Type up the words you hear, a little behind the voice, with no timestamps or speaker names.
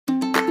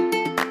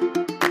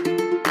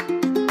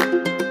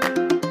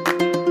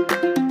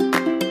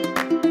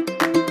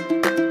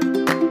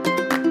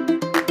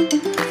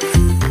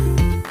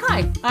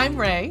I'm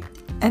Ray.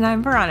 And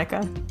I'm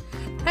Veronica.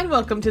 And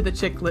welcome to the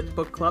Chick Lit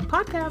Book Club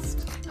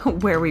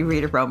podcast, where we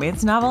read a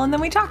romance novel and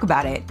then we talk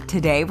about it.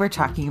 Today we're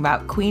talking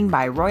about Queen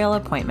by Royal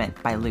Appointment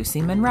by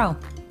Lucy Monroe.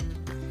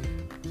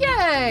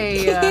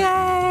 Yay!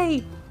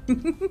 Yay!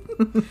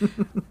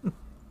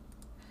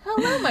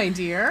 Hello, my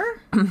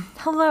dear.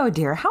 Hello,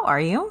 dear. How are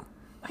you?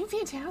 I'm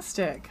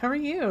fantastic. How are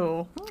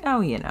you?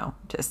 Oh, you know,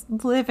 just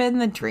living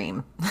the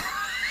dream.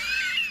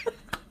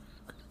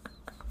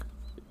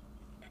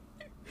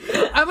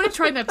 I'm going to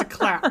try not to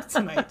clap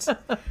tonight.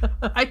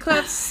 I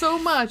clapped so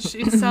much,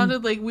 it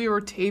sounded like we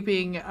were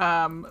taping,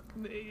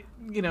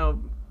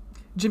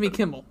 Jimmy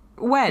Kimmel.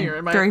 When?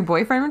 During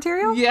boyfriend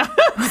material?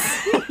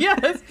 Yes.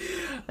 Yes.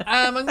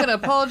 I'm going to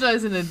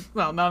apologize not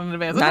in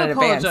advance. I'm going to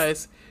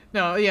apologize.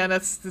 No, yeah, I'm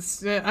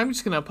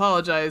just going to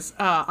apologize.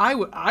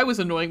 I was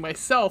annoying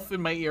myself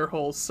in my ear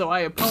holes, so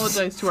I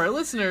apologize to our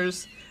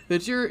listeners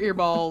that your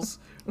earballs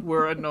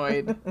were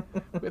annoyed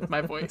with my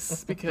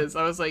voice because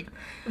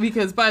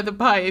by the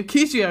by, in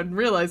case you hadn't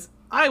realized,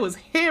 I was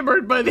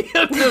hammered by the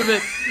end of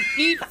it.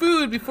 Eat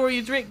food before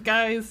you drink,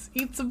 guys.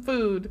 Eat some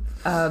food.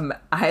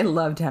 I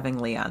loved having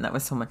Leon. That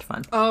was so much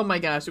fun. Oh my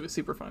gosh, it was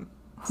super fun.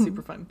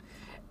 Super fun.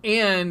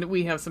 And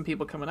we have some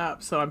people coming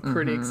up, so I'm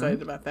pretty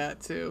excited about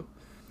that too.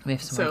 We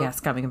have some more guests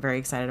coming. I'm very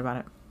excited about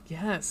it.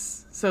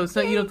 Yes. So it's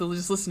not, you don't have to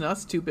just listen to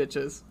us two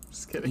bitches.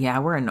 Just kidding. Yeah,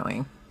 we're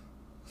annoying.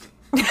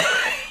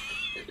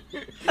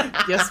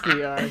 Yes,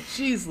 we are.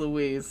 Jeez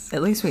Louise.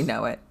 At least we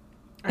know it.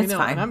 It's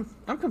fine. And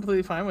I'm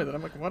completely fine with it.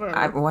 I'm like,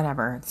 whatever.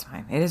 Whatever. It's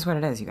fine. It is what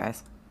it is, you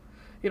guys.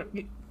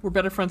 We're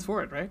better friends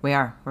for it, right? We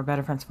are. We're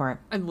better friends for it.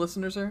 And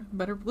listeners are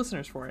better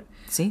listeners for it.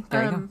 See?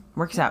 There you go.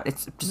 Works out.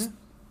 It's just,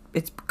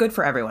 it's good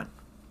for everyone.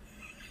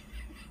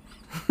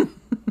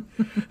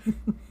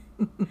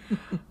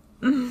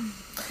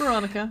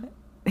 Veronica.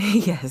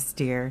 Yes,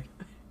 dear.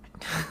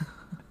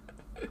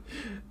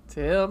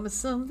 Tell me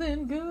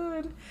something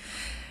good.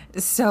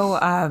 So,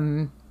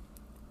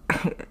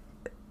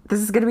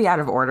 this is going to be out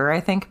of order, I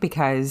think,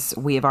 because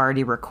we have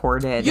already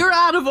recorded. You're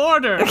out of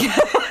order.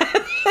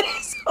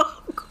 So,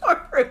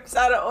 courtroom's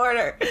out of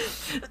order.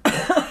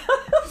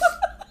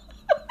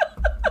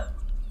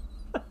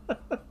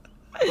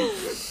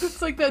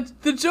 It's like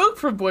the joke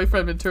from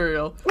Boyfriend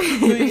Material.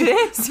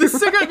 It is. The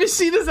cigarette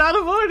machine is out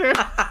of order.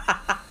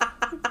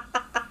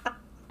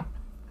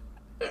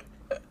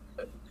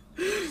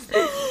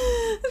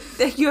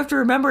 You have to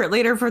remember it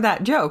later for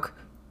that joke.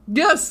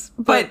 Yes,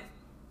 but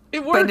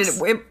it works.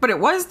 But it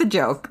was the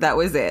joke. That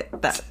was it.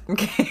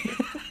 Okay.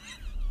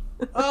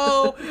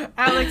 Oh,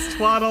 Alex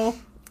Twaddle.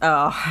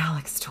 Oh,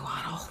 Alex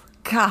Twaddle.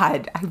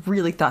 God, I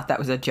really thought that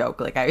was a joke.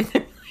 Like, I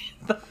really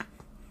thought...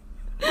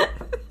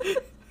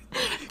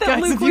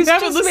 Guys, if you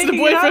haven't listened to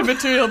Boyfriend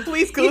Material,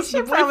 please go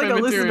listen to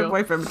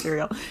Boyfriend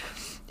Material.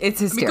 It's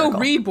hysterical. Go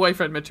read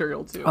Boyfriend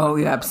Material, too. Oh,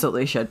 you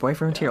absolutely should.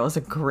 Boyfriend Material is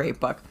a great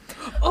book.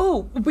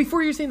 Oh,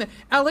 before you're saying that,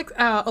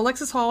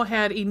 Alexis Hall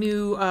had a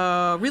new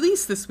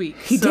release this week.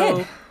 He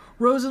did.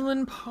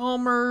 Rosalind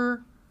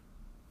Palmer...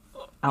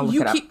 I'll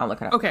look it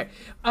up. Okay.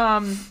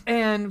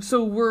 And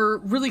so we're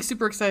really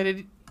super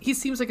excited. He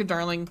seems like a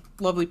darling,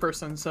 lovely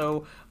person.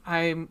 So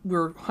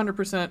we're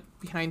 100%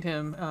 behind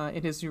him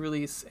in his new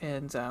release.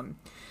 And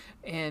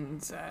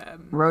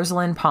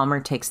Rosalind Palmer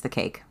Takes the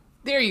Cake.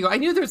 There you go. I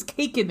knew there was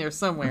cake in there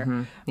somewhere.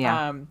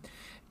 Mm-hmm.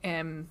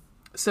 Yeah.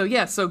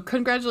 So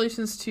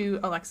congratulations to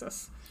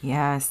Alexis.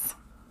 Yes.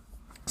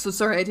 So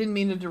sorry, I didn't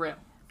mean to derail.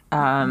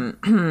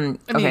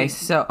 Okay.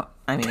 So,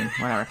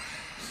 whatever.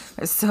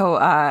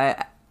 So,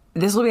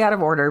 this will be out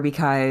of order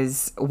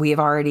because we have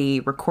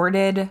already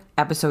recorded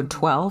episode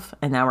 12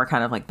 and now we're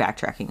kind of like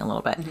backtracking a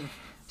little bit. Mm-hmm.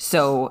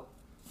 So,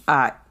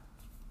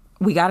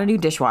 we got a new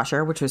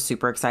dishwasher, which was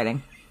super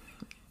exciting.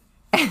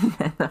 And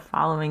then the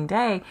following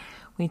day,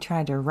 we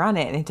tried to run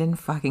it and it didn't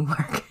fucking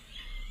work.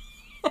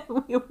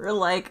 We were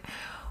like,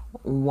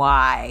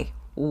 why?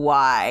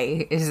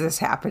 Why is this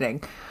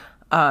happening?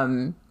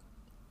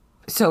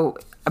 So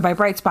my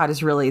bright spot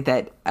is really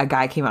that a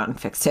guy came out and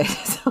fixed it.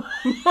 So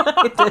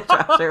the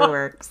dishwasher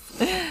works.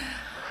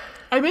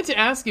 I meant to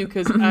ask you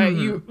because we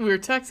were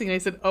texting and I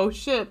said, "Oh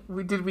shit,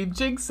 did we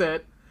jinx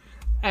it?"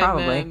 And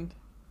probably. Then,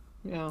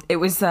 yeah. It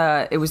was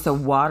the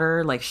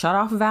water like shut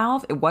off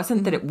valve. It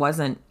wasn't that it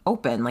wasn't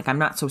open. Like, I'm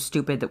not so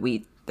stupid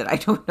that I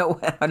don't know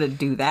how to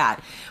do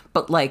that.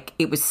 But like,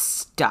 it was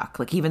stuck.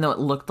 Like, even though it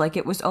looked like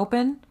it was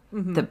open,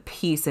 the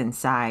piece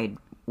inside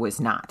was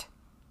not.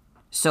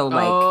 So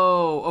like,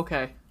 oh,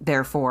 okay.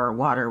 Therefore,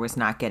 water was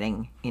not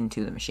getting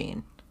into the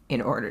machine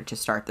in order to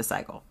start the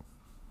cycle.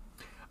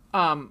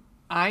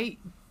 I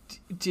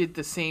did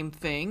the same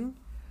thing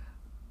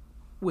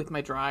with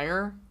my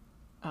dryer,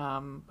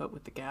 but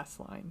with the gas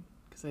line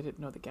because I didn't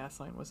know the gas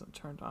line wasn't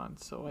turned on.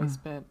 So I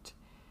spent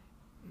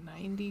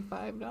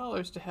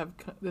 $95 to have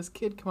this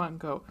kid come out and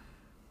go,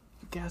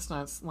 "The gas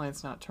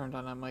line's not turned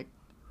on." I'm like,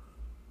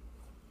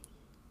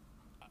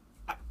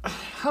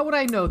 how would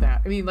I know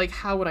that? I mean, like,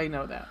 how would I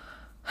know that?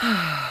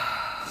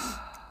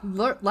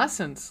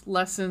 Lessons.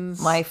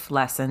 Life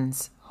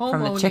lessons Home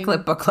from owning. the Chick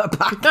Lit Book Club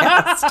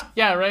podcast.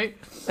 Yeah, right?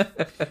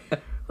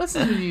 Plus,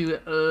 when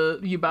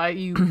you buy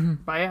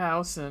a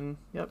house and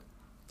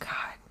God,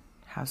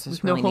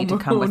 houses really need to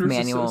come with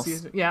manuals.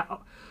 Yeah. Oh,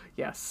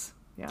 yes.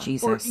 Yeah.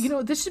 Jesus.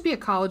 Or this should be a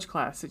college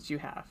class that you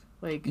have.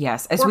 Like,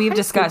 yes, as we've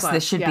discussed,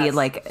 this should be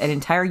like an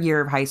entire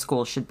year of high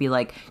school should be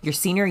like your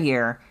senior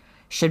year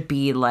should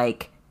be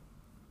like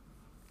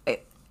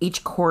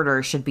each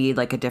quarter should be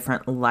like a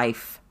different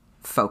life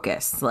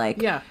focus.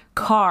 Like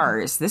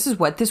cars. This is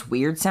what this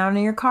weird sound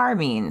in your car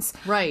means.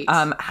 Right.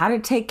 How to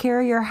take care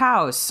of your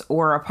house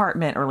or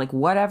apartment or like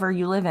whatever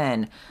you live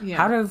in. Yeah.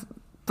 How to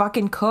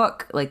fucking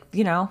cook. Like,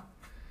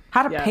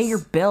 how to pay your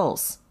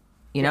bills.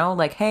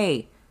 Like,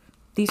 hey,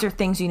 these are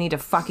things you need to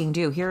fucking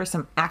do. Here are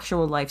some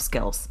actual life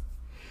skills.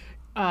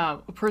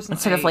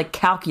 Instead of like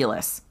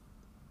calculus.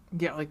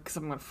 Yeah, like, because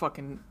I'm going to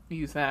fucking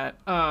use that.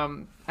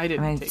 I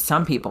didn't take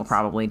some calculus. People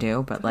probably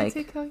do, but did I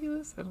take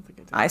calculus? I don't think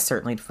I did. I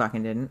certainly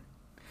fucking didn't.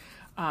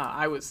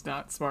 I was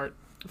not smart.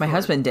 My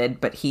husband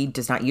did, but he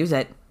does not use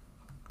it.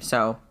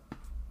 So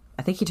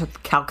I think he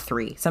took Calc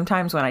 3.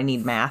 Sometimes when I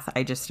need math,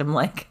 I just am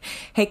like,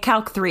 hey,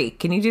 Calc 3,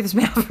 can you do this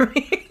math for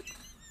me?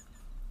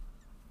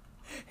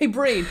 Hey,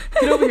 brain,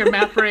 get over here,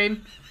 math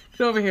brain.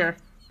 Get over here.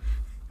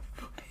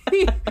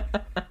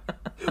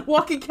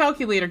 Walking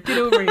calculator, get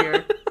over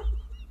here.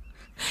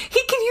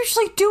 He can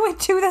usually do it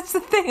too. That's the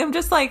thing. I'm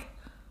just like,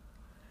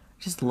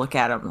 just look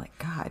at him like,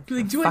 God,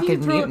 like, do I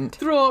need to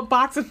throw a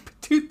box of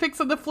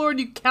toothpicks on the floor and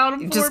you count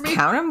them for me? Just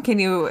count them? Can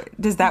you?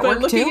 Does that work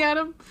too? Looking at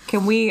them?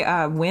 Can we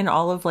win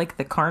all of like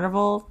the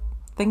carnival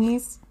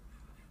thingies?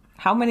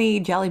 How many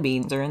jelly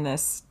beans are in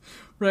this?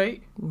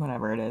 Right.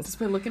 Whatever it is. Just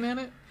by looking at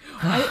it.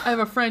 I have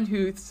a friend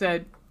who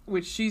said,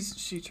 which she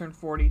turned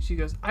 40. She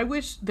goes, I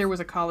wish there was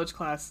a college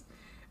class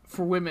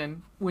for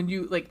women when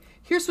you like.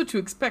 Here's what to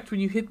expect when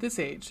you hit this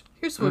age.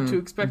 Here's what to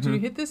expect when you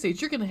hit this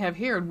age. You're gonna have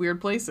hair in weird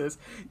places.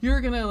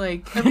 You're gonna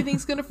like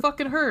everything's gonna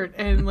fucking hurt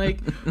and like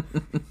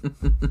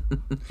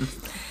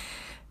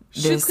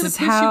shit's gonna piss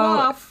you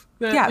off.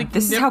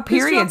 This is how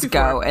periods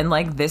go, and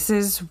like this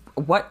is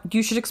what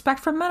you should expect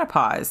from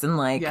menopause, and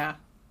like I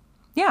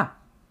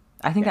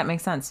think that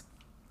makes sense.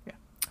 Yeah.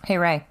 Hey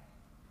Ray.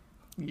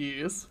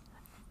 Yes.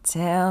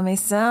 Tell me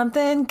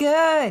something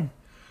good.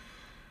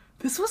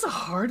 This was a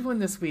hard one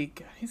this week,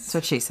 guys. That's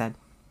what she said.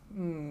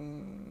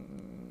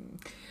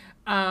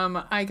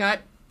 I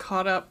got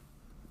caught up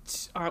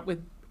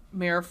with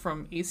Mayor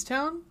from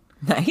Easttown.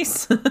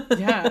 Nice.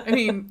 Yeah, I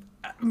mean,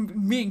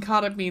 being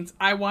caught up means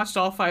I watched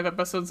all 5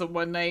 episodes in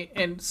one night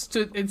and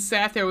stood and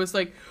sat there. Was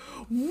like,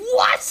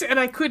 what? And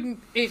I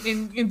couldn't.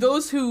 In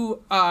those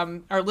who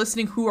are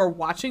listening who are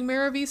watching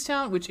Mayor of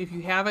Easttown, which if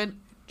you haven't,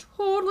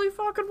 totally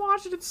fucking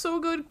watch it. It's so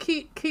good.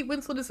 Kate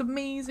Winslet is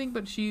amazing,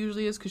 but she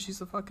usually is because she's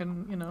a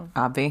fucking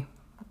Obvi.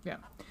 Yeah.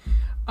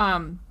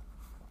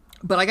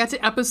 But I got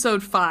to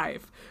episode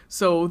 5.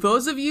 So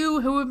those of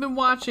you who have been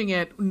watching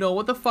it know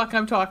what the fuck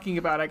I'm talking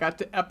about. I got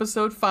to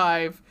episode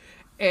 5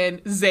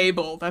 and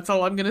Zabel. That's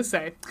all I'm gonna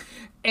say.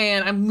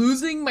 And I'm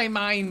losing my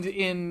mind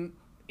in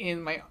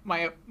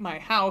my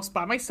house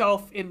by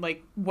myself in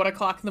like 1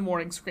 o'clock in the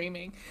morning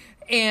screaming.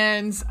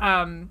 And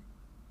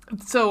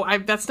so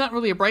that's not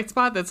really a bright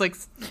spot. That's like,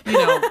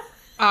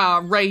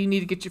 Ray, you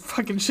need to get your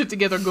fucking shit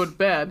together and go to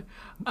bed.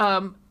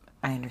 I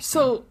understand.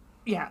 So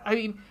yeah, I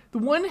mean, the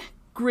one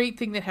great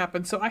thing that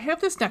happened. So I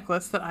have this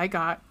necklace that I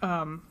got.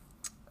 I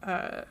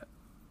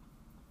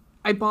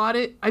bought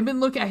it. I had been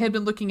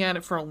looking at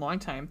it for a long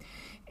time,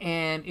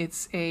 and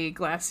it's a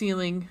glass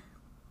ceiling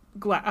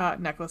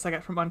necklace I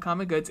got from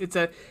Uncommon Goods. It's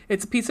a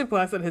piece of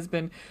glass that has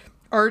been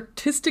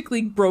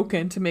artistically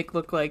broken to make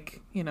look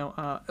like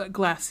a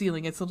glass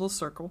ceiling. It's a little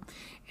circle,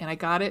 and I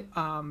got it.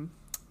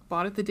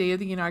 Bought it the day of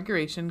the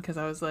inauguration because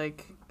I was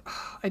like.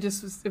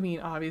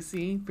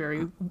 Obviously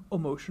very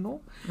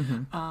emotional,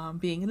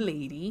 being a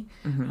lady.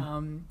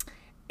 And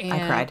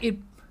I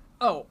cried.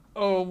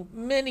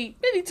 Many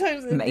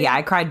times. Yeah,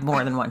 I cried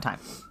more than one time.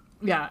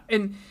 Yeah,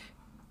 and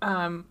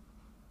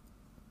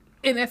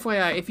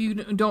FYI, if you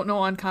don't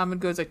know Uncommon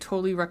Goods, I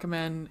totally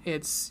recommend.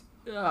 It's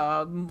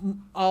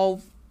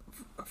all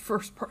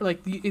first part, like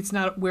it's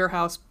not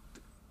warehouse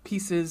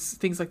pieces,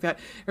 things like that,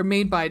 are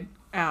made by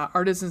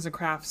artisans and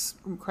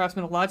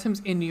craftsmen a lot of times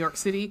in New York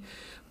City,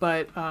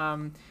 but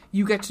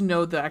you get to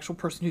know the actual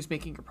person who's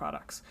making your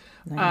products.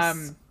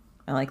 Nice.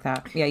 I like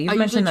that. Yeah, you've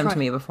mentioned them to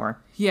me before.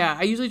 Yeah,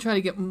 I usually try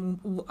to get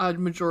a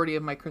majority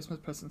of my Christmas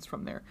presents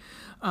from there.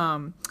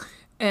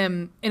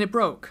 And it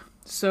broke.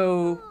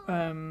 So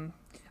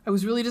I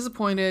was really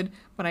disappointed,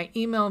 but I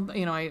emailed,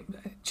 I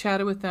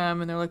chatted with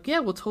them, and they're like, yeah,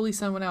 we'll totally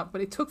send one out.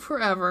 But it took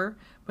forever,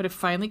 but it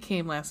finally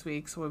came last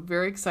week, so I'm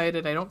very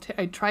excited.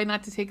 I try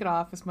not to take it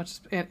off as much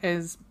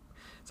as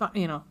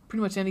pretty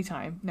much any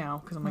time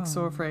now, because I'm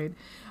so afraid.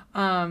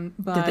 But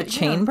did the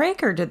chain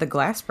break, or did the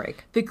glass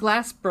break? The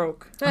glass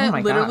broke. Oh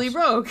my literally gosh.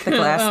 Broke. The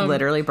glass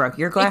literally broke.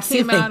 Your glass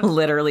ceiling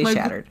literally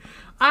shattered.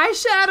 I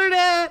shattered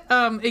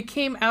it. It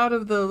came out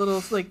of the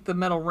little, like, the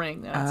metal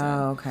ring.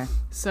 Okay.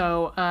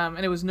 So,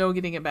 and it was no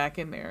getting it back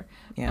in there.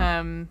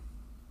 Yeah.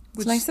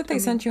 It's nice that they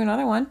sent you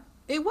another one.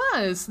 It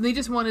was. They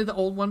just wanted the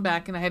old one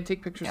back, and I had to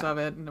take pictures of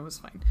it, and it was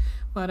fine.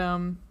 But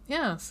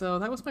yeah. So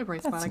that was my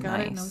bright spot. I got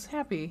it, and I was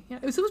happy. Yeah,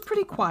 it was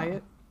pretty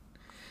quiet.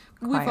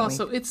 We've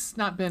also. It's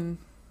not been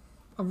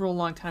a real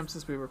long time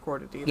since we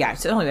recorded either. Yeah,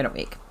 it's only been a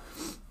week.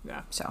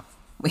 Yeah. So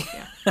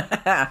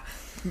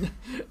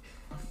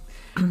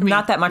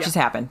not that much has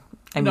happened.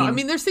 I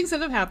mean, there's things that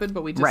have happened,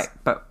 but we just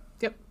but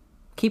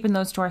keeping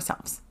those to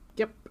ourselves.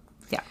 Yep.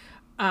 Yeah.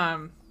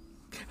 I'm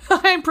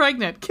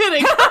pregnant.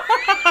 Kidding.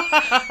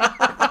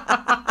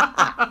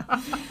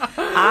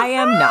 I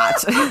am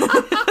not.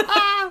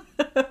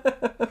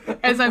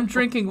 As I'm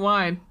drinking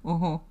wine.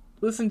 Mm-hmm.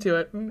 Listen to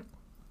it.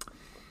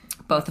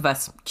 Both of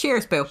us.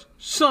 Cheers, boo.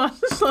 Sean.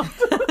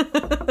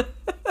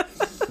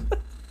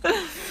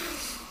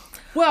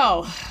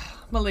 Well,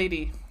 my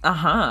lady.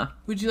 Uh-huh.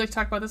 Would you like to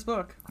talk about this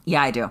book?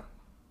 Yeah, I do.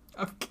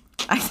 Okay.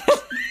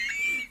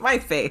 My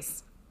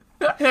face.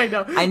 I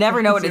know. I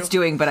never know what it's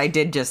doing, but I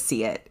did just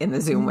see it in the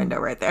Zoom window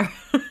right there.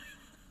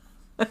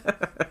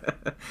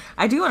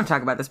 I do want to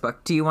talk about this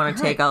book. Do you want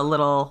to take a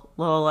little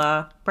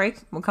break?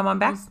 We'll come on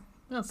back.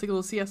 Let's take a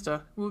little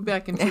siesta. We'll be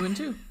back in 2 and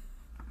 2.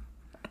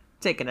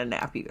 Taking a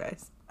nap, you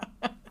guys.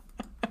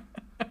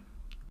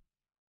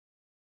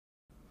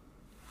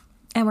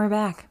 And we're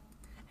back.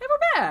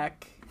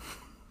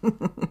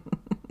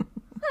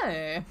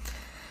 Hey.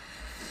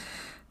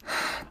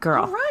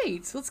 Girl. All right.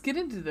 So let's get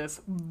into this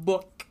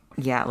book.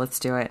 Yeah, let's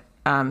do it.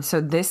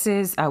 So this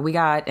is, we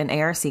got an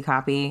ARC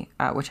copy,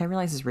 which I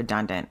realize is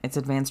redundant. It's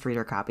advanced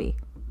reader copy.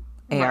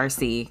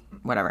 ARC,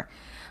 whatever.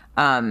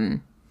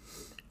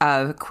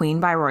 Of Queen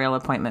by Royal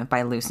Appointment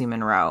by Lucy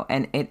Monroe.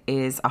 And it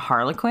is a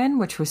Harlequin,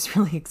 which was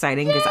really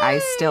exciting because I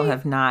still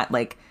have not,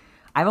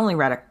 I've only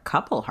read a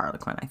couple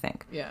Harlequin, I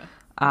think. Yeah.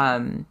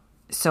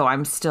 So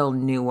I'm still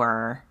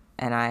newer,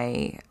 and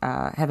I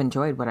have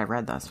enjoyed what I've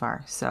read thus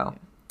far. So,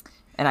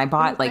 and I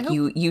bought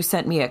you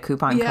sent me a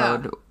coupon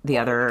code the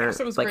other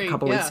a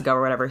couple weeks ago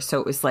or whatever. So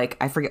it was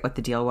I forget what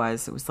the deal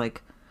was. It was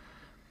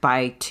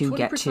buy two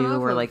get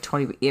two or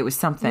 20. It was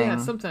something. Yeah,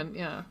 something.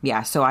 Yeah.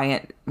 Yeah. So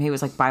he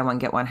was buy one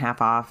get one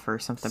half off or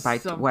something.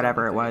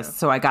 Whatever it was. Yeah.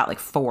 So I got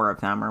 4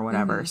 of them or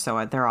whatever. Mm-hmm.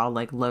 So they're all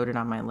loaded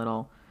on my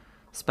little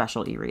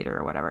special e-reader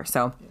or whatever.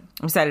 So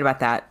I'm excited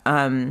about that.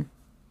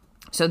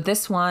 So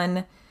this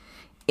one,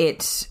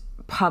 it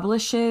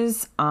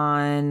publishes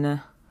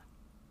on,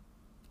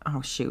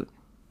 I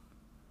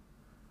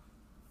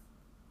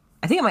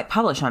think it might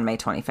publish on May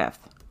 25th.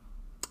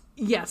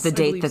 Yes. The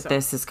date that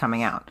this is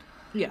coming out.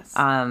 Yes.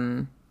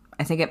 I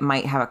think it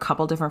might have a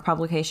couple different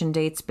publication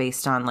dates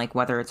based on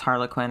whether it's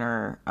Harlequin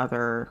or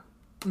other,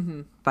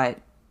 but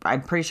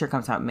I'm pretty sure it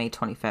comes out May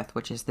 25th,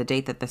 which is the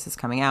date that this is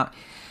coming out.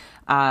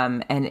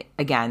 And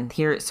again,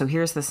 here's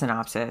the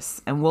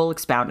synopsis, and we'll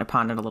expound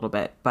upon it a little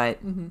bit, but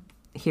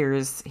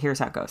here's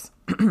how it goes.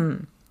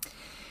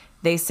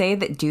 They say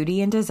that duty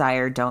and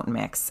desire don't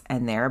mix,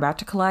 and they're about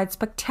to collide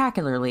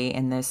spectacularly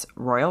in this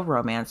royal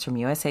romance from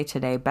USA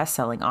Today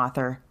bestselling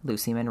author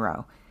Lucy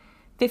Monroe.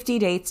 50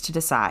 dates to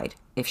decide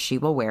if she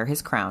will wear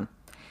his crown.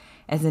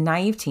 As a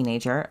naive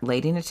teenager,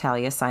 Lady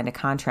Natalia signed a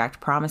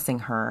contract promising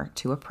her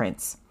to a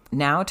prince.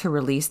 Now, to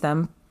release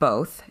them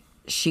both,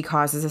 she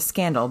causes a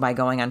scandal by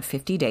going on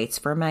 50 dates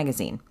for a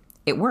magazine.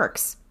 It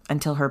works,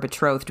 until her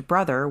betrothed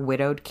brother,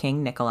 widowed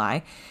King Nikolai,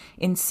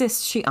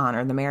 insists she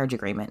honor the marriage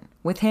agreement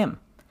with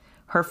him.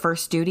 Her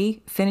first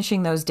duty,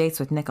 finishing those dates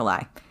with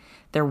Nikolai.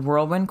 Their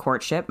whirlwind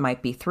courtship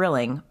might be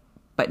thrilling,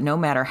 but no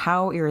matter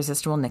how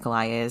irresistible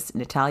Nikolai is,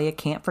 Natalia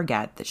can't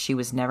forget that she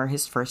was never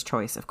his first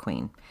choice of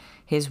queen.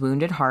 His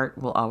wounded heart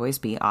will always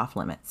be off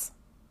limits.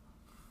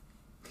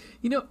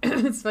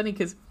 It's funny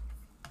because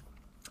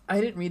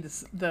I didn't read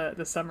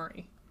the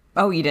summary.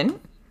 Oh, you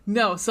didn't?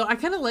 No, so I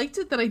kind of liked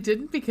it that I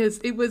didn't because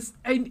it was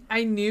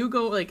I knew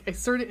I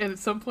started and at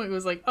some point it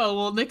was oh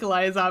well,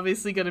 Nikolai is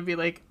obviously going to be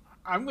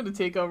I'm going to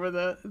take over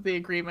the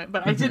agreement,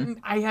 but I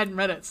hadn't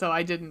read it, so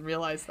I didn't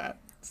realize that.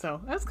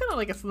 So that's kind of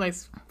a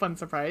nice fun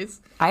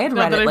surprise. I had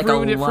read it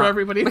ruined it for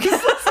everybody who's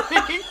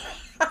listening.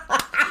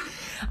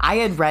 I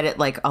had read it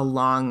a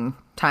long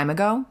time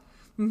ago.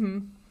 Mm-hmm.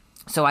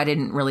 So I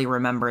didn't really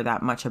remember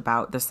that much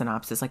about the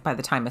synopsis, by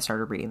the time I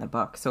started reading the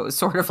book. So it was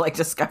sort of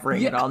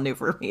discovering it all new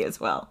for me as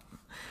well.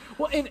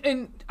 Well,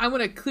 and I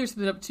want to clear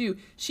something up too.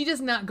 She does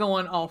not go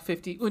on all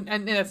 50,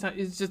 and that's not.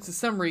 It's just a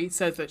summary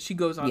says that she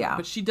goes on,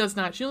 but she does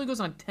not. She only goes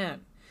on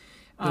 10.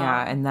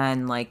 Yeah, and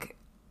then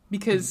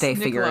because they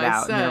figure it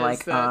out,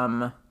 and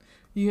they're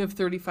you have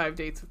 35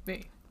 dates with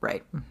me,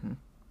 right? Mm-hmm.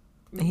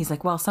 And he's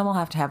well, some will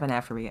have to happen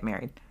after we get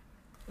married.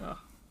 Oh.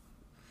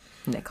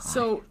 Nikolai.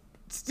 So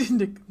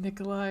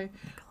Nikolai.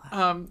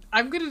 I'm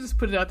gonna just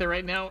put it out there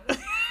right now.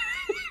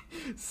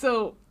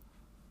 So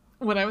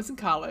when I was in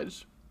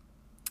college,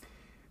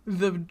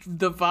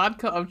 the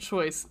vodka of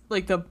choice,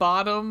 the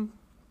bottom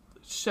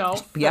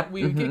shelf that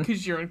we would get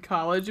because you're in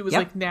college, it was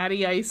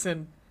Natty Ice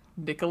and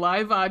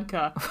Nikolai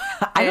vodka.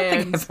 I don't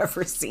think I've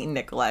ever seen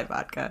Nikolai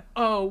vodka.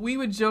 Oh, we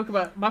would joke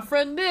about my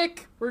friend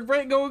Nick. We're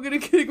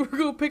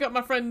gonna pick up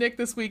my friend Nick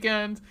this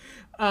weekend,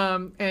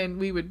 and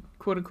we would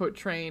quote unquote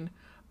train.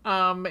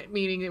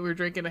 meaning that we were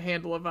drinking a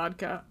handle of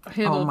vodka. A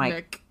handle oh my of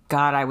Nick.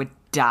 God, I would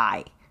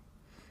die.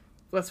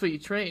 That's what you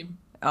train.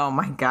 Oh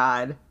my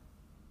God.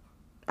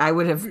 I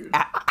would have...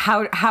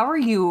 How are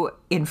you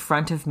in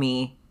front of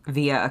me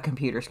via a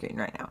computer screen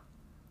right now?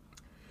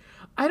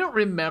 I don't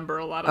remember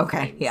a lot of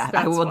things. Yeah.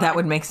 That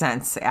would make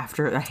sense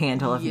after a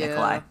handle of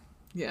Nikolai.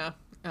 Yeah.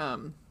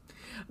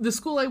 The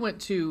school I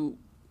went to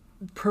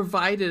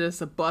provided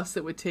us a bus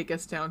that would take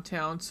us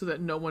downtown so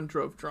that no one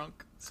drove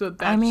drunk. So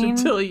that should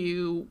tell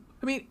you...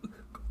 I mean,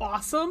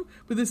 awesome,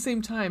 but at the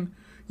same time,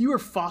 you are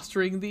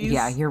fostering these.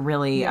 Yeah, you're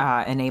really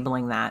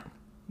enabling that.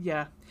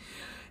 Yeah.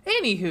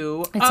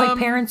 Anywho. It's like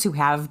parents who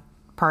have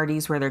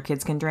parties where their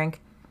kids can drink.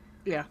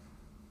 Yeah.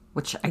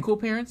 Which cool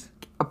parents?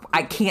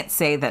 I can't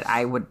say that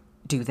I would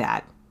do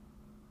that.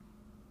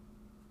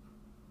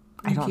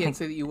 You can't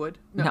say that you would?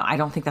 No, I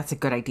don't think that's a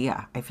good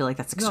idea. I feel like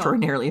that's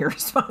extraordinarily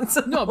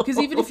irresponsible. No, because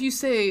even if you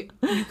say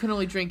you can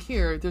only drink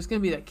here, there's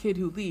going to be that kid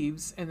who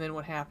leaves, and then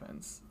what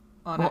happens?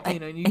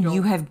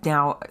 You have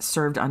now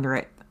served under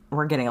it.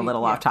 We're getting a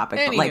little off topic.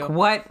 But like,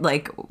 what?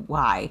 Like,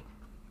 why?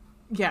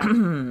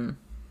 Yeah.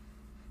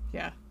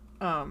 Yeah.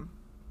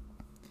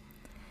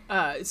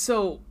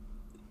 So,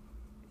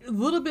 a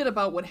little bit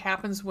about what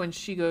happens when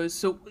she goes.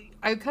 So,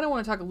 I kind of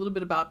want to talk a little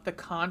bit about the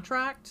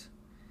contract.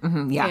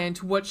 And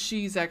what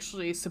she's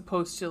actually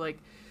supposed to, like.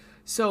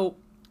 So,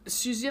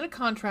 she's in a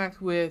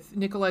contract with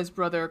Nikolai's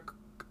brother,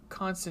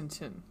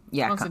 Constantine.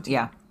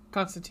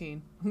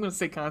 Constantine. I'm going to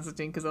say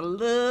Constantine because I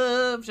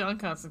love John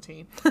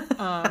Constantine.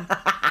 I'm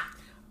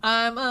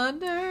a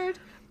nerd.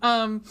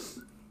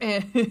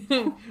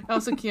 And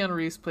also Keanu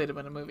Reeves played him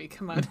in a movie.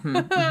 Come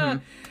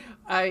on.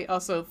 I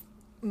also...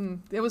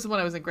 it was when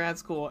I was in grad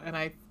school, and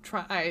I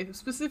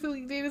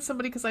specifically dated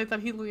somebody because I thought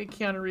he looked like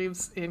Keanu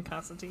Reeves in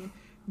Constantine.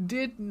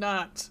 Did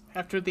not.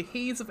 After the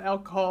haze of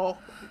alcohol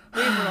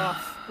wavered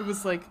off, it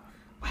was like,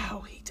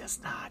 wow, he does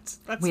not.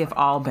 We have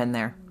all been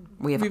there.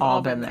 We've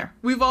all been there.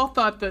 We've all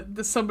thought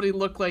that somebody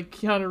looked like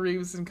Keanu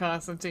Reeves in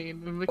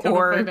Constantine. And we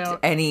or find out.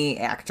 Any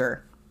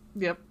actor.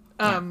 Yep.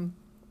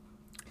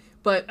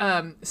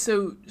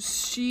 So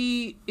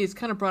she is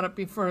kind of brought up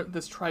before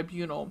this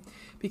tribunal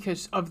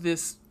because of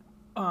this,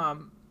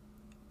 I'm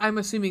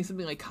assuming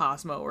something like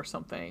Cosmo or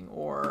something,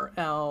 or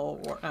Elle,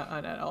 or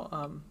not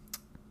Elle,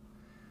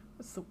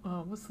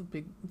 what's the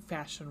big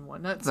fashion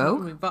one? Not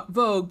Vogue?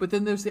 Vogue, but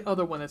then there's the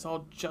other one that's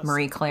all just...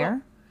 Marie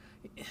Claire?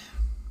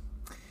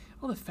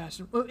 All the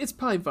fashion... Well, it's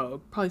probably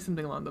Vogue. Probably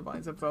something along the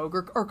lines of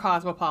Vogue or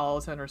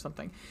Cosmopolitan or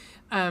something.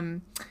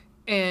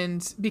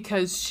 And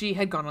because she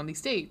had gone on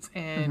these dates,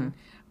 and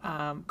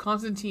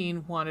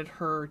Constantine wanted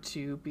her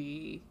to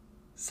be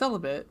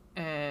celibate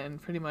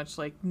and pretty much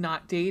like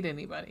not date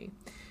anybody.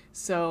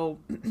 So,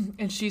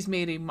 and she's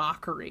made a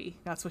mockery.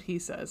 That's what he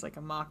says, like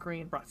a mockery,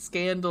 and brought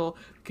scandal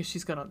because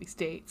she's gone on these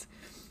dates.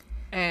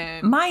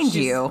 And mind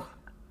you,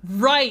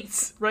 right,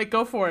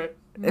 go for it.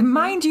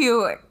 Mind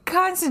you,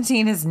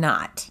 Constantine has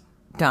not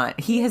done.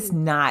 He has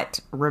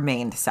not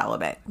remained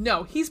celibate.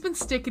 No, he's been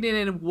sticking it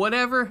in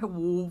whatever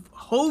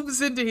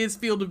hoves into his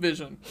field of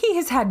vision. He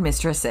has had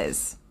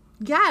mistresses.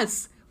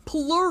 Yes,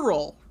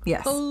 plural.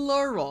 Yes,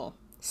 plural.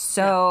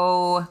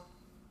 So.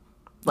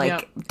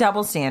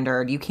 Double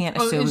standard. You can't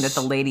assume that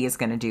the lady is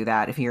going to do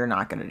that if you're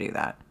not going to do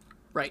that.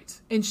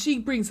 Right. And she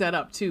brings that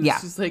up, too. Yeah.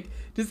 She's like,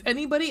 does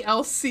anybody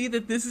else see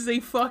that this is a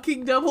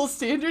fucking double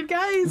standard,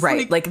 guys?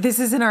 Right. Like this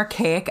is an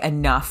archaic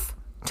enough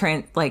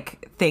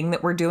thing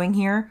that we're doing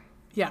here.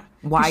 Yeah.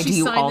 Why do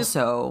you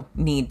also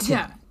need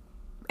to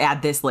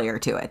add this layer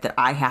to it? That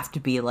I have to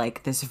be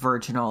like this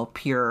virginal,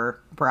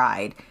 pure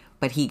bride,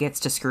 but he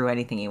gets to screw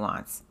anything he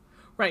wants.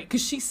 Right.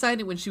 Because she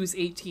signed it when she was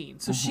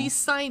 18. So she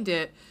signed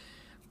it...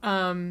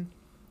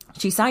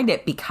 She signed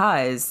it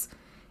because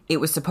it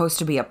was supposed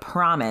to be a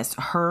promise.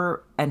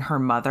 Her and her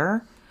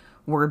mother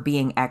were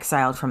being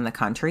exiled from the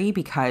country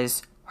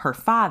because her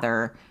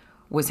father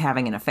was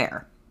having an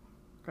affair.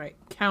 Right.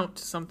 Count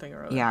something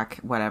or other. Yeah,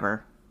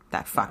 whatever.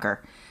 That fucker.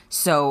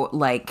 So,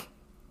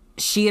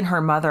 she and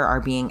her mother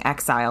are being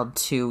exiled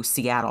to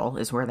Seattle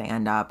is where they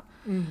end up.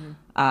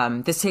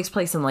 This takes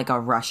place in, a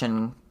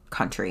Russian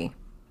country.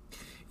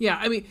 Yeah,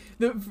 I mean,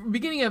 the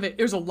beginning of it,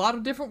 there's a lot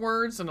of different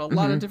words and a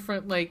lot of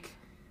different,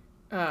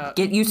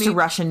 get used to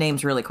Russian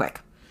names really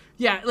quick.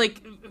 Yeah,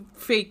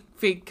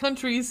 fake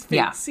countries,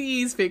 fake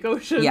seas, fake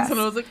oceans. Yes. And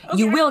I was like, okay.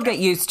 You will get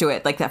used to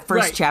it. Like, that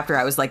first chapter,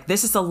 I was like,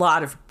 this is a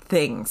lot of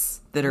things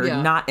that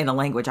are not in a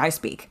language I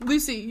speak.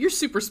 Lucy, you're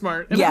super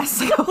smart. And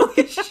yes.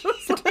 Holy shit.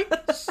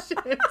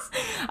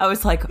 I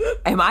was like,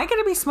 am I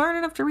going to be smart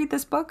enough to read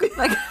this book?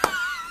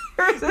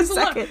 A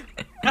second.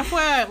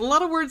 FYI, a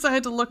lot of words I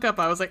had to look up.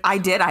 I was like, I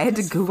did. I had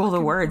to Google the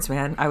words,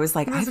 man. I was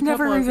like, I've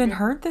never even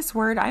heard this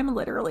word. I'm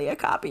literally a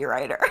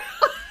copywriter.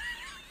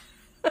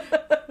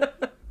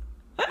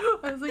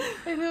 I was like,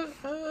 I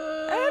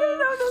don't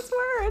know this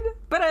word,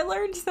 but I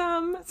learned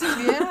some. So.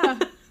 Yeah.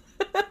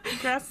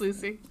 Congrats,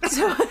 Lucy.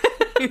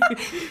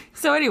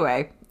 So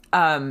anyway,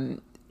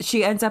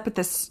 she ends up at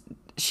this.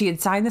 She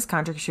had signed this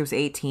contract. She was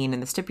 18,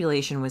 and the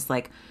stipulation was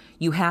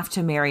you have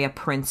to marry a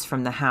prince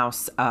from the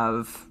house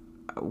of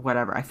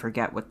whatever. I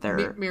forget what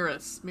their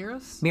Miras.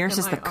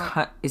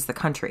 Is the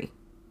country.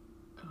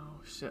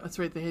 Oh shit, that's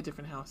right. They had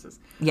different houses.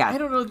 Yeah, I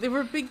don't know. They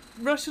were big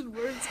Russian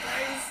words,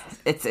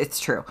 guys. It's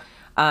true.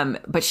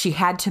 But she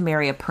had to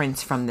marry a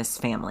prince from this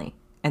family,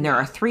 and there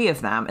are 3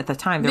 of them at the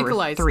time. There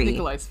were 3.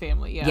 Nikolai's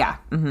family. Yeah. Yeah.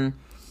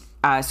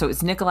 Mm-hmm. So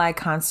it's Nikolai,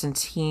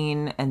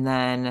 Constantine, and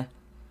then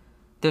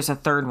there's a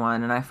third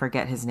one, and I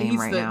forget his name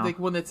now. He's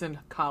the one that's in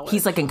college.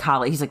 He's like in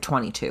college. He's like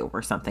 22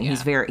 or something.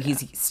 Yeah,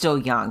 he's still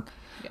young.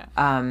 Yeah.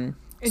 And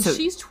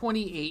she's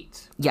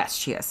 28. Yes,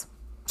 she is.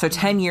 So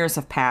 10 years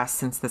have passed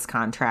since this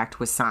contract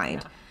was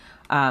signed,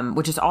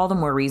 which is all the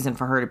more reason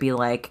for her to be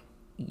like,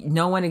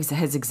 no one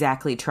has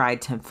exactly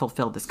tried to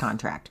fulfill this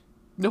contract.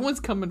 No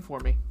one's coming for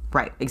me.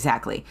 Right,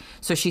 exactly.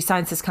 So she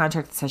signs this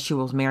contract that says she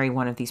will marry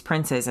one of these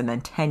princes, and then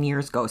 10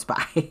 years goes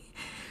by.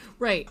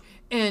 Right.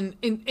 And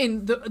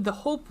the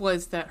hope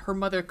was that her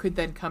mother could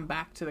then come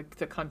back to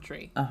the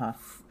country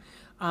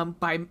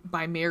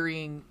by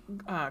marrying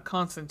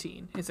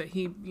Constantine. Is that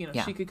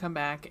she could come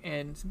back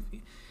and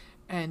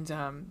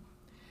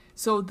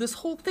so this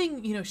whole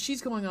thing,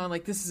 she's going on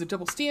like, this is a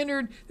double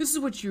standard. This is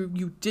what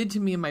you did to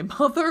me and my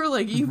mother.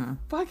 Like, you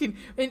fucking...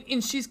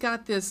 And she's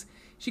got this...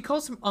 She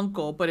calls him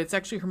uncle, but it's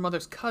actually her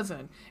mother's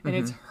cousin. And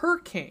it's her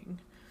king.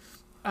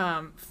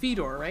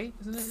 Fedor, right?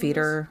 Isn't it?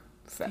 Fedor.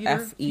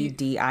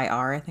 Fedir,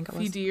 I think it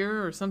was.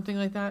 Fedir or something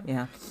like that.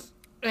 Yeah.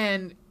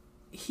 And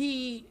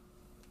he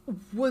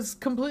was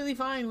completely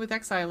fine with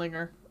exiling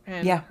her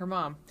and her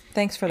mom.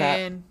 Thanks for that.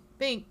 And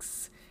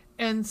thanks.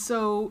 And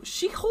so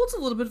she holds a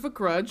little bit of a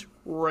grudge,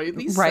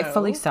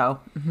 rightfully so.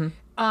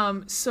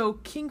 Mm-hmm. So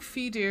King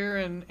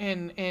Fedir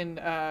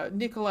and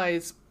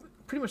Nikolai's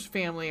pretty much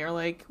family are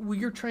like, well,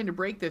 you're trying to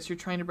break this. You're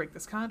trying to break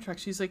this contract.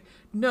 She's like,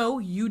 no,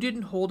 you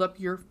didn't hold up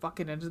your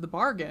fucking end of the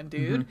bargain,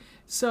 dude.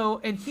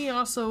 So, and he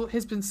also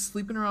has been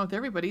sleeping around with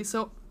everybody.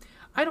 So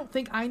I don't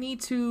think I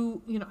need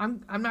to,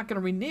 I'm not going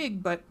to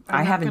renege, but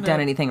I haven't done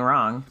anything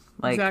wrong.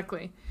 Like,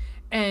 exactly.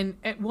 And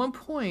at one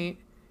point,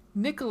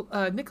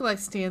 Nikolai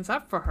stands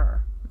up for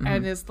her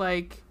and is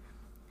like,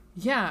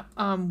 yeah,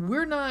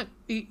 we're not,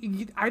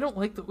 I don't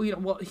like the,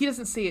 well, he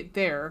doesn't say it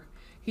there.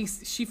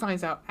 She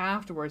finds out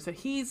afterwards that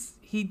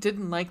he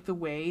didn't like the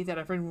way that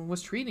everyone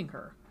was treating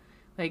her.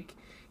 Like,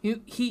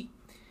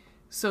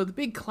 so the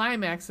big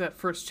climax of that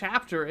first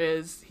chapter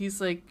is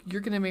he's like,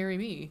 you're going to marry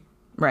me.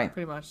 Right.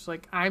 Pretty much.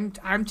 Like, I'm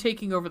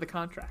taking over the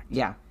contract.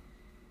 Yeah.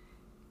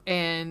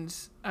 And,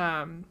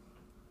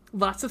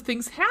 lots of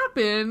things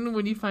happen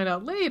when you find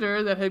out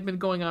later that had been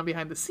going on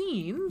behind the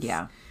scenes.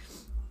 Yeah.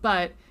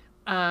 But,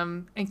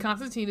 and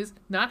Constantine is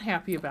not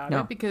happy about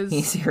it because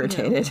he's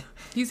irritated.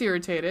 He's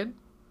irritated.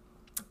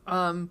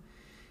 And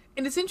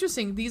it's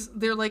interesting.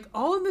 They're like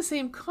all in the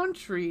same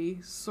country,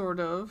 sort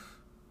of,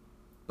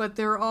 but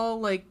they're all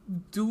like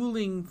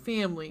dueling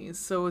families.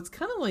 So it's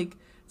kind of like,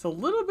 it's a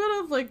little bit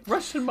of like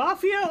Russian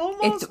mafia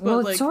almost.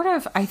 It's sort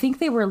of, I think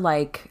they were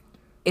like,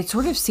 it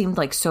sort of seemed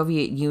like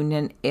Soviet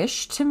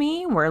Union-ish to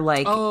me, where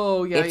like,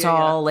 it's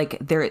all like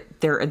they're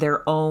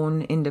their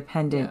own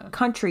independent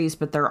countries,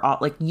 but they're all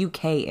like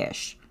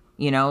UK-ish,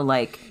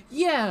 like.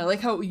 Yeah,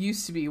 like how it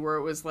used to be, where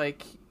it was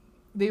like,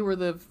 they were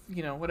the,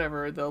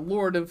 whatever, the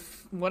Lord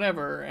of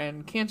whatever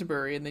and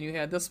Canterbury, and then you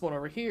had this one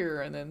over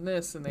here, and then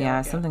this, and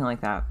something like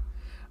that.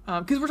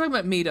 Because we're talking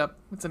about made up.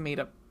 It's a made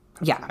up.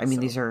 Yeah, I mean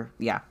these are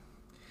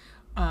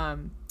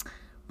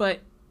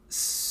But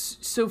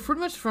so pretty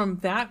much from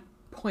that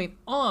point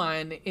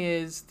on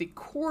is the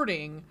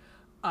courting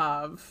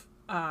of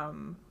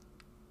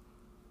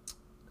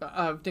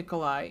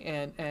Nikolai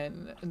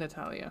and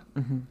Natalia.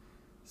 Mm-hmm.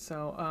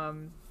 So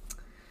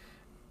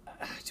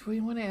do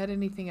we want to add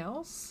anything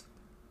else?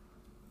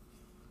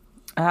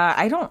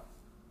 I don't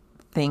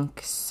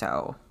think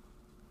so.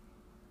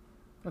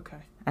 Okay.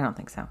 I don't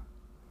think so.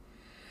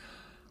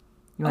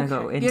 You want to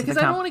go into because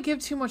I don't want to give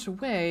too much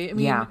away. I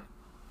mean,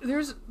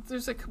 there's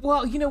like,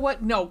 well, you know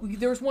what? No,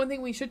 there's one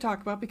thing we should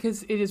talk about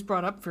because it is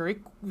brought up very,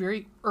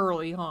 very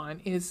early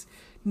on. Is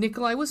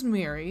Nikolai was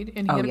married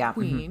and he had a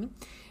queen,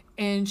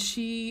 and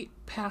she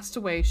passed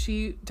away.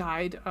 She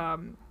died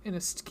in a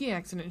ski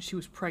accident, and she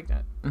was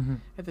pregnant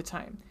at the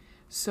time.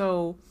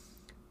 So.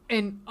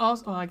 And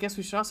also, I guess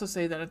we should also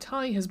say that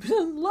Natalia has been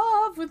in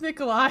love with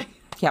Nikolai.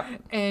 Yep.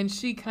 And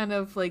she kind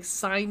of like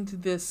signed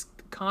this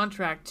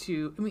contract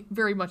to, I mean,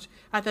 very much,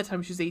 at that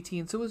time she was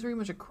 18, so it was very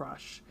much a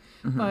crush.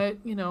 But,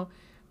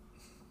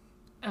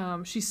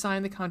 she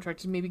signed the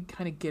contract to maybe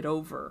kind of get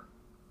over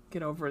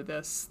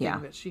this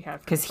thing that she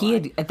had. Because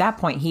at that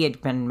point, he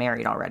had been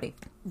married already.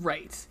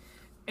 Right.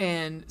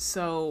 And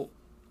so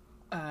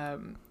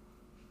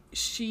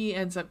she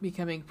ends up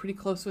becoming pretty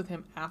close with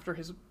him after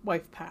his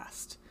wife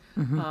passed.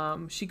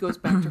 She goes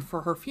back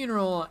for her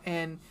funeral,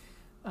 and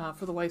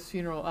for the wife's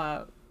funeral,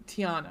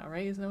 Tiana,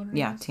 right? Isn't that what her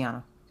name is?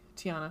 Tiana.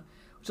 Tiana.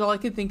 Which all I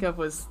could think of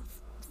was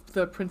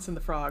the Prince and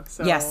the Frog.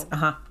 So, yes.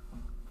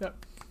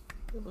 Yep.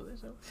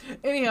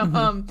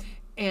 Anyhow,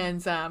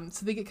 and so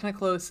they get kind of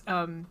close.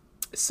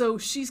 So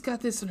she's got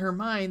this in her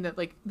mind that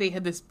like they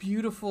had this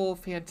beautiful,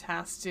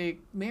 fantastic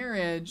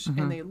marriage,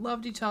 and they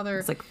loved each other.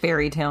 It's like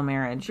fairy tale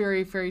marriage.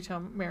 Very fairy tale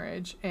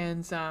marriage,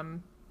 and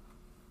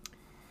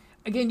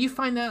again, you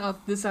find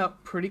this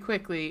out pretty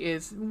quickly.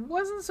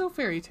 Wasn't so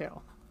fairy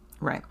tale.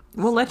 Right.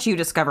 We'll let you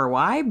discover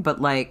why,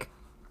 but like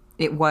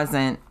it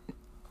wasn't.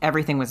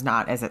 Everything was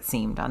not as it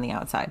seemed on the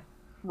outside.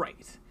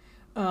 Right.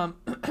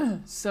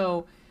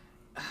 So.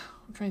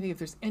 I'm trying to think if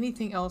there's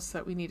anything else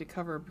that we need to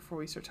cover before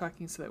we start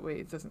talking, so that way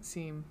it doesn't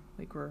seem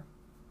like we're.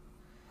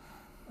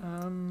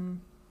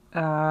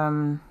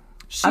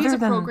 She's a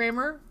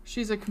programmer.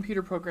 She's a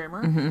computer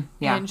programmer. Mm-hmm,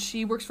 yeah. And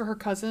she works for her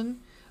cousin,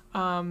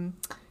 so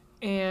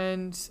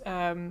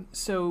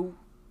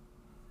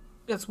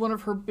that's one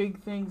of her big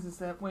things is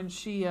that when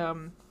she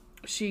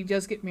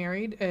does get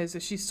married, is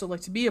that she still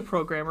like to be a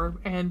programmer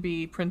and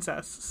be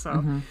princess.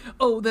 So,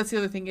 that's the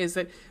other thing is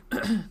that.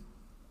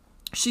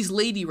 She's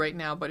lady right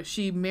now, but if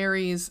she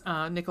marries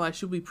Nikolai,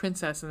 she'll be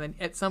princess, and then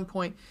at some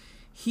point,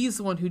 he's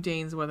the one who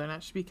deigns whether or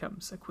not she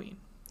becomes a queen.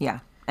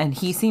 Yeah, and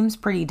he seems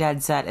pretty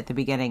dead set at the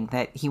beginning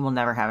that he will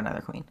never have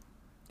another queen.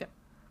 Yeah.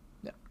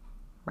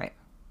 Right.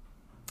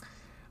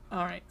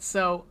 All right,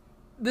 so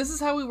this is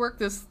how we work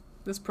this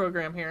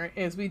program here,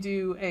 is we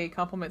do a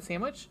compliment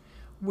sandwich,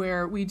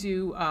 where we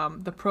do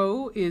the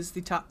pro is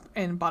the top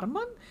and bottom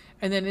one,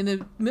 and then in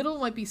the middle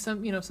might be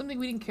something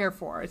we didn't care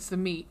for. It's the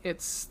meat,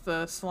 it's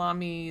the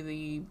salami,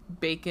 the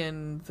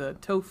bacon, the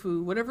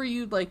tofu, whatever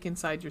you'd like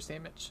inside your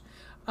sandwich.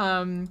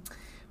 So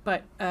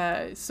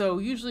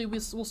usually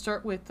we'll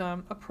start with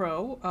a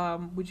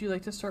pro. Would you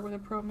like to start with a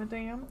pro,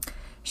 Madame?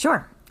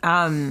 Sure.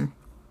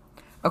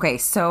 Okay,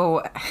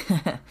 so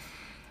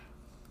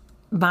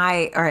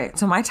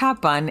my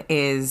top bun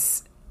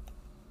is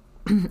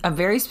a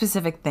very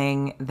specific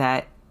thing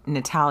that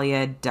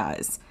Natalia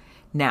does.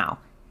 Now,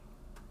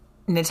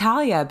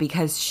 Natalia,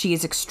 because she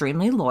is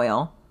extremely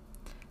loyal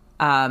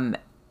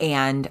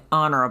and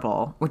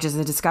honorable, which is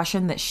a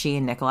discussion that she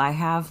and Nikolai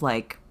have,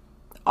 like,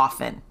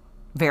 often,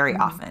 very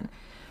often.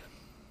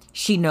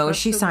 She knows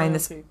she signed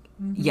this.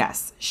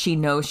 Yes, she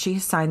knows she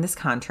signed this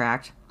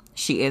contract.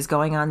 She is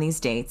going on these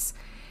dates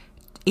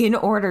in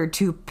order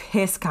to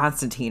piss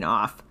Constantine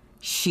off.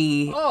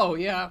 Oh,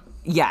 yeah.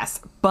 Yes,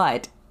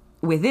 but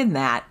within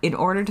that, in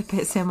order to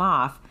piss him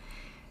off,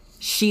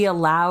 she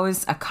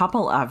allows a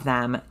couple of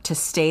them to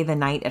stay the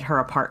night at her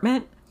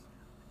apartment,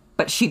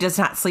 but she does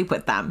not sleep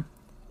with them.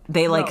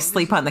 They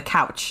sleep on the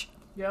couch.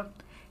 Yep.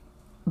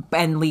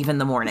 And leave in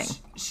the morning.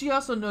 She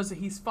also knows that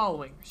he's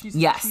following. He's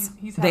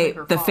having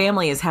her followed.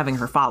 Family is having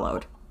her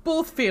followed.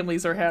 Both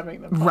families are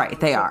having them followed. Right,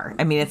 they are.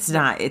 I mean, it's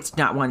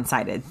not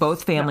one-sided.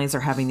 Both families are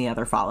having the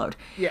other followed.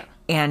 Yeah.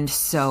 And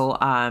so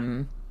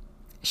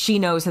she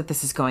knows that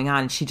this is going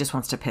on, and she just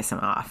wants to piss him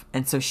off.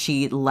 And so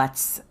she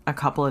lets a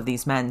couple of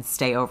these men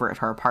stay over at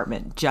her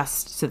apartment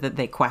just so that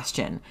they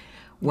question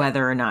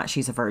whether or not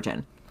she's a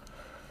virgin.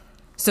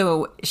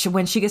 So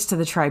when she gets to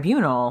the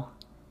tribunal,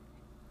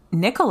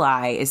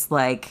 Nikolai is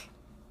like,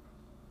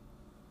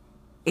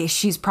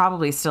 she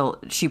probably is still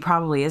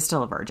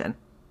a virgin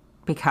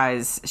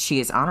because she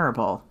is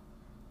honorable,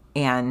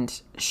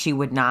 and she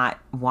would not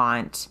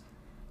want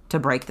to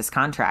break this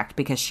contract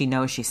because she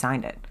knows she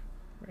signed it.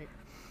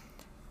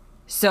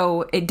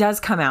 So it does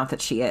come out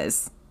that she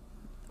is,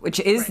 which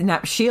is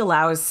not, she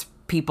allows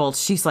people,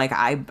 she's like,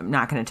 I'm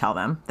not going to tell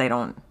them.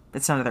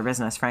 It's none of their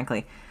business,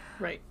 frankly.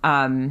 Right.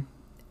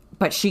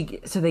 But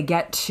so they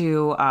get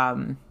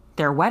to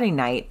their wedding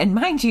night, and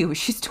mind you,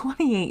 she's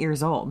 28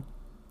 years old.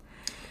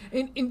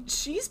 And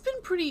she's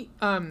been pretty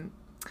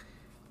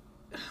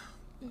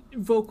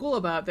vocal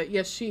about that.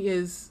 Yes, she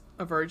is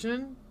a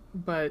virgin,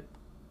 but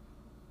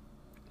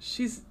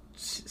she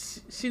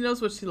knows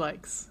what she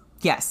likes.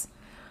 Yes.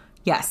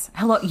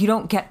 Hello, you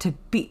don't get to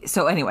be.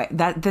 So anyway,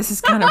 this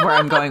is kind of where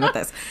I'm going with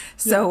this.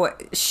 So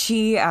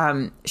she's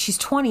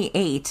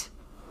 28,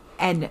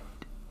 and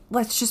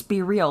let's just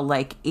be real.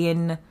 Like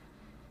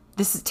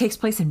this takes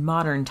place in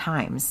modern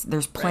times.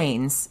 There's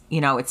planes.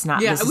 Right. It's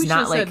not. Yeah, this we is not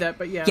should have like said that,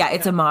 but yeah.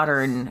 It's a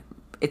modern.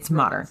 It's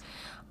modern.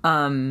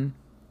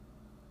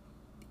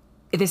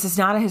 This is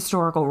not a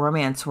historical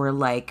romance where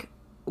like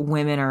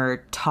women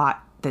are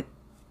taught that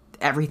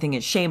everything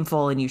is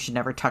shameful and you should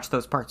never touch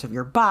those parts of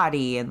your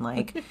body and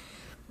like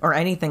or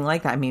anything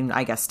like that. I mean,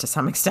 I guess to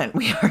some extent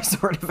we are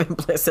sort of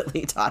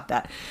implicitly taught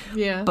that.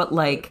 Yeah. But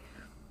like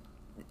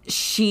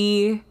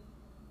she's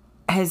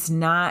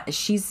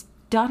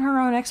done her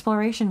own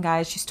exploration,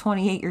 guys. She's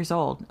 28 years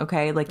old.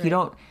 Okay. Like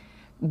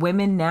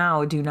women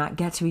now do not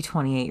get to be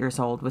 28 years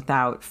old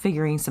without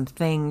figuring some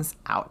things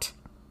out.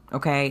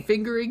 Okay.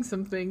 Figuring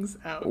some things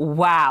out.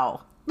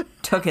 Wow.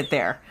 Took it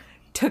there.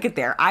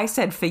 I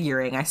said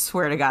figuring. I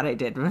swear to God I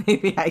did, but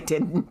maybe I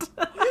didn't.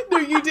 No,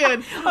 you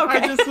did.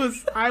 Okay.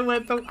 I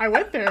went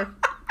there.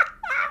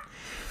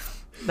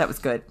 That was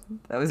good.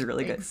 That was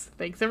really good.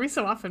 Thanks every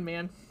so often,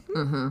 man.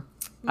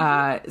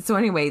 Mm-hmm. So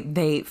anyway,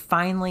 they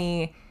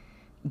finally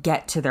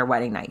get to their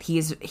wedding night.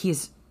 He's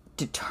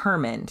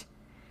determined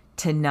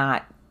to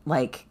not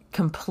like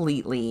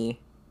completely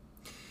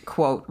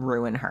quote,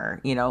 ruin her,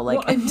 you know, like.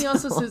 Well, and he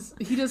also says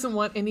he doesn't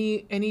want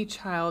any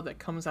child that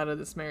comes out of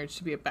this marriage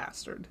to be a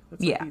bastard.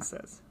 That's what he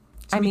says.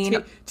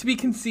 To be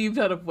conceived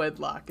out of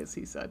wedlock, as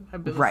he said.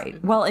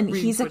 Right. Well, and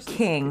he's a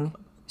king,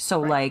 so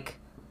like,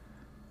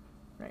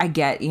 I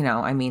get, you know,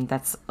 I mean,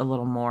 that's a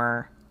little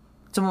more,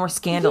 it's more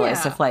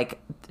scandalous if like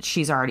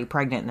she's already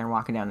pregnant and they're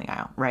walking down the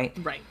aisle, right?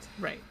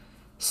 Right.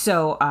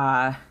 So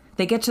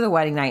they get to the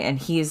wedding night and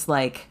he's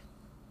like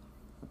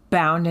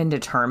bound and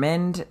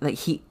determined. Like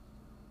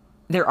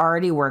they're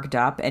already worked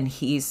up and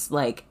he's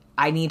like,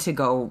 I need to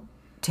go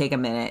take a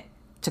minute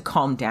to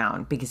calm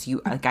down because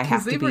I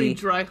have to be. They've already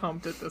dry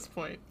humped at this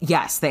point.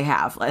 Yes, they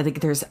have. I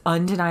think there's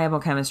undeniable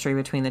chemistry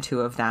between the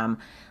two of them.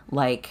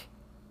 Like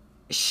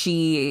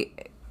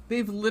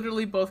they've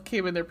literally both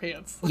came in their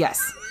pants.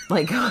 Yes,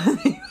 like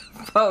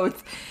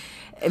both.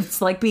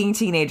 It's like being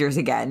teenagers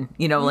again.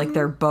 You know, like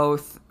they're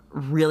both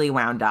really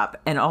wound up,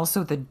 and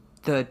also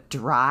the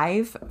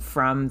drive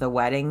from the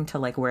wedding to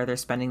like where they're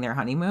spending their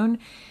honeymoon.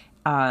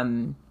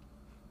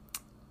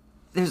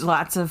 There's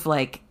lots of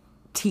like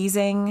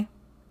teasing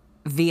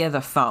via the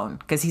phone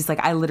because he's like,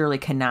 I literally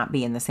cannot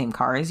be in the same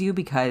car as you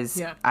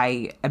because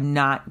I am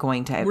not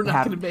going to. We're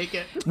not going to make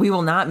it. We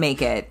will not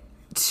make it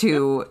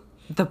to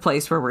the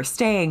place where we're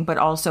staying, but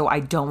also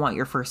I don't want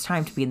your first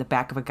time to be in the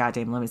back of a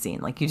goddamn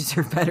limousine. Like, you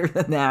deserve better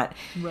than that.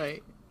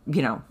 Right.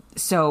 You know,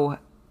 so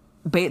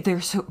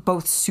they're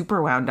both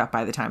super wound up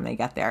by the time they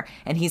get there.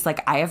 And he's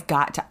like,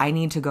 I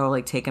need to go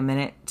like take a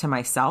minute to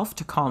myself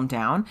to calm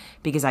down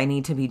because I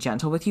need to be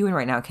gentle with you. And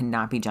right now I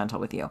cannot be gentle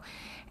with you.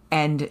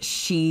 And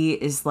she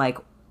is like,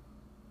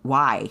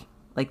 why?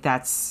 Like,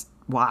 that's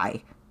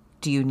why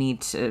do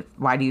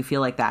why do you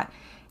feel like that?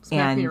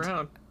 Smack me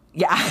around.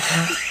 Yeah.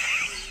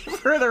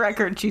 For the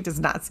record, she does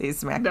not say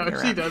smack me around.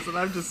 No, she doesn't.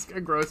 I'm just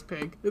a gross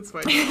pig. It's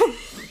fine.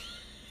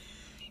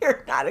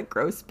 You're not a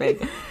gross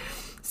pig.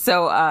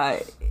 So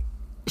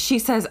she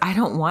says, I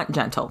don't want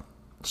gentle,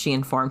 she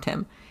informed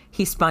him.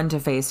 He spun to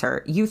face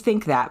her. You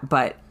think that,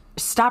 but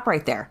stop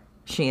right there,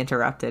 she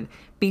interrupted.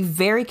 Be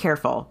very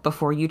careful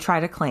before you try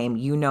to claim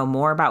you know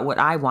more about what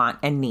I want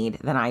and need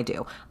than I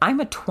do. I'm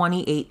a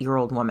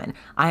 28-year-old woman.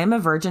 I am a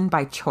virgin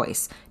by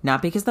choice,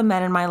 not because the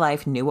men in my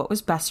life knew what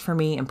was best for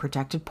me and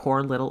protected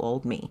poor little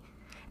old me.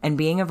 And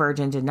being a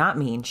virgin did not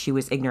mean she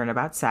was ignorant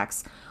about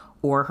sex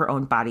or her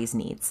own body's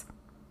needs.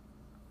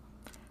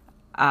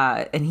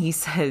 And he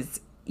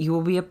says, you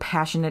will be a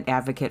passionate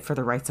advocate for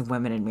the rights of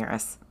women in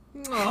Mirrors.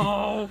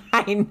 Oh,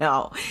 I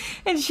know.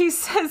 And she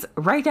says,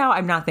 right now,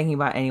 I'm not thinking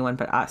about anyone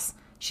but us.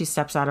 She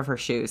steps out of her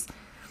shoes.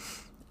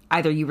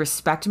 Either you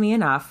respect me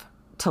enough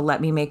to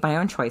let me make my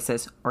own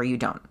choices, or you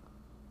don't.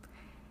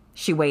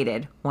 She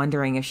waited,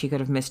 wondering if she could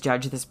have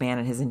misjudged this man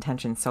and his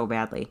intentions so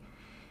badly.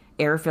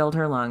 Air filled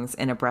her lungs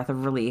in a breath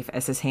of relief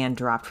as his hand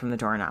dropped from the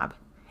doorknob.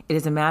 It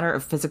is a matter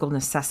of physical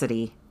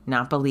necessity,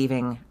 not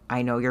believing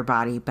I know your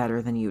body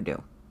better than you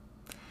do.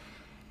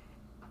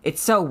 It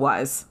so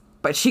was,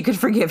 but she could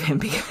forgive him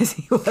because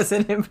he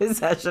wasn't in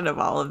possession of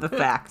all of the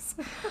facts.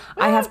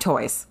 I have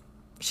toys,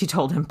 she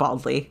told him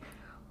baldly.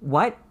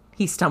 What?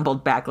 He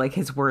stumbled back like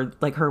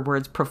her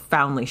words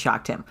profoundly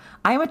shocked him.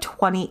 I am a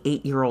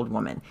 28-year-old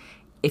woman.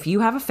 If you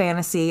have a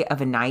fantasy of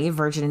a naive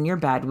virgin in your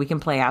bed, we can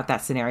play out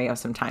that scenario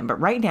sometime.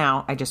 But right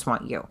now, I just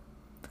want you.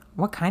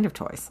 What kind of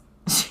toys?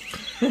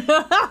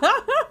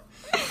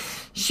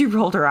 She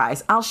rolled her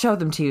eyes. I'll show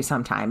them to you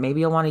sometime.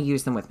 Maybe you'll want to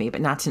use them with me, but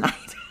not tonight.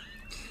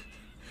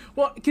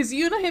 Well, because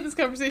you and I had this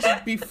conversation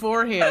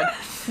beforehand.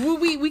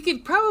 We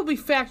could probably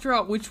factor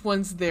out which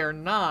ones they're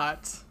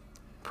not.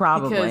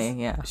 Probably, because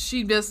yeah.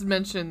 She does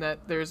mention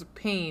that there's a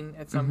pain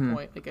at some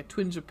point, like a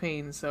twinge of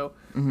pain. So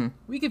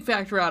we could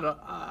factor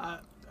out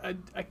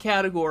a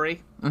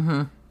category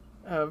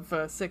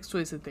of sex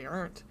toys that they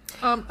aren't.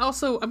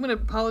 Also, I'm going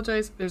to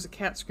apologize. There's a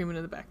cat screaming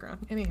in the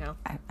background. Anyhow.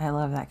 I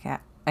love that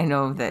cat. I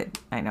know,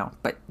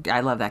 but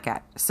I love that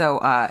cat.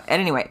 So, at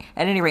any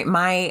rate,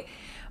 my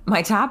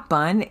top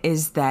bun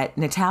is that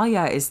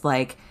Natalia is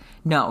like,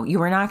 no,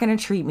 you are not going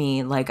to treat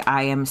me like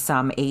I am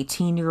some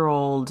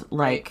 18-year-old,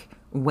 like,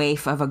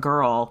 waif of a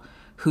girl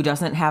who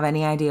doesn't have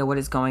any idea what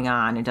is going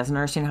on and doesn't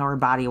understand how her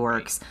body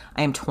works.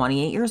 I am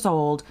 28 years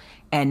old,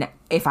 and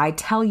if I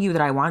tell you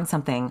that I want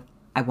something,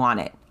 I want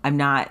it. I'm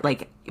not,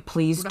 like,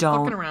 please don't. We're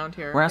not fucking around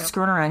here. We're not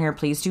screwing around here.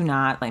 Please do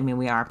not. I mean,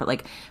 we are, but,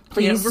 like,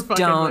 please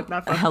don't.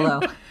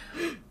 Hello.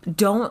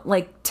 Don't,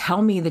 like,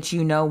 tell me that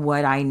you know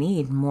what I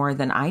need more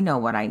than I know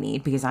what I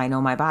need because I know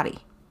my body.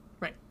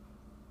 Right.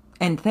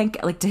 And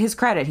to his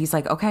credit, he's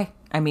like, okay,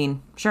 I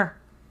mean, sure.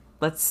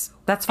 That's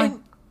fine.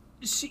 And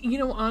she,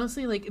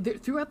 honestly,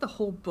 like, throughout the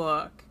whole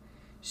book,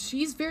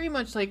 she's very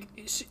much like,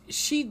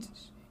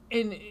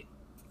 and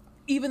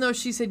even though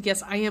she said,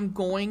 yes, I am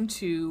going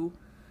to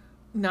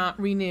not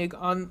renege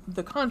on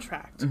the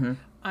contract,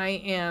 I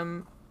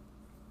am,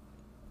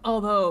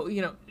 although,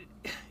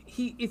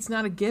 it's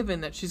not a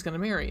given that she's going to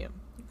marry him.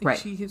 Like, right.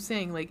 She keeps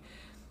saying, like,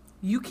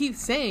 you keep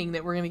saying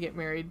that we're going to get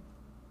married.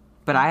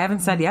 But I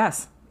haven't said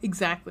yes.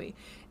 Exactly.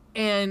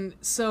 And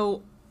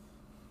so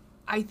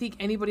I think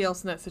anybody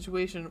else in that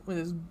situation with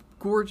this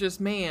gorgeous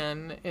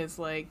man is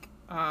like,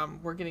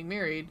 we're getting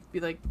married, be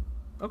like,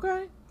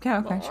 okay. Yeah,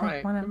 okay, well, sure. all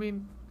right. I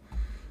mean,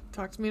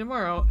 talk to me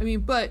tomorrow. I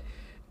mean, but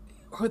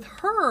with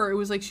her, it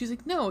was like, she's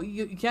like, no,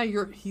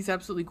 he's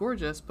absolutely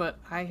gorgeous, but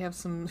I have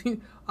some,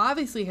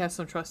 obviously have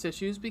some trust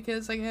issues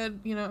because I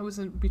was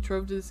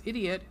betrothed to this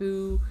idiot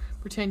who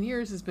for 10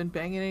 years has been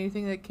banging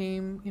anything that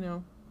came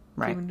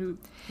into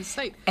his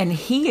sight. And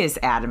he is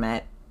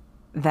adamant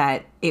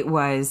that it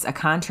was a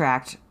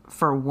contract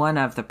for one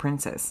of the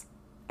princes.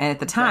 And at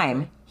the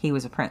time, he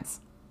was a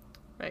prince.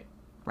 Right.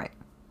 Right.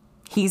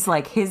 He's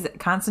like,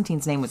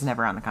 Constantine's name was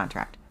never on the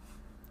contract.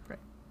 Right.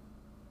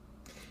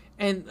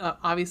 And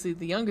obviously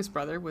the youngest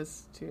brother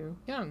was too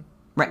young.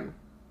 Right.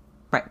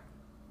 Right.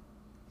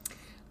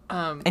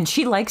 And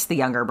she likes the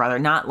younger brother,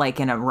 not like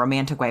in a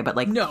romantic way, but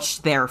like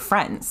they're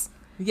friends.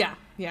 Yeah,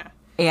 yeah.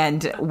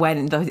 And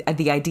when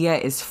the idea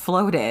is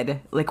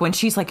floated, like when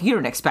she's like, you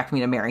don't expect me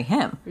to marry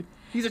him.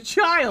 He's a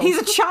child. He's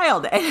a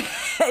child.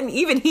 And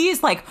even he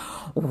is like,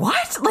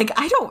 what? Like,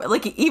 I don't,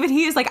 like, even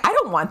he is like, I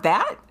don't want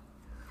that.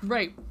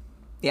 Right.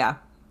 Yeah.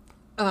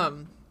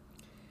 I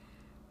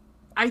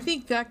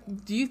think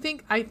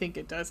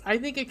it does. I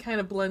think it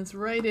kind of blends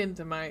right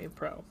into my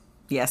pro.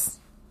 Yes.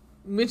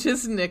 Which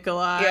is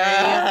Nikolai.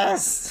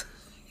 Yes.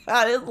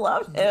 I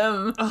love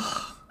him.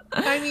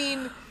 I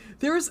mean,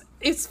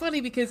 it's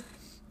funny because,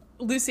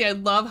 Lucy, I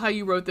love how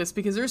you wrote this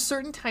because there's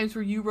certain times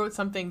where you wrote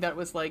something that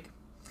was like,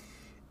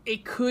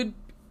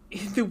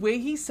 the way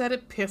he said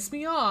it pissed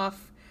me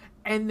off.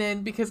 And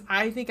then because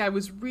I think I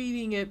was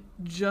reading it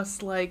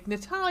just like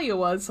Natalia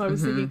was, so I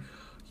was thinking,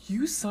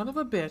 you son of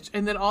a bitch.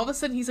 And then all of a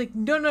sudden he's like,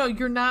 no,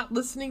 you're not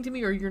listening to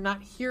me or you're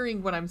not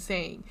hearing what I'm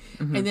saying.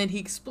 And then he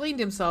explained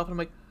himself and I'm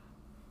like,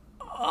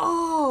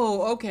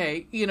 oh,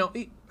 okay.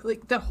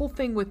 Like that whole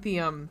thing with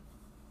the,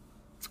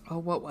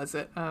 what was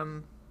it?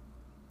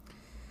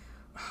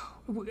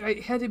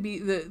 It had to be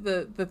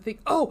the thing.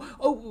 Well,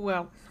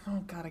 oh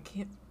God, I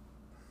can't.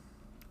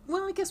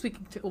 Well, I guess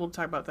we'll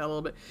talk about that a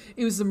little bit.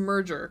 It was the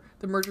merger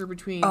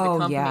between the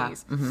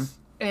companies.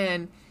 Yeah.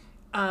 And,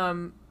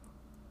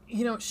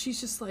 she's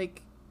just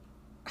like,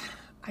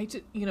 can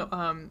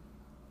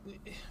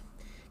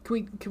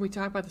we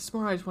talk about this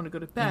more? I just want to go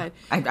to bed.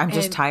 Yeah. I'm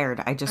just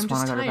tired. I just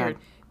want to go to bed.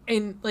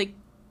 And like,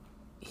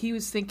 he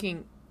was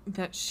thinking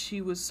that she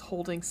was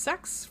holding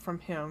sex from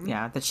him.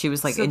 Yeah, that she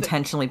was like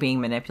intentionally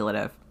being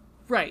manipulative.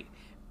 Right.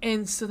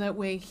 And so that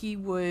way he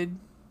would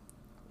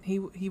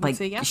like,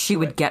 say yes. She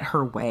would get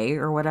her way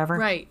or whatever.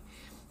 Right.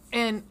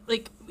 And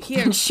like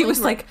and she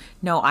was like,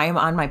 no, I am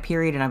on my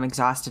period and I'm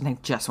exhausted and I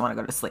just want to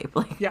go to sleep.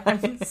 Like, yeah. But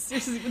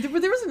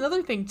there was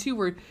another thing too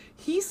where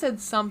he said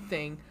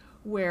something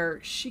where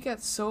she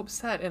got so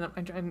upset, and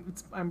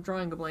I'm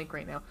drawing a blank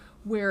right now,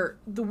 where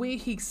the way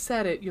he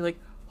said it, you're like,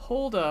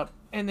 hold up,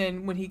 and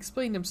then when he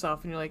explained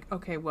himself, and you're like,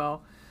 okay,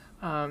 well,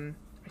 I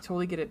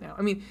totally get it now.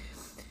 I mean,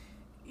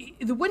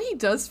 what he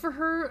does for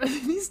her,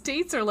 these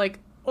dates are like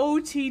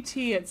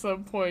OTT at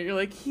some point. You're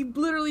like, he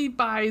literally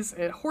buys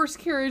a horse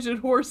carriage and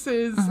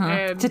horses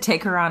and to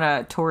take her on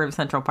a tour of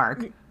Central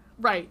Park.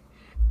 Right.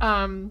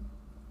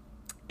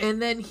 And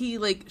then he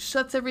like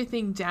shuts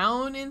everything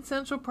down in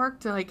Central Park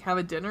to like have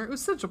a dinner. It was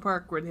Central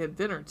Park where they had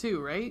dinner too,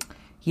 right?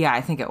 Yeah,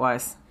 I think it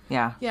was.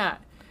 Yeah. Yeah.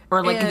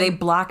 Or like they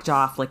blocked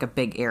off like a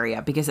big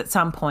area because at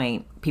some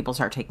point people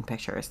start taking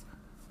pictures.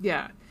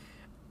 Yeah.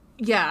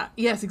 Yeah.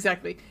 Yes,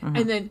 exactly.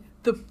 And then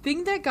the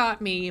thing that got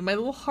me in my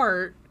little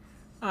heart,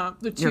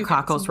 your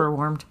cockles were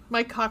warmed.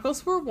 My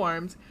cockles were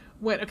warmed.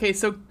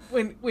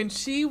 When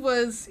she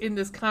was in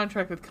this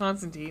contract with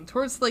Constantine,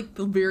 towards like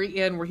the very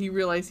end where he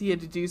realized he had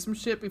to do some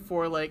shit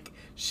before like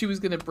she was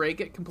gonna break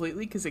it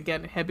completely because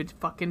again it had been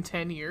fucking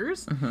 10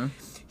 years.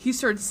 He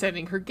started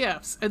sending her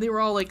gifts, and they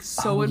were all like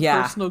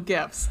impersonal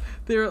gifts.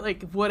 They were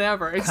like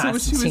whatever. And Constantine,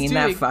 so what she was doing,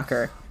 that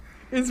fucker.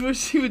 Is what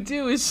she would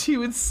do is she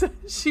would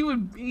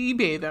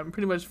eBay them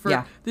pretty much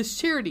for this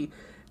charity,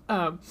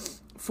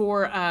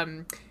 for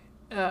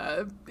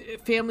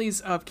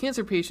families of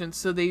cancer patients,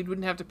 so they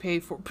wouldn't have to pay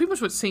for pretty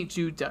much what St.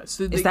 Jude does.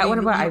 So is that what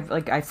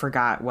about? I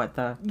forgot what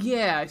the.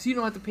 Yeah, so you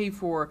don't have to pay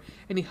for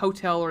any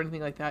hotel or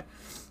anything like that.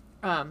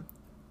 I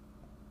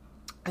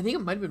think it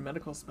might have been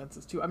medical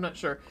expenses too. I'm not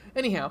sure.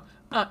 Anyhow,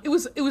 it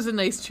was a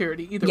nice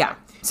charity either way.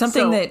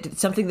 Something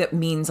that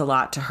means a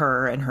lot to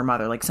her and her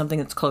mother, like something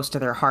that's close to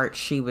their heart.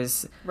 She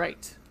was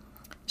right.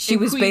 She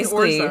and was Queen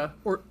basically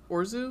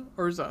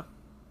Orza.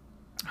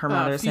 Her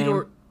mother's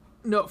name.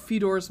 No,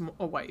 Fedor's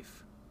a wife.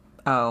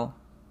 Oh,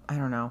 I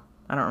don't know.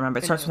 I don't remember.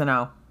 It starts with an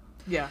O.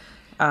 Yeah.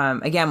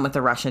 Again with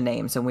the Russian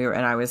names, and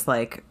I was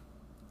like,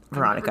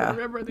 Veronica. I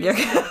remember these.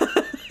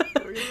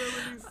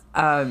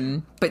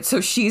 But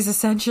so she's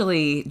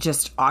essentially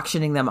just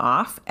auctioning them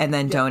off and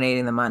then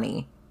donating the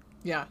money.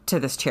 Yeah. To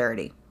this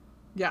charity.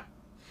 Yeah.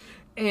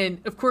 And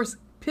of course,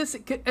 it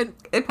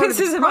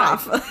pisses him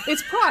off.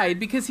 It's pride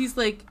because he's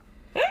like,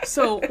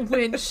 so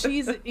when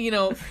she's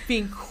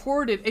being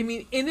courted, I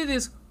mean, and it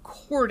is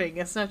courting.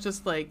 It's not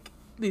just like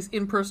these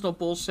impersonal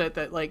bullshit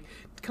that like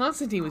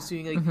Constantine was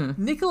doing. Like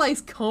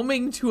Nikolai's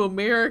coming to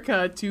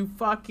America to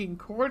fucking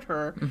court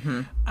her.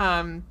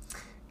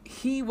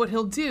 what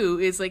he'll do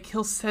is like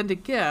he'll send a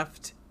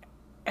gift,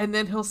 and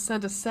then he'll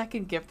send a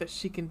second gift that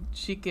she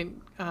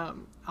can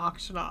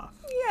auction off.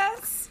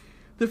 Yes.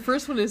 The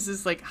first one is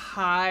this like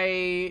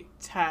high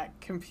tech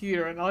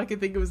computer, and all I could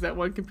think of was that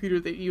one computer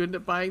that you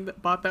ended up buying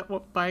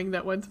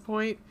that one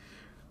point.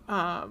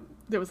 That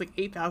was like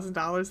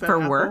 $8,000 for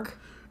Apple. Work.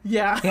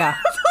 Yeah. Yeah.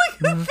 All I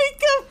could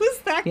think of was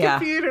that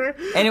computer,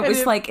 and it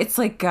was it's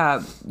like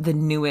the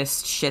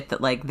newest shit that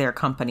like their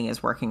company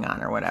is working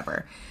on or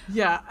whatever.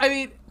 Yeah, I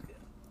mean,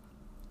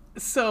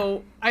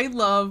 so I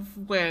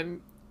love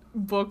when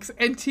books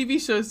and TV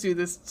shows do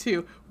this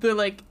too. They're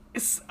like,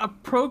 a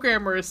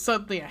programmer is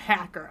suddenly a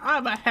hacker.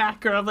 I'm a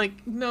hacker. I'm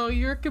like, no,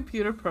 you're a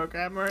computer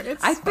programmer.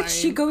 It's fine. But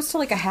she goes to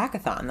like a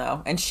hackathon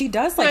though, and she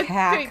does like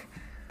hack.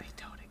 They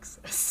don't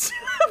exist.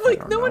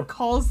 Like no one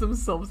calls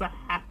themselves a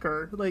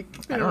hacker. Like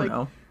I don't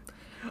know.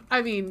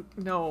 I mean,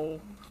 no.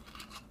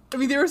 I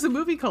mean, there was a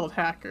movie called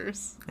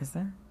Hackers. Is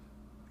there?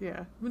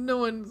 Yeah, but no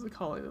one's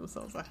calling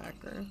themselves a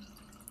hacker.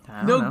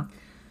 I don't know.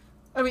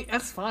 I mean,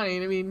 that's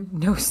fine. I mean,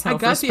 no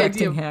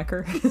self-respecting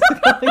hacker.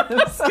 I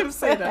was going to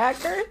say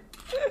that. Hacker?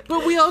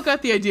 But we all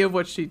got the idea of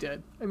what she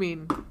did. I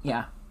mean...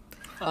 Yeah.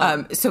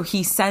 So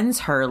he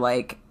sends her,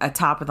 like, a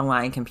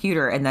top-of-the-line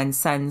computer and then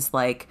sends,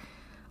 like,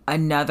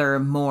 another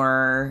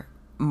more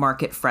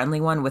market-friendly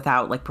one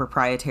without, like,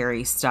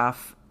 proprietary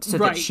stuff so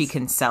that she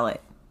can sell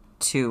it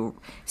to...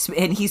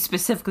 And he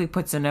specifically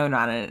puts a note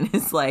on it and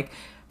it's like,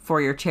 for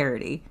your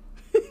charity.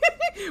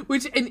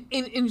 Which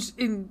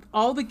in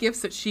all the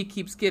gifts that she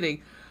keeps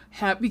getting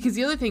because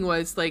the other thing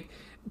was like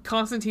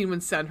Constantine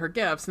would send her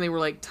gifts and they were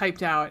like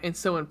typed out and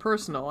so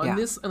impersonal, and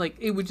this like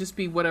it would just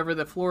be whatever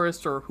the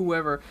florist or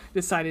whoever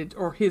decided,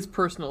 or his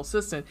personal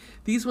assistant.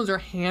 These ones are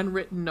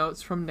handwritten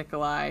notes from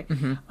Nikolai.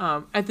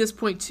 At this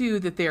point too,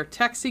 that they are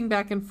texting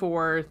back and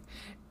forth,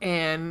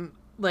 and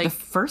like the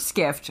first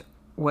gift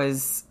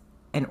was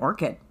an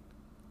orchid.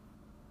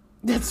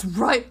 That's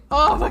right.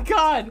 Oh my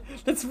God,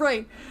 that's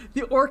right.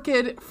 The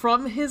orchid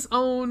from his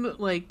own,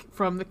 like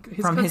from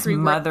his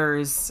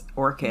mother's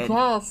orchid.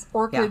 Yes,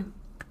 orchid,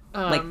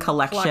 like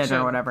collection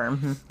or whatever.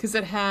 Because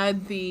it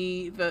had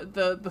the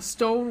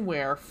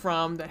stoneware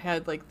from that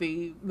had like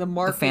the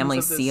markings, the family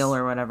of this, seal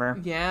or whatever.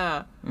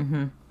 Yeah.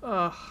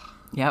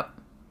 Yep.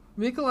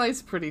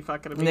 Nikolai's pretty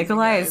fucking amazing.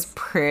 Nikolai is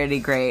pretty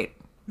great.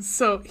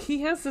 So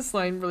he has this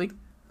line really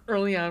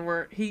early on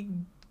where he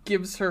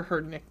gives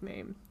her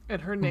nickname.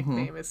 And her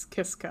nickname is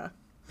Kiska.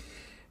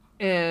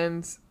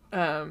 And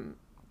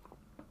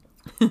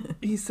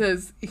he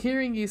says,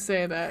 hearing you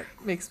say that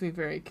makes me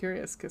very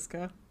curious,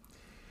 Kiska.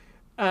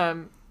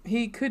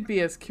 He could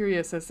be as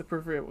curious as the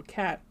proverbial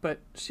cat, but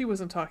she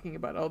wasn't talking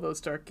about all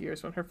those dark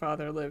years when her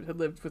father had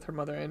lived with her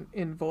mother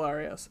in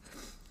Volarios.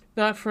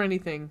 Not for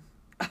anything.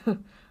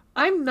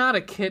 I'm not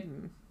a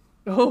kitten.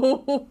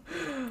 Oh,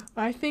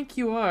 I think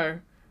you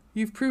are.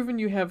 You've proven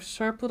you have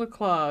sharp little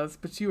claws,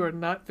 but you are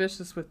not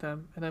vicious with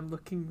them, and I'm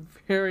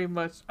very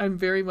much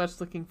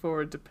looking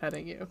forward to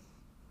petting you.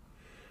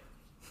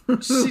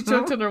 She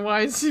choked on her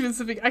wine. She was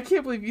thinking, I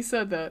can't believe you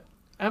said that.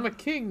 I'm a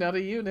king, not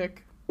a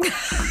eunuch.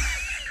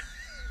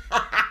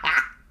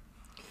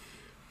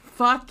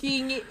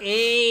 Fucking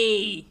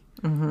A.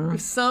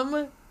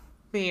 Some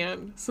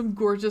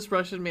gorgeous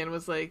Russian man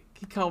was like,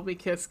 he called me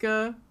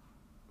Kiska.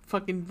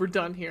 Fucking, we're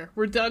done here.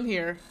 We're done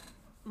here.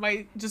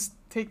 Just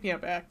take me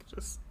out back.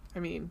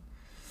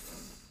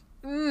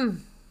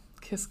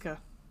 Kiska.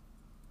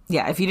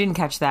 Yeah, if you didn't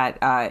catch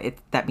that,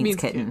 that means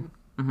kitten.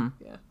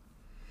 Yeah.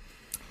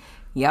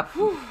 Yep.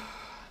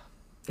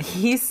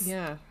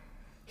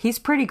 He's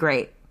pretty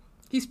great.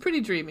 He's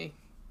pretty dreamy.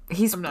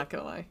 I'm not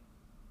gonna lie.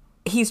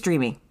 He's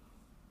dreamy.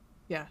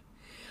 Yeah.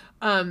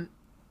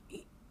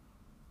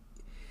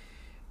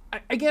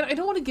 Again, I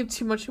don't want to give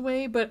too much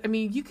away, but I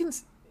mean, you can.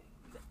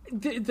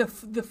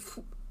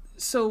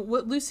 So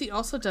what Lucy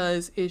also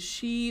does is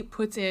she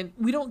puts in,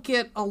 we don't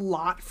get a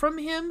lot from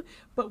him,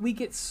 but we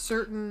get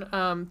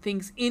certain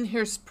things in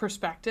his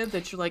perspective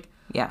that you're like,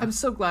 I'm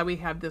so glad we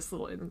have this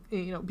little,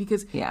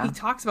 because he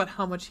talks about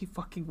how much he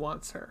fucking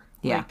wants her.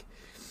 Yeah. Like,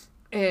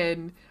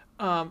 and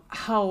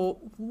how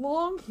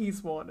long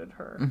he's wanted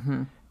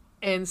her.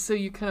 And so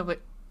you kind of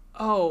like,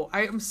 oh,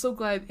 I am so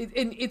glad.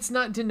 And it's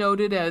not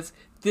denoted as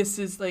this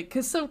is like,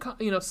 because some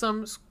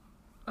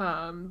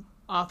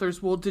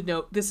authors will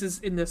denote this is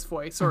in this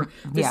voice, or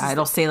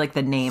it'll say like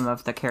the name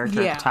of the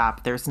character at the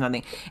top. There's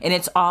nothing, and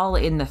it's all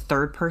in the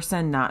third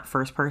person, not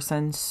first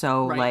person.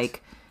 So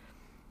like,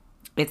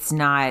 it's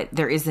not,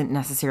 there isn't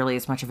necessarily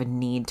as much of a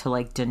need to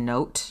like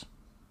denote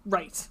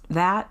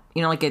that,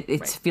 like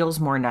it feels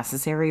more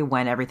necessary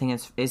when everything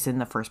is in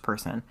the first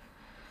person.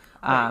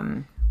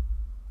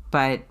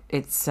 But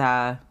it's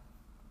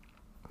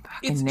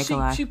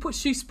Nikolai.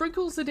 She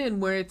sprinkles it in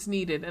where it's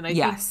needed, and I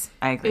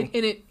agree.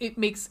 And it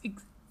makes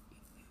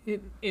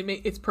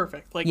it's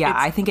perfect. Like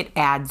I think it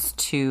adds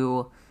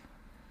to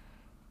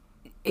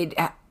it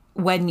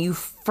when you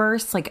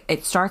first, like,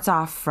 it starts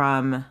off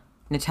from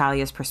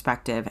Natalia's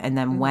perspective, and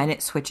then when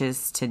it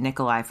switches to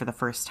Nikolai for the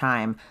first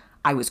time,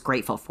 I was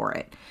grateful for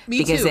it.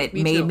 Because it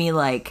made me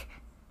like,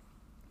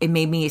 it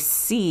made me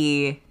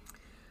see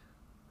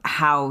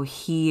how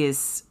he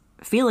is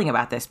feeling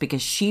about this,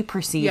 because she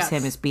perceives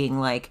him as being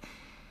like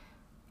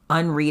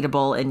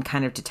unreadable and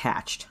kind of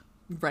detached.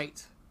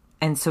 Right.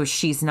 And so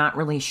she's not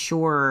really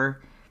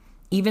sure,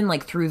 even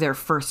like through their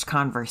first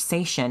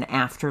conversation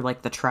after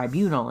like the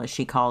tribunal, as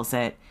she calls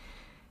it,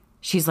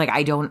 she's like,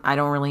 I don't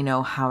really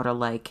know how to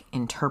like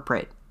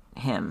interpret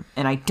him,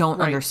 and I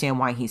don't understand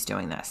why he's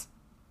doing this.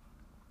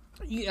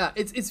 Yeah,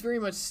 it's very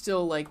much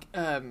still like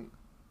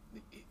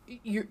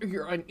you're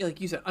like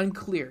you said,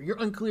 unclear. You're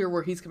unclear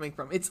where he's coming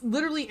from. It's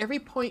literally every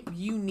point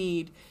you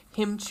need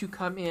him to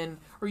come in,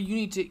 or you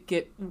need to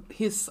get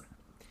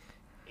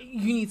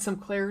you need some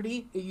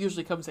clarity. It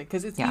usually comes in,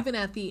 because it's even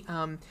at the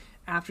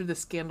after the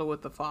scandal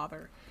with the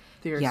father.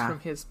 There's from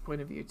his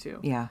point of view too.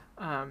 Yeah.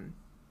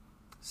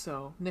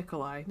 So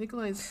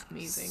Nikolai's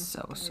amazing.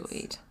 So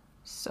sweet.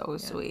 So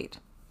sweet.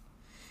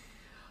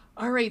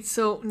 All right,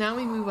 so now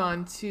we move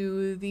on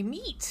to the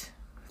meat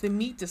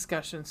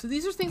discussion. So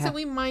these are things that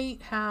we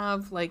might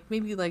have, like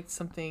maybe like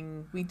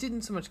something we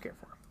didn't so much care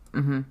for.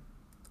 Mm-hmm.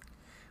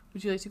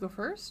 Would you like to go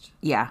first?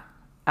 Yeah.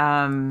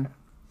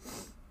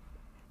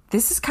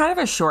 This is kind of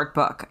a short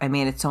book. I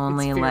mean, it's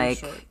only like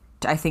short.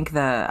 I think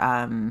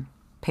the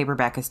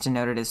paperback is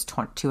denoted as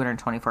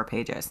 224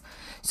 pages,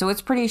 so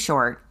it's pretty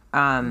short.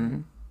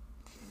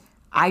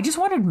 I just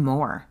wanted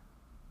more.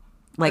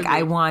 Like,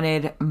 I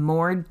wanted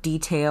more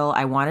detail.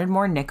 I wanted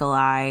more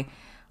Nikolai.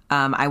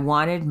 I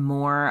wanted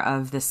more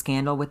of the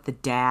scandal with the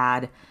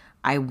dad.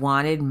 I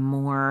wanted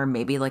more,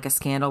 maybe like a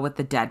scandal with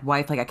the dead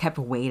wife. Like, I kept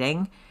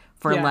waiting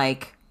for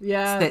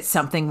that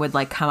something would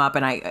like come up,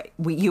 and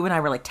you and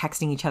I were like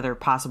texting each other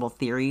possible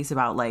theories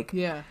about like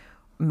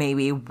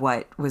maybe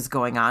what was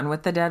going on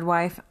with the dead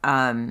wife.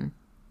 I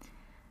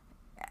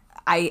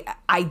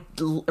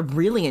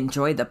really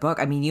enjoyed the book.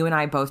 I mean, you and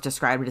I both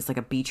described it as like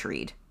a beach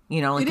read.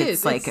 You know, like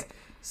it's like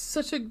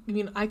such a. I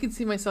mean, I could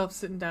see myself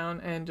sitting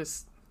down and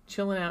just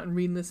chilling out and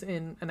reading this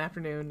in an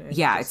afternoon. And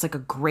it's like a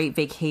great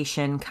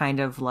vacation kind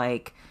of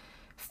like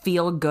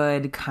feel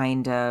good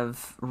kind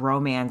of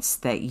romance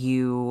that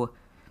you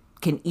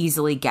can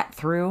easily get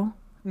through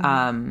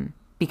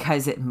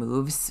because it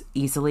moves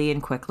easily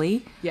and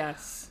quickly.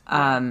 Yes.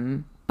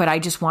 But I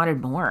just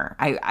wanted more.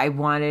 I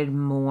wanted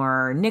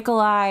more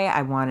Nikolai.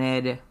 I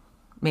wanted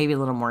maybe a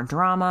little more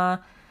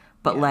drama.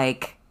 But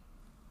like,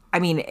 I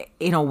mean,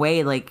 in a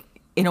way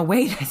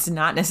that's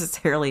not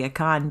necessarily a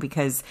con,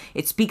 because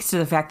it speaks to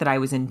the fact that I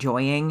was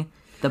enjoying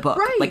the book.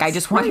 Right, like, I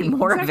just wanted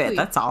more of it.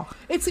 That's all.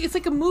 It's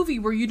like a movie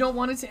where you don't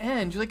want it to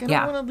end. You're like, I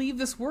don't want to leave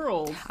this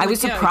world. I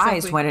was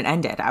surprised when it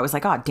ended. I was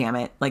like, oh, damn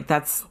it. Like,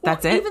 that's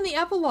it. Even the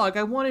epilogue.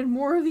 I wanted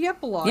more of the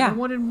epilogue. Yeah. I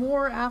wanted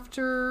more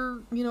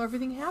after,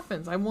 everything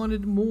happens. I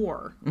wanted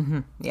more.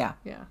 Mm-hmm. Yeah.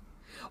 Yeah.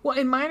 Well,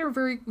 and mine are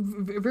very,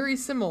 very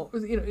similar.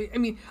 I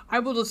mean, I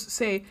will just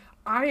say,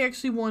 I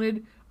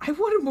wanted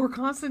more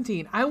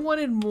Constantine. I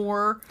wanted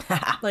more,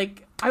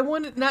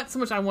 not so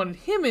much I wanted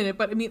him in it,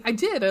 but I mean, I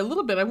did a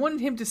little bit. I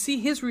wanted him to see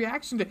his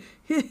reaction to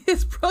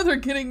his brother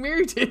getting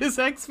married to his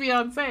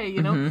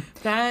ex-fiancée,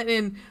 that,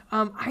 and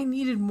I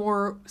needed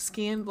more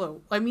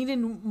scandal. I needed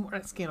more,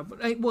 not scandal, but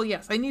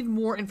I needed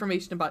more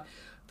information about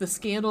the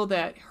scandal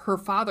that her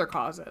father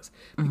causes,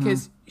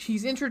 because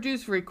he's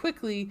introduced very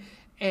quickly,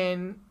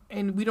 and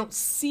we don't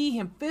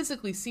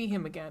physically see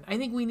him again. I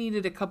think we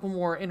needed a couple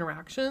more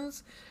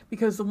interactions,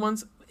 because the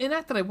ones, and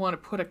not that I want to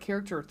put a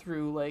character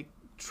through like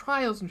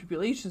trials and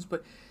tribulations,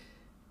 but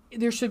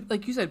there should,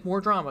 like you said, more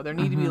drama. There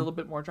need to be a little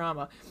bit more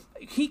drama.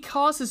 He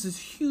causes this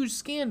huge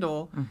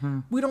scandal.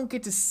 We don't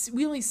get to see,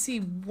 we only see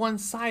one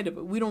side of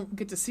it. We don't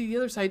get to see the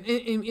other side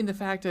in the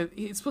fact that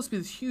it's supposed to be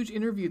this huge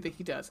interview that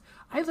he does.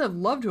 I'd have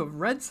loved to have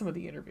read some of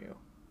the interview.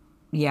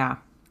 Yeah.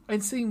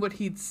 And seeing what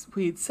he'd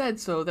said,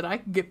 so that I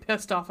could get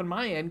pissed off on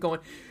my end, going,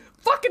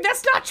 "Fucking,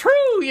 that's not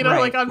true,"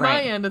 like on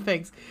my end of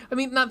things. I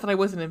mean, not that I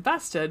wasn't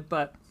invested,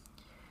 but,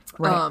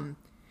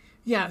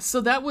 yeah.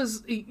 So that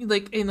was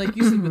like, and like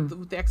you said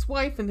with the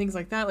ex-wife and things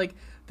like that. Like,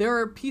 there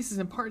are pieces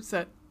and parts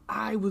that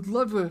I would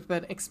love to have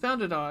been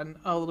expounded on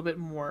a little bit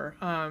more,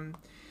 and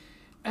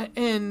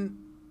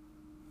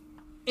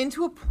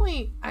to a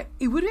point,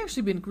 it would have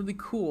actually been really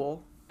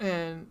cool.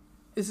 And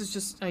this is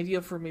just an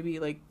idea for maybe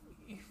like,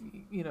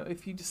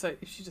 if she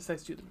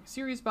decides to do a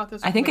series about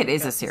this. I think it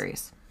is a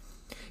series.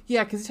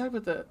 Yeah, because you talk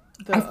about the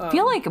I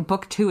feel like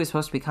book 2 is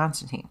supposed to be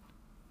Constantine,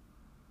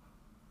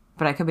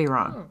 but I could be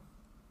wrong.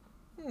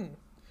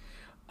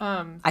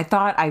 I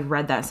thought I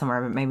read that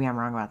somewhere, but maybe I'm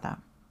wrong about that.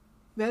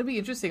 That'd be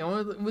interesting.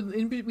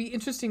 It'd be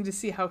interesting to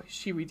see how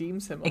she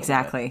redeems him.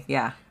 Exactly.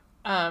 Yeah.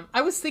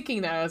 I was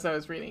thinking that as I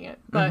was reading it,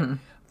 but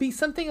be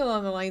something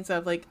along the lines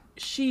of like,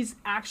 she's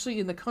actually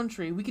in the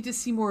country. We get to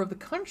see more of the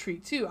country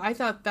too. I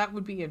thought that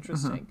would be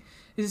interesting,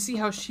 is to see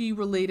how she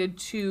related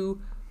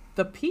to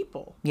the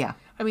people. Yeah.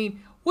 I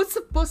mean, what's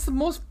the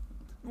most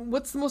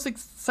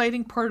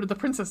exciting part of the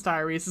Princess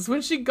Diaries is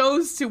when she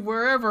goes to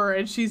wherever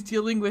and she's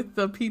dealing with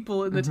the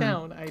people in the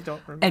town. I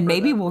don't remember. And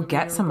maybe we'll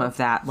get some of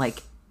that.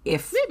 Like,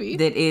 if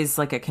that is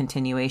like a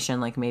continuation,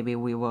 like maybe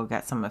we will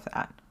get some of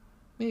that.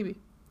 Maybe.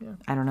 Yeah.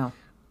 I don't know.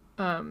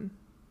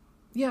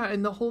 yeah,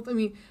 and the whole, I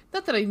mean,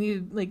 not that I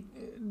needed like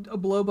a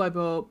blow by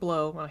blow,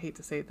 well, I hate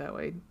to say it that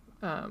way.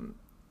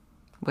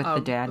 With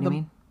the dad, you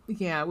mean?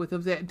 Yeah, with the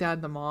dad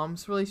and the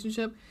mom's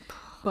relationship.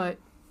 But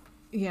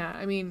yeah,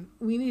 I mean,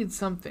 we needed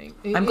something.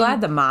 I'm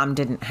glad the mom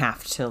didn't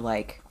have to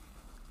like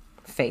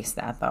face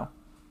that though.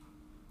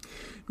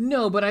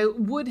 No, but I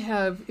would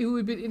have, it would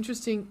have been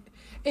interesting.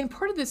 And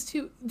part of this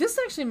too, this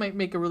actually might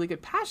make a really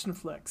good passion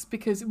flicks,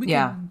 because we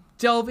can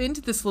delve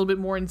into this a little bit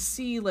more and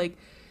see, like,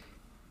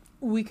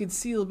 we could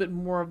see a little bit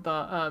more of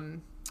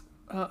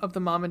the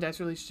mom and dad's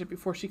relationship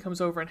before she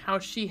comes over, and how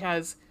she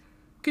has,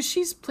 because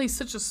she's plays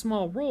such a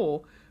small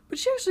role, but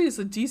she actually is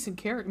a decent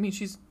character. I mean,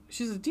 she's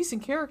a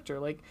decent character.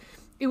 Like,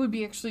 it would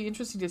be actually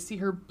interesting to see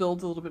her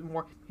build a little bit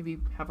more, maybe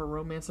have a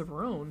romance of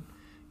her own,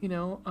 you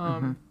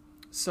know.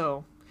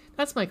 So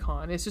that's my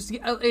con. It's just, and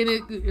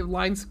it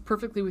lines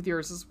perfectly with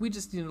yours. We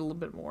just need a little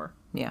bit more.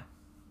 Yeah.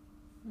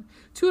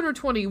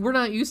 220. We're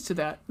not used to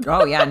that.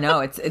 Oh yeah, no.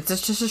 It's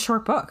just a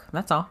short book.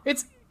 That's all.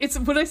 It's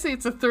when I say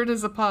it's a third of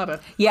Zapata.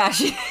 Yeah,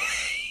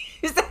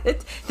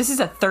 this is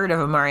a third of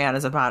a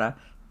Mariana Zapata.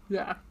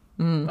 Yeah,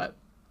 but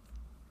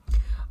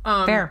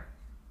fair.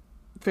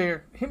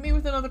 Hit me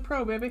with another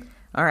pro, baby.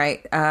 All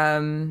right.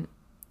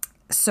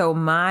 So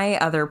my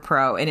other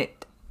pro, and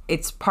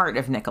it's part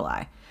of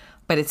Nikolai,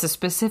 but it's a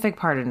specific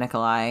part of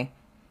Nikolai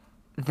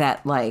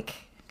that like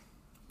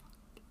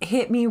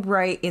hit me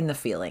right in the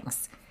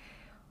feelings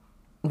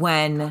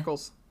when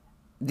Cockles.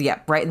 Yeah,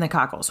 right in the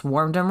cockles,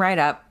 warmed them right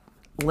up.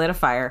 Lit a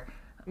fire.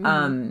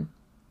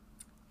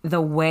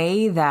 The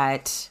way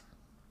that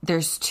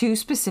there's two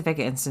specific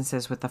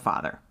instances with the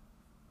father.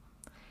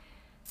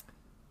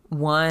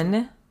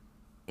 One,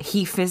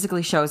 he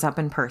physically shows up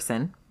in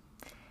person,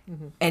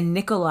 and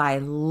Nikolai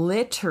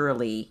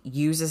literally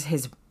uses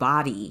his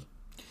body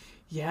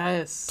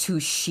to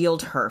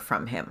shield her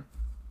from him.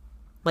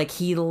 Like,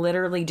 he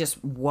literally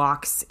just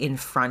walks in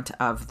front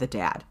of the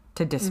dad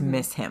to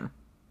dismiss him.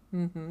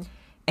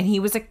 And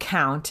he was a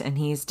count, and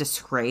he's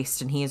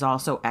disgraced, and he is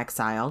also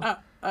exiled.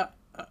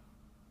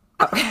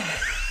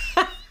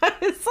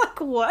 It's like,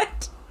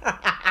 what?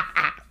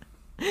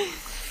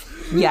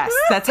 Yes,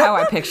 that's how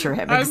I picture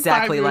him.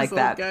 Exactly like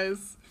that.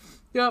 Guys.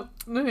 Yep.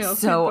 No,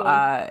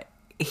 so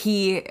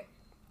he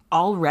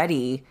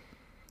already,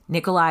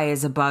 Nikolai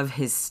is above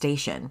his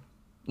station.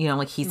 You know,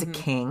 like, he's a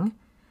king.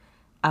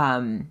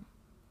 And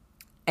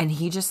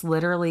he just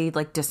literally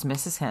like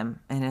dismisses him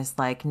and is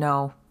like,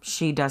 no,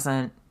 she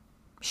doesn't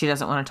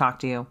want to talk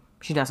to you.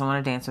 She doesn't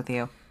want to dance with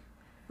you.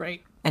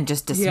 Right. And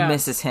just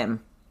dismisses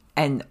him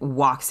and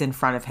walks in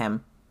front of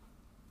him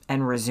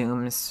and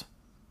resumes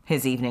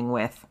his evening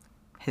with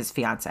his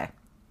fiance.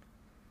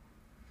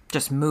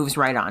 Just moves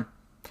right on.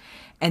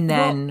 And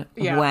then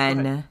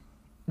when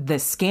the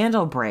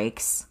scandal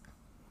breaks,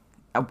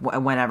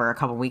 whenever, a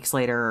couple weeks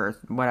later or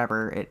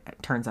whatever it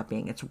turns up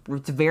being, it's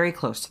very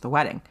close to the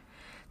wedding.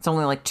 It's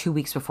only like 2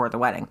 weeks before the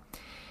wedding.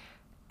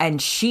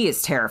 And she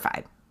is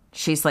terrified.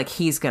 She's like,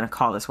 he's going to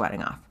call this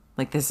wedding off.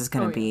 Like, this is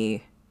going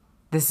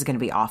to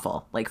be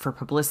awful, like, for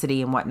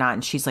publicity and whatnot.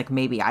 And she's like,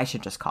 maybe I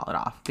should just call it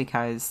off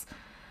because,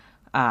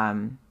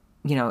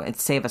 you know, it'd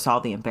save us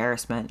all the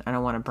embarrassment. I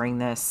don't want to bring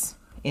this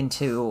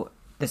into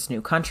this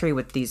new country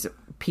with these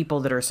people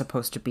that are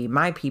supposed to be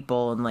my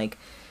people. And like,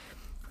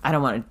 I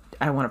don't want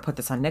to put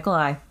this on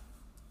Nikolai.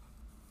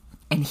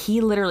 And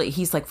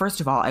he's like, first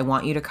of all, I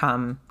want you to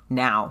come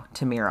now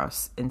to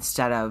Miros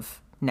instead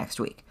of next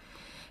week.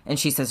 And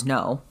she says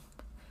no.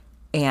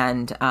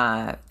 And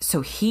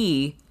so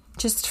he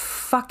just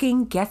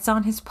fucking gets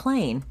on his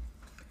plane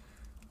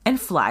and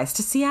flies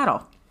to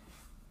Seattle.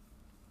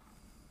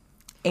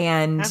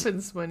 And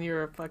happens when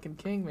you're a fucking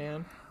king,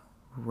 man.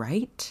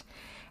 Right?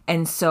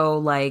 And so,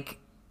 like,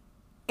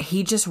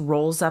 he just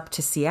rolls up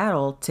to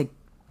Seattle to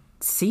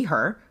see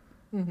her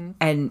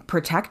and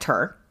protect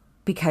her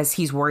because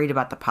he's worried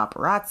about the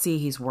paparazzi.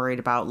 He's worried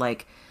about,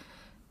 like,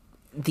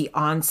 the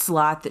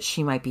onslaught that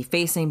she might be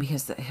facing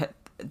because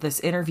this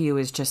interview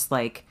is just,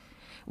 like,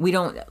 we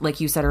don't, like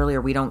you said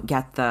earlier, we don't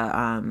get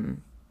the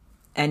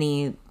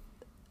any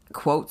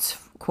quotes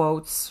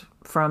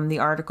from the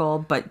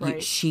article,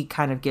 but she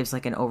kind of gives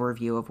like an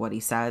overview of what he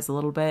says a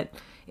little bit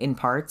in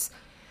parts.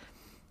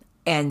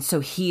 And so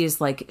he is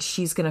like,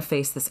 she's going to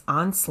face this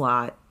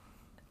onslaught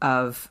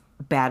of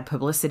bad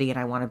publicity, and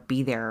I want to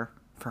be there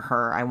for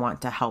her. I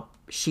want to help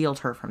shield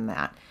her from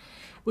that.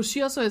 Well,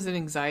 she also has an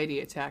anxiety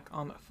attack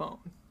on the phone.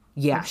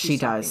 Yeah, she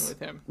does. With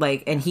him.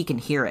 Like, and he can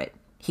hear it.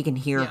 He can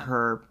hear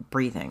her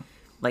breathing.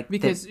 Like,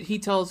 because he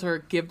tells her,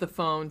 give the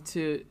phone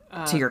to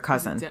your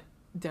cousin.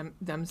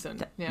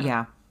 Demson.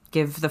 Yeah.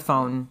 Give the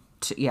phone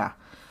to,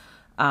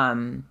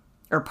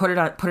 or put it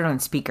on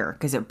speaker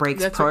because it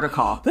breaks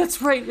protocol. Right.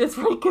 That's right.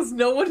 Because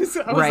no one is.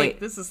 I was like,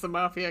 this is the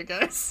mafia,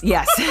 guys.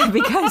 Yes,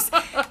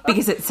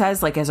 because it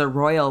says, like, as a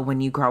royal,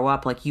 when you grow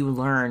up, like, you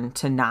learn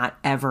to not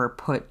ever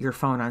put your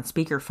phone on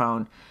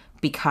speakerphone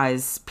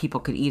because people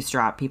could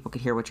eavesdrop, people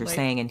could hear what you're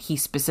saying, and he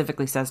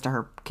specifically says to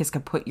her, Kiska,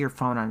 put your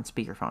phone on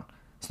speakerphone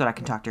so that I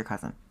can talk to your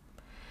cousin,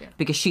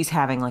 because she's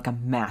having like a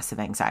massive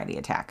anxiety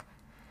attack.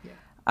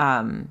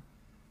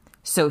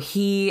 So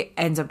he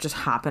ends up just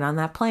hopping on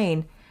that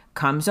plane,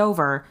 comes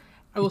over.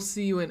 I will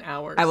see you in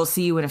hours. I will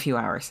see you in a few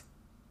hours.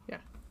 Yeah.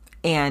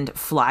 And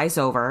flies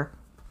over.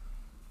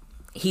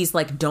 He's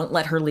like, don't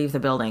let her leave the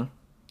building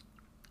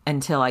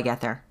until I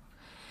get there.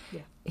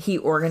 Yeah. He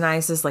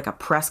organizes like a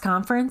press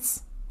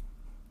conference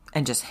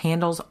and just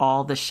handles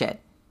all the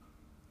shit.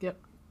 Yep.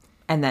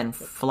 And then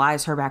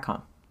flies her back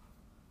home.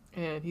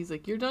 And he's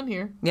like, you're done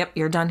here. Yep,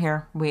 you're done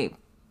here. You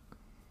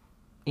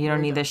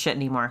don't need this shit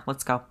anymore.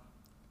 Let's go.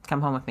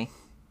 Come home with me.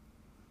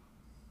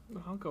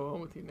 I'll go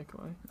home with you,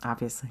 Nikolai.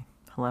 Obviously.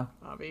 Hello.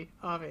 Avi.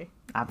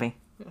 Yeah.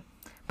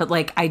 But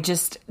like,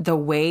 the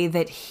way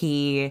that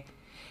he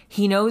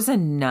knows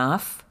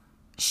enough.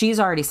 She's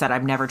already said,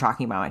 I'm never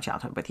talking about my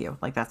childhood with you.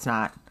 Like, that's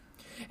not.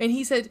 And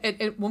he said,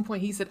 at one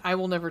point, he said, I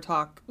will never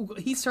talk.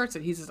 He starts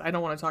it. He says, I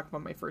don't want to talk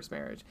about my first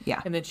marriage.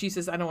 Yeah. And then she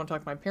says, I don't want to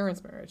talk about my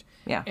parents' marriage.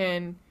 Yeah.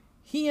 And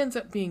he ends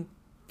up being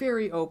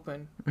very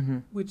open,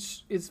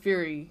 which is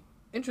very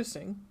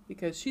interesting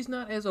because she's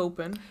not as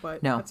open,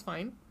 but that's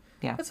fine.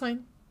 Yeah. That's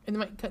fine.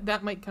 And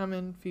that might come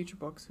in future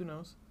books. Who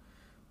knows?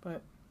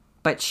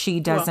 But she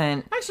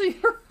doesn't. Well, actually,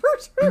 her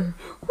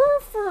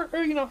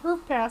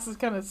past is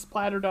kind of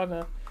splattered on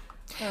a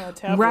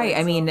tabloid. Right.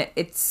 I mean,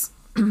 it's,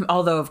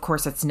 although of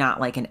course it's not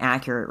like an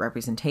accurate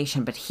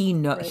representation, but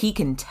he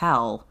can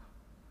tell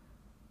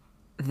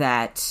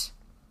that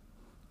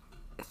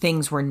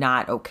things were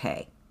not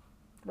okay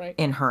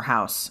in her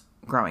house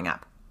growing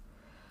up.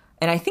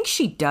 And I think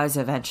she does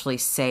eventually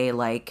say,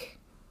 like,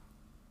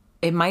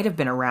 it might have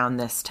been around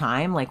this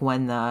time, like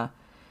when the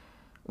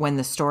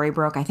story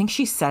broke. I think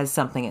she says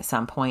something at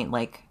some point,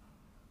 like,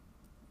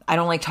 I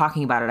don't like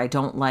talking about it. I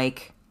don't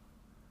like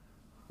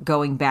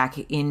going back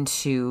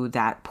into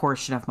that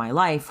portion of my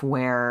life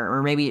where,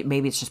 or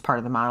maybe it's just part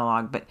of the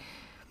monologue, but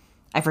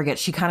I forget.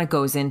 She kind of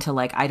goes into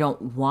like, I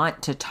don't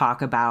want to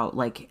talk about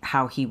like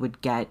how he would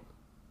get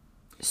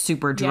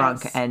super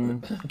drunk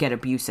and get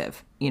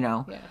abusive,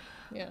 Yeah.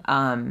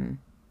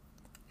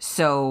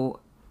 So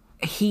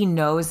he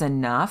knows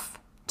enough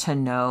to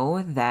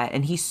know that,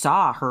 and he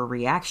saw her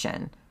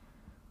reaction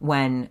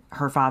when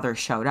her father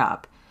showed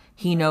up.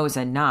 He knows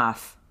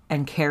enough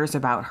and cares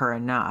about her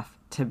enough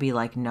to be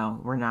like, no,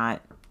 we're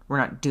not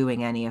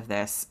doing any of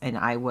this, and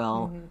I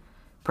will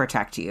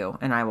protect you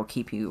and I will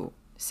keep you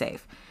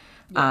safe.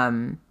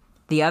 Yeah.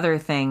 The other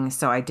thing,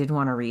 so I did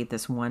want to read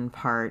this one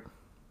part.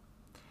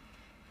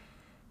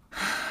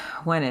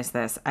 When is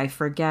this? I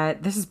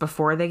forget. This is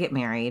before they get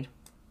married.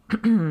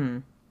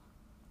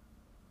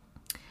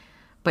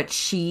 But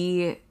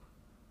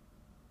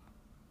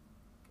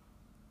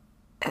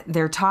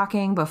they're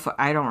talking before,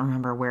 I don't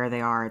remember where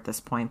they are at this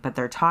point, but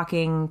they're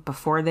talking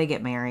before they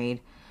get married.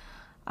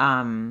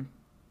 And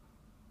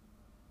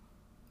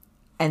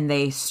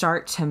they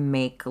start to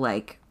make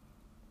like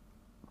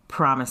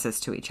promises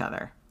to each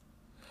other.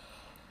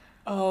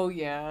 Oh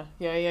yeah.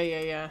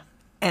 Yeah.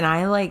 And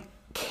I like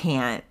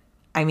can't,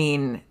 I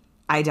mean,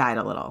 I died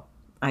a little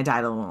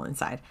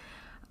inside.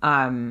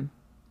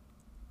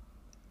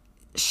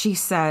 She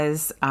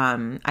says,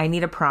 I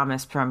need a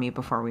promise from you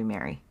before we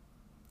marry.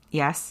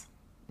 Yes.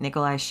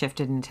 Nikolai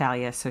shifted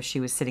Natalia so she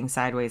was sitting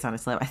sideways on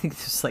his lap. I think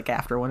this was like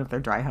after one of their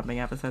dry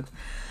humping episodes.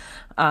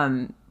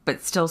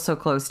 But still so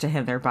close to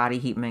him, their body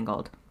heat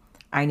mingled.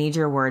 I need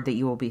your word that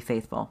you will be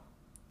faithful.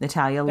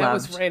 Natalia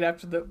loved... That was right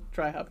after the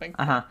dry humping.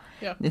 Uh-huh.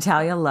 Yeah.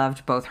 Natalia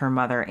loved both her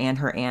mother and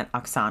her aunt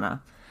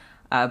Oksana.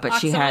 But Oksana,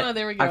 she had...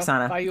 there we go.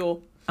 Oksana.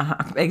 Bayul. Uh-huh.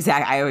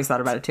 Exactly. I always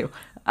thought about it too.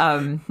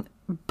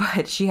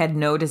 But she had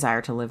no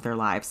desire to live their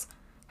lives.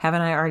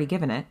 Haven't I already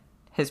given it?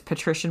 His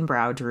patrician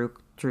brow drew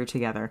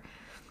together.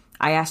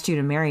 I asked you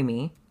to marry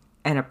me,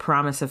 and a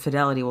promise of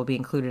fidelity will be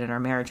included in our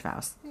marriage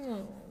vows.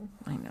 Oh.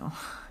 I know.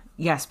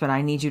 Yes, but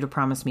I need you to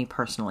promise me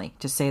personally.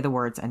 Just say the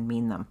words and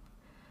mean them.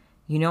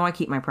 You know I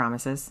keep my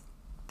promises.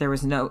 There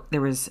was no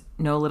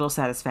little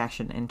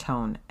satisfaction in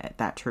tone at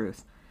that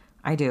truth.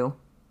 I do.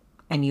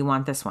 And you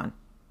want this one,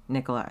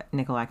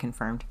 Nikolai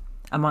confirmed.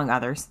 Among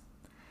others.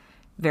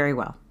 Very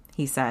well,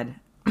 he said,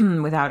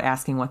 without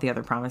asking what the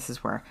other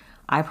promises were.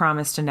 I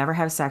promise to never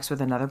have sex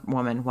with another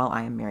woman while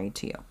I am married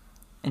to you.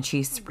 And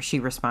she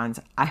responds,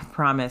 I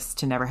promise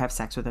to never have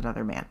sex with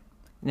another man.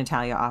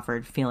 Natalia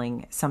offered,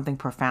 feeling something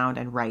profound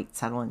and right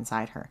settle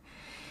inside her.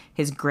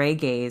 His gray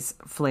gaze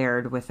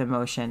flared with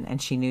emotion,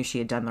 and she knew she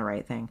had done the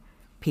right thing.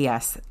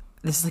 P.S.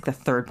 This is like the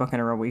third book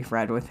in a row we've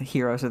read with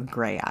heroes with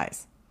gray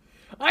eyes.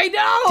 I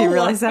know! Do you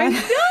realize that? I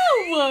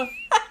know!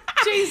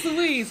 Jeez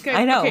Louise. Okay,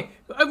 I know. Okay.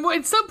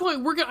 At some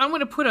point, I'm going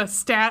to put a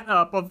stat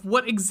up of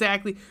what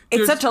exactly...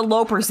 It's such a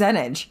low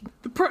percentage.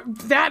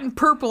 That and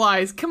purple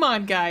eyes. Come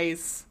on,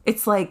 guys.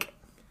 It's like,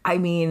 I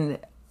mean,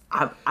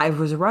 I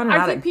was running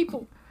out of...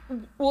 people...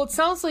 Well, it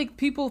sounds like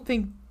people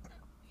think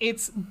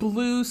it's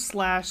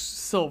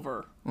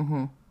blue/silver.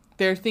 Mm-hmm.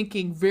 They're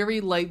thinking very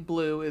light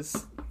blue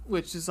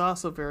which is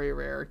also very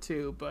rare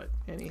too. But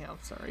anyhow,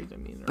 sorry, I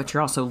mean. But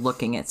you're also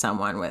looking at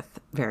someone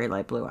with very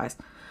light blue eyes,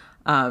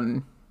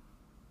 in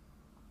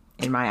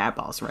my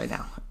eyeballs right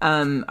now.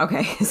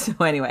 Okay, so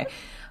anyway,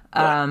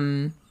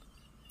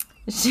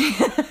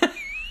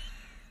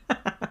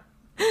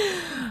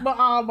 My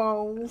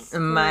eyeballs.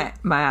 My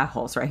eye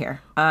holes right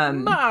here.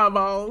 My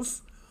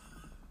eyeballs.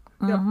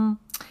 Mm-hmm. Yep.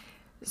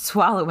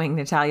 Swallowing,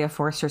 Natalia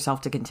forced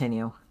herself to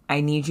continue.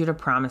 I need you to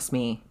promise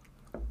me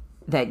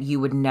that you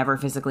would never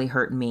physically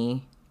hurt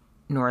me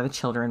nor the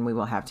children we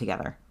will have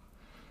together.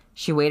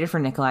 She waited for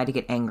Nikolai to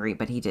get angry,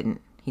 but he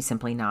didn't. He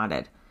simply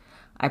nodded.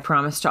 I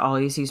promise to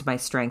always use my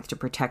strength to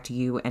protect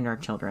you and our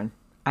children.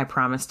 I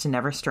promise to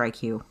never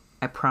strike you.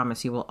 I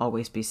promise you will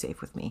always be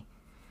safe with me.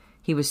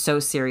 He was so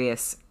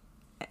serious,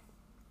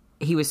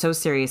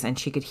 and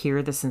she could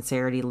hear the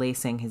sincerity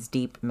lacing his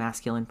deep,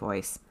 masculine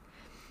voice.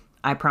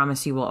 I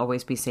promise you will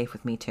always be safe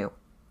with me, too.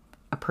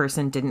 A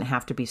person didn't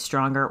have to be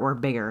stronger or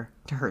bigger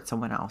to hurt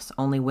someone else,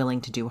 only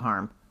willing to do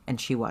harm,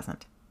 and she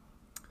wasn't.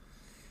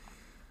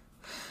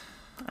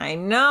 I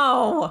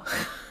know.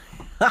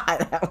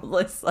 That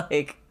was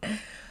like...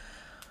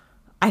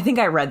 I think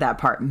I read that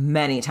part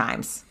many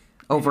times,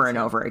 over and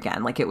over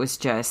again. Like, it was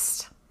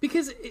just...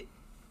 Because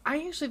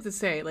I actually have to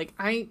say, like,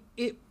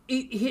 it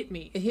hit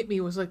me. It hit me.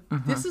 It was like,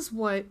 this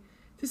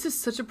is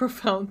such a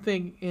profound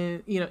thing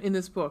in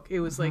this book. It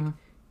was like,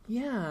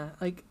 yeah,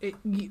 like,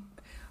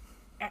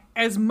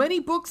 as many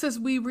books as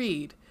we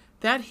read,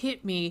 that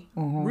hit me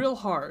real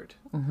hard.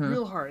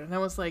 And I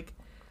was like,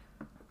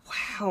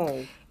 wow.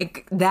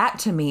 That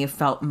to me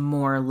felt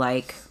more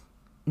like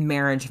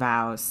marriage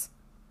vows.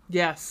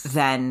 Yes.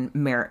 Than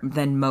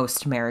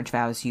most marriage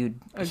vows you'd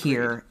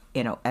hear,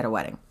 at a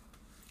wedding.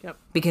 Yep.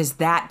 Because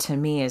that to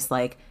me is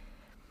like,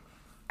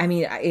 I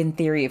mean, in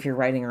theory, if you're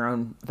writing your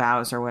own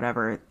vows or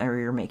whatever, or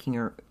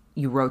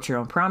you wrote your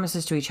own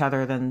promises to each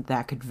other, then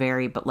that could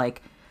vary. But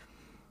like,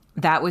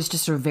 that was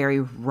just a very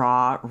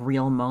raw,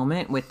 real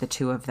moment with the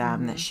two of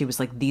them that she was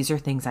like, these are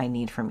things I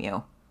need from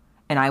you.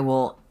 And I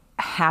will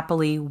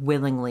happily,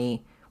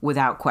 willingly,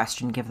 without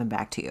question, give them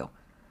back to you.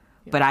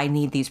 Yep. But I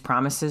need these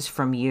promises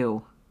from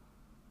you.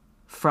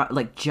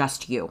 Like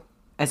just you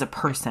as a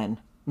person,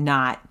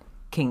 not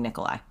King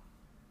Nikolai.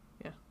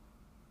 Yeah.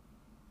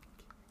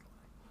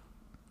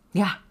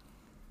 Yeah.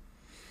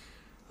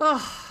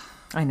 Oh,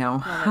 I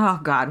know. Oh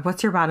God,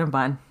 what's your bottom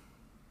bun?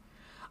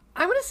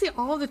 I'm gonna say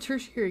all of the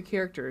tertiary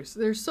characters.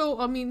 There are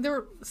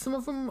some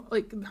of them,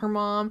 like her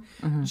mom,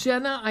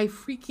 Jenna. I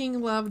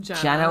freaking love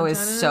Jenna. Jenna is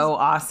so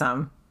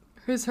awesome.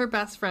 Who's her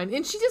best friend,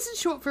 and she doesn't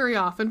show up very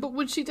often, but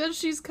when she does,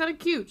 she's kind of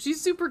cute.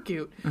 She's super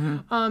cute.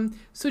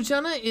 So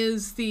Jenna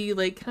is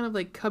the kind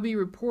of cubby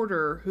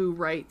reporter who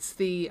writes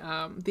the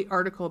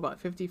article about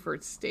 50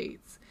 First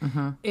States.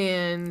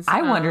 And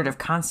I wondered if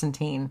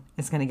Constantine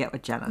is going to get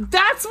with Jenna.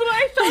 That's what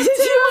I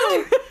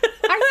thought too.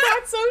 I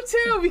thought so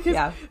too,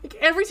 because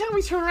every time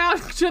we turn around,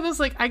 Jenna's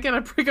like, "I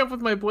gotta break up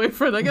with my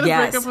boyfriend. I gotta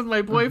break up with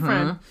my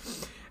boyfriend."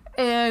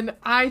 And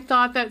I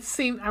thought I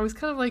was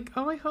kind of like,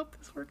 oh, I hope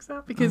this works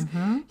out, because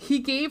he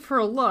gave her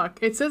a look.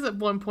 It says at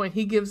one point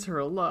he gives her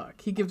a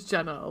look. He gives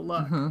Jenna a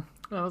look. And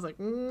I was like,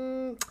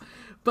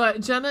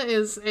 But Jenna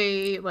is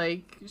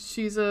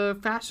she's a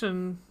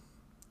fashion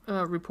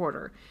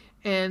reporter.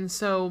 And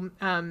so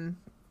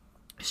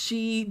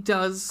she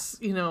does,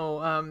 she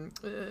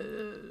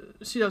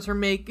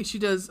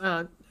does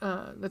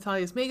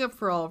Natalia's makeup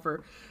for all of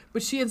her.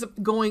 But she ends up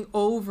going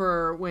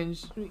over when,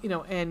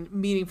 and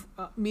meeting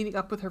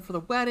up with her for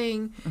the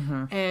wedding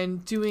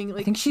and doing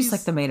I think she's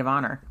like the maid of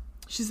honor.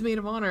 She's the maid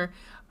of honor,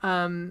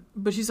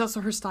 but she's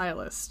also her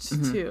stylist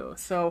too.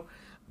 So,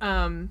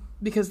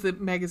 because the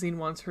magazine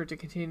wants her to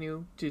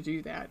continue to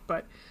do that,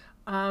 but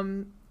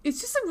it's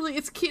just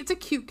it's a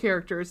cute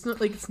character. It's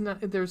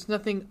not there's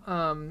nothing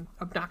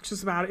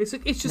obnoxious about it.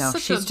 It's just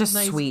she's just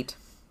nice, sweet.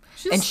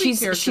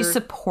 She's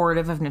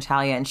supportive of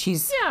Natalia, and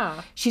she's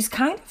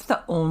kind of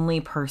the only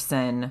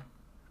person.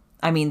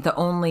 I mean,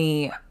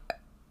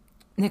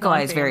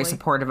 Nikolai is very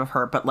supportive of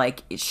her,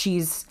 but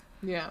she's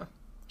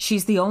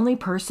the only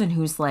person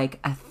who's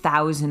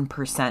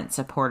 1,000%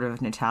 supportive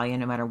of Natalia,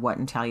 no matter what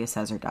Natalia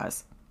says or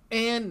does.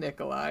 And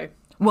Nikolai.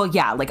 Well,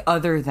 yeah,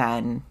 other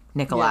than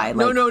Nikolai.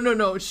 Yeah.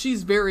 No.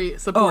 She's very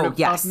supportive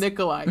of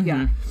Nikolai.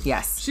 Yeah.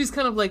 Yes. She's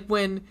kind of like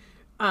when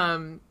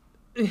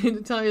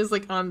Natalia's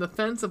on the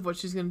fence of what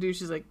she's going to do.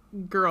 She's like,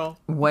 girl,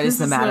 what is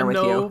the matter with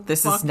you?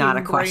 This is not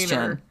a question.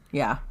 Brainer.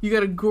 Yeah. You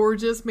got a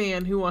gorgeous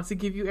man who wants to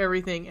give you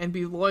everything and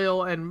be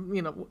loyal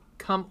and,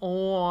 come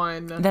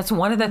on. That's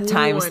one of the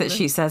times that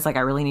she says, I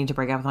really need to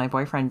break up with my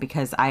boyfriend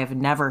because I have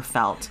never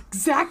felt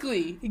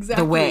exactly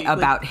the way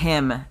about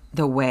him,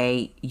 the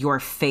way your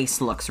face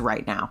looks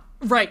right now.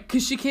 Right,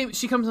 because she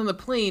comes on the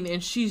plane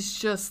and she's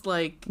just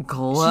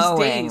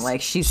glowing,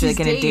 she's in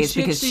a daze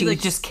because she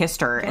just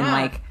kissed her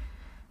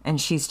and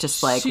she's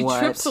just what? She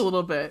trips a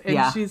little bit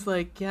and she's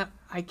like, yeah,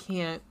 I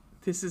can't.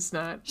 This is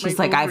not. She's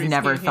like, I've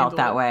never felt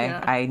that way.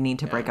 Yeah. I need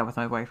to break up with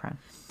my boyfriend.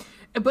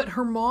 But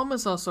her mom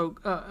is also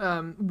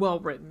well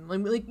written.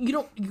 You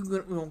don't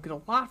get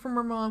a lot from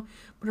her mom,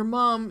 but her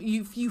mom,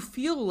 you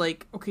feel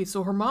okay.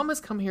 So her mom has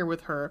come here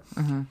with her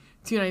to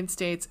the United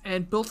States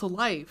and built a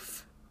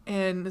life,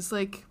 and it's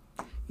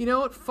you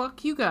know what?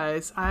 Fuck you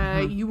guys.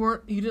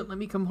 You didn't let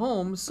me come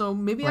home, so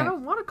maybe I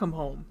don't want to come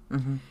home.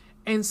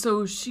 And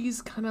so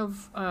she's kind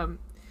of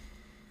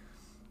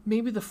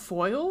maybe the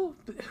foil,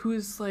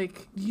 who's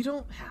like, you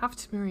don't have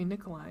to marry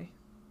Nikolai.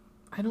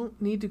 I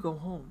don't need to go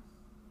home.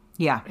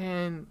 Yeah.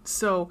 And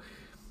so,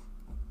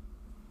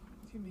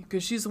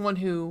 because she's the one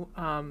who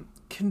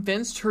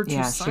convinced her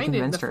to sign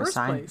it in the first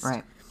place.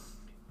 Right.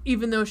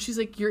 Even though she's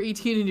like, you're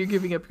 18 and you're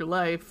giving up your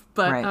life.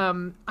 But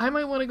right. I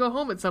might want to go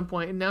home at some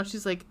point. And now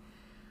she's like,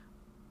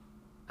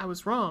 I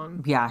was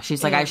wrong. Yeah,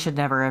 she's like, I should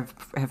never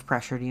have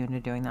pressured you into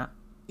doing that.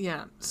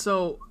 Yeah,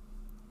 so...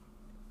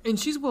 And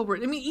she's well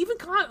written. I mean, even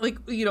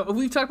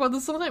we've talked about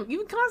this all the time.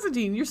 Even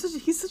Constantine,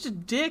 he's such a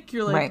dick.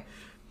 You're like, right.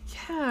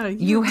 Yeah,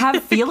 you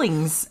have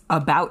feelings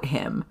about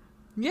him.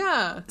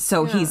 Yeah.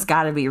 So he's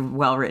got to be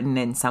well written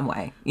in some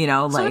way, So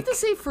I have to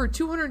say, for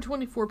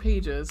 224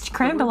 pages, she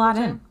crammed a lot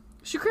in.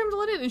 She crammed a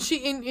lot in, and she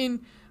in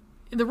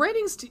the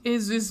writing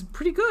is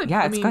pretty good.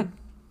 Yeah, it's good.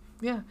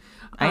 Yeah,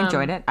 I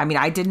enjoyed it. I mean,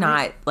 I did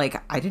not I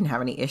didn't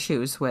have any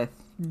issues with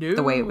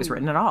the way it was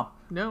written at all.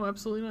 No,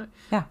 absolutely not.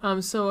 Yeah.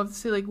 So I have to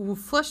say, like, we'll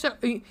flesh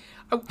out. We've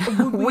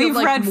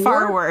read more?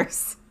 Far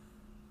worse.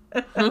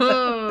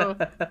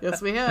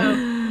 Yes, we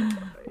have.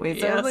 We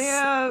certainly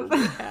have. We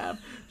have.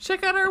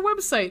 Check out our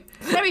website.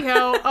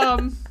 Anyhow,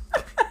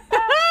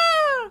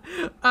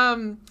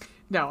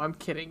 no, I'm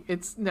kidding.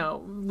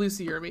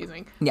 Lucy, you're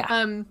amazing.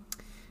 Yeah.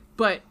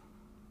 But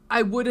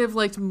I would have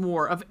liked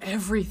more of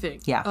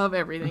everything. Yeah. Of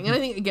everything. And I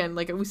think, again,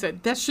 like we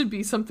said, that should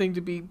be something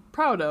to be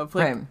proud of.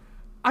 Like, right.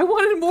 I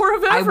wanted more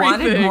of everything. I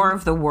wanted more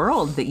of the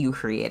world that you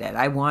created.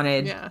 I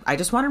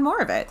just wanted more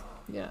of it.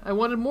 Yeah. I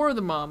wanted more of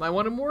the mom. I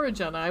wanted more of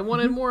Jenna. I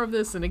wanted more of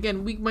this. And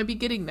again, we might be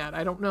getting that.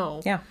 I don't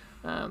know. Yeah.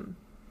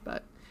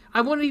 But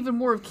I wanted even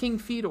more of King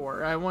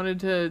Fedor. I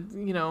wanted to,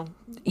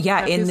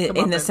 Yeah,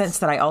 in the sense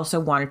that I also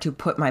wanted to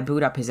put my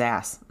boot up his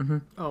ass. Mm-hmm.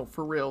 Oh,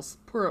 for reals.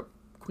 Pour up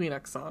Queen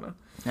Oksana.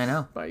 I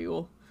know. By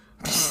Yule.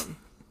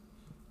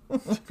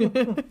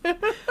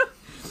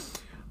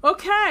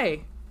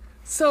 Okay.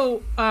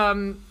 So,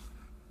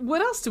 what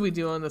else do we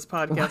do on this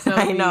podcast?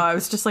 I know. I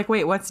was just like,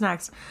 wait, what's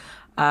next?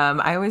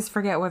 I always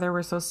forget whether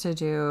we're supposed to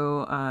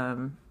do...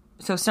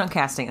 so stunt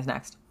casting is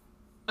next.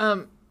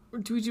 Do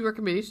we do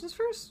recommendations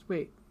first?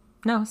 Wait.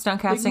 No,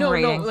 stunt casting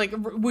rating. No, like,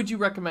 would you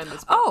recommend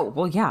this book? Oh,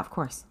 well, yeah, of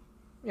course.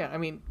 Yeah, I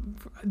mean,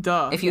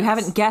 duh. If you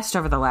haven't guessed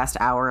over the last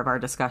hour of our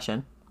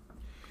discussion,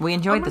 we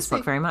enjoyed this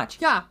book very much.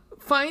 Yeah.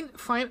 Find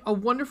a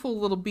wonderful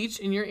little beach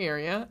in your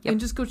area and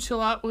just go chill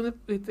out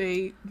with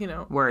a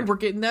Word. We're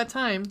getting that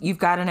time. You've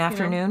got an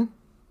afternoon?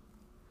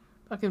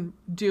 Fucking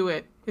do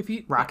it. If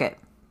you rock it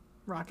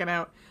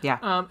out.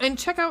 Yeah. And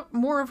check out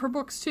more of her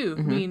books too.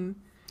 Mm-hmm. I mean,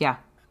 yeah.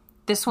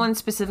 This one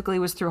specifically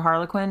was through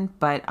Harlequin,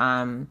 but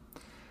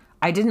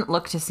I didn't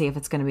look to see if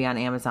it's going to be on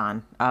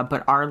Amazon.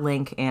 But our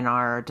link in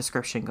our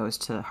description goes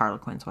to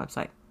Harlequin's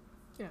website.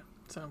 Yeah.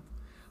 So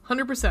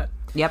 100%.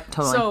 Yep,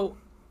 totally. So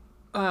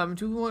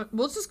do we want?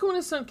 We'll just go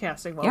into stunt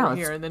casting while we're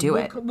here, and then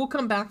we'll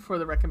come back for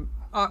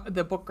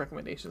the book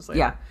recommendations later.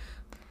 Yeah.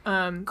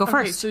 Go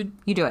first. So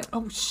you do it.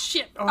 Oh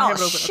shit! Oh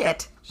shit! Okay.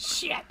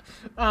 Shit.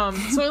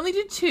 So I only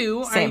did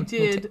two. Same. I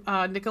did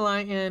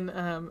Nikolai and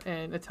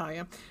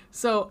Natalia.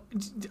 So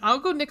I'll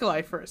go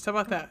Nikolai first. How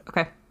about that?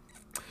 Okay.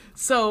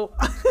 So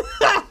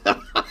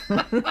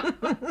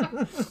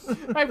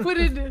I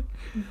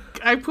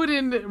put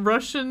in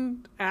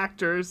Russian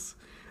actors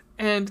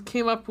and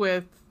came up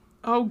with.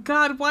 Oh,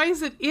 God, why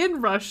is it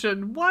in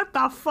Russian? What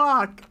the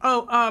fuck?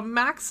 Oh,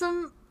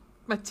 Maxim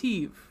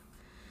Mativ.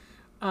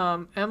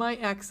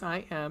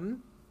 Mixim.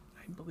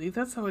 I believe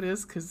that's how it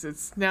is, because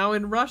it's now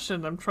in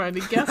Russian. I'm trying to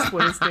guess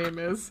what his name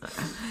is.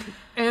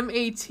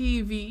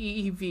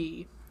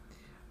 Matveev.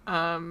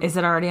 Is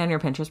it already on your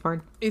Pinterest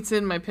board? It's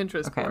in my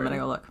Pinterest board. Okay, I'm going to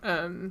go look.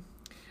 I'm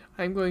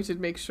going to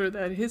make sure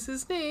that is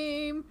his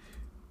name.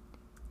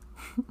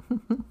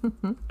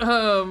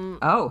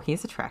 Oh,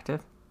 he's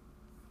attractive.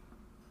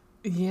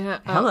 Yeah.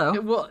 Hello.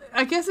 Well,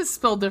 I guess it's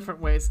spelled different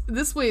ways.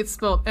 This way it's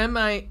spelled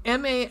Maxim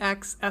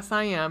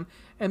Matveev.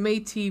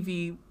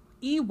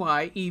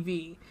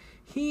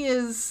 He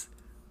is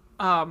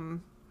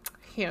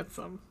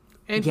handsome.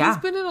 And he's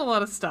been in a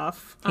lot of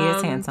stuff. He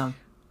is handsome.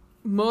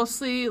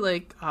 Mostly,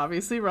 like,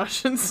 obviously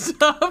Russian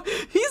stuff.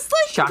 He's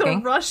like shocking.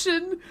 The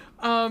Russian...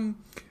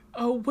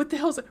 what the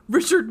hell is it?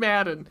 Richard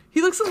Madden.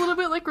 He looks a little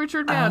bit like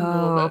Richard Madden. Oh, a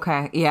little bit.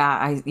 Okay.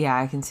 Yeah,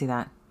 I can see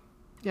that.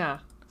 Yeah.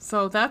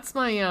 So that's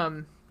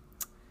my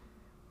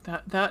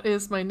that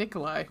is my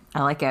Nikolai.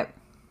 I like it.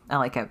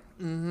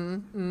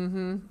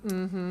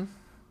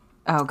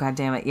 Oh, God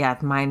damn it. Yeah,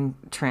 mine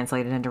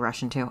translated into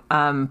Russian too.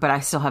 But I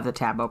still have the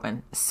tab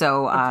open.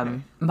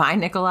 So my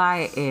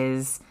Nikolai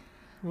is...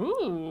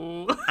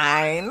 Ooh.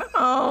 I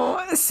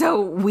know.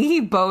 So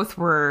we both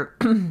were...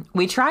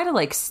 we try to,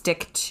 like,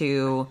 stick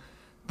to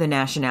the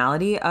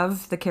nationality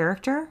of the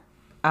character.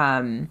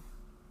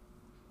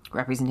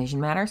 Representation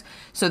matters.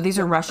 So these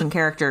are Russian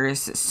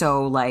characters.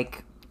 So,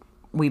 like,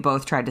 we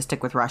both tried to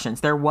stick with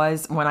Russians. There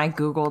was... When I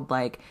Googled,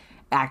 like...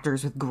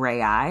 actors with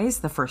gray eyes,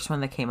 the first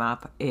one that came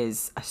up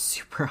is a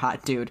super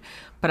hot dude,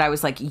 but I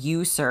was like,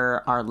 you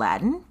sir are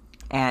Latin,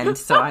 and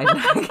so I'm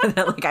not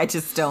gonna, like, I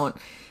just don't,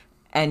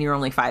 and you're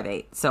only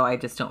 5'8", so I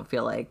just don't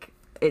feel like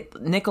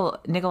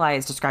Nikolai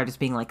is described as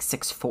being like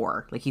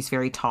 6'4". Like he's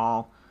very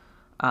tall,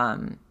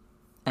 and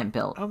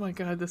built. Oh my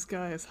god, this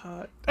guy is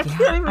hot.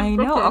 I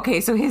know.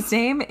 Okay, so his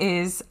name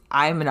is,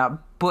 I'm gonna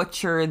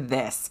butcher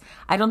this.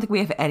 I don't think we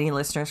have any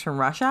listeners from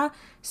Russia,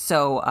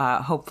 so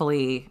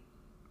hopefully,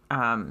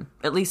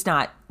 at least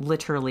not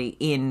literally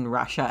in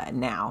Russia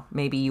now.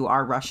 Maybe you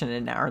are Russian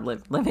and are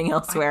living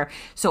elsewhere.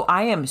 So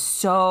I am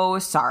so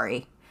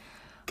sorry.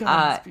 God,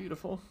 that's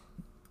beautiful.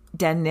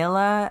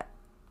 Danila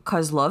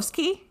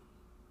Kozlovsky.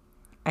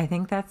 I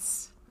think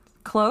that's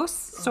close,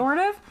 sort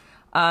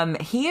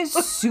of. He is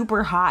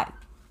super hot.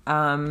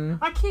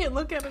 I can't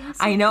look at him.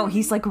 I know,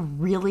 he's like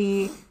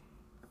really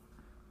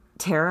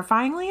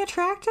terrifyingly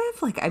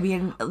attractive. Like, I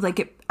mean,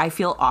 like I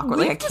feel awkward.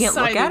 Like I can't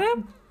look at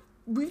him.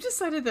 We've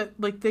decided that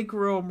like they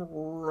grow him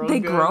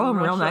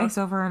real nice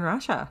over in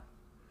Russia.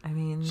 I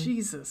mean,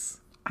 Jesus.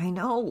 I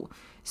know.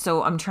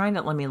 So I'm trying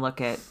to, let me look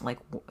at like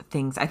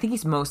things. I think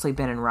he's mostly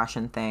been in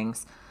Russian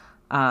things.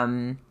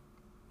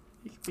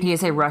 He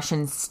is a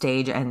Russian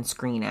stage and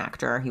screen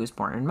actor. He was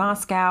born in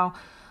Moscow.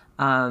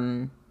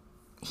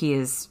 He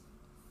is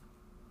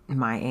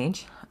my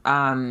age.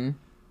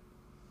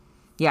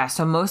 Yeah,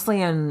 so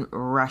mostly in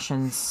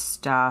Russian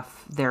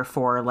stuff.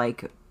 Therefore,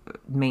 like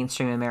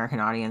mainstream American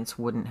audience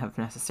wouldn't have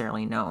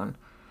necessarily known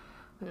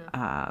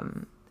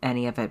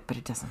any of it, but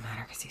it doesn't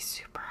matter because he's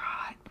super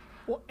hot.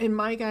 Well, and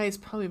my guy is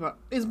probably about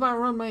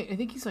around my. I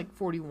think he's like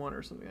 41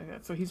 or something like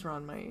that. So he's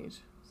around my age.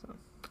 So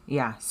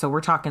yeah, so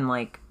we're talking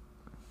like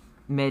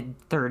mid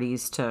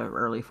 30s to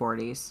early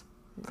 40s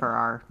for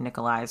our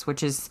Nikolais,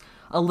 which is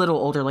a little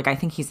older. Like I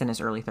think he's in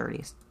his early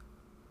 30s.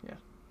 Yeah,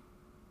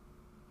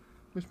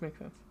 which makes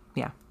sense.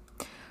 Yeah.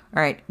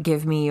 All right,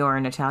 give me your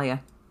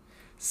Natalia.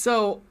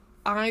 So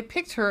I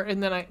picked her,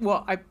 and then I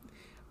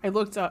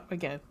looked up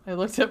again. I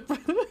looked up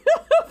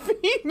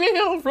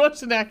female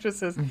Russian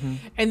actresses,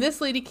 and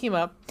this lady came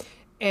up,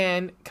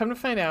 and come to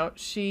find out,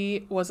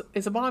 she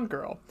is a Bond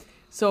girl.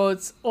 So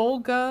it's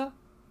Olga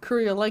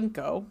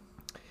Kurylenko,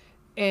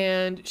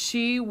 and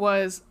she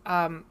was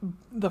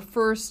the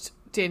first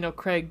Daniel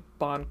Craig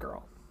Bond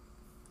girl.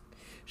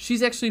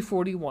 She's actually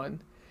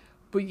 41,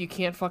 but you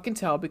can't fucking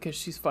tell because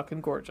she's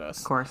fucking gorgeous.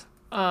 Of course.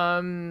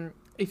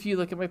 If you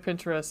look at my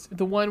Pinterest,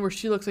 the one where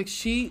she looks like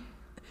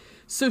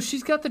so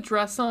she's got the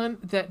dress on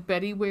that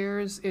Betty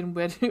wears in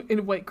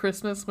White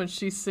Christmas when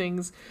she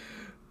sings,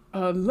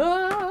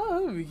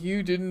 "Love,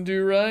 you didn't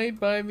do right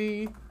by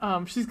me."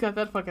 She's got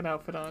that fucking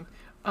outfit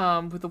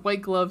on, with the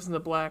white gloves and the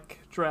black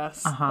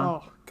dress.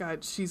 Oh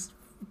God, she's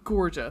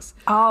gorgeous.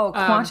 Oh,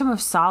 Quantum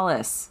of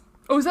Solace.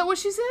 Oh, is that what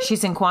she's in?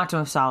 She's in Quantum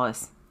of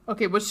Solace.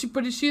 Okay, but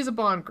she is a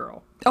Bond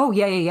girl. Oh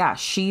yeah.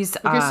 She's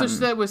okay. So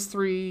that was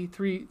three.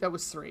 That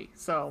was three.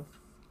 So.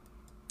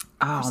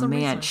 Oh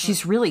man,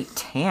 she's really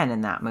tan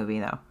in that movie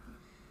though.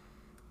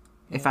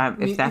 Yeah.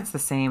 If that's the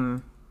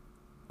same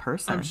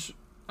person,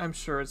 I'm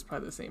sure it's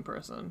probably the same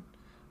person.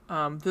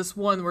 This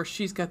one where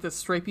she's got this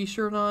stripy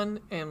shirt on,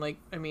 and like,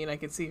 I mean, I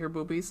can see her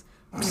boobies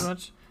pretty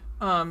much.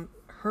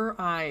 Her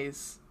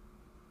eyes.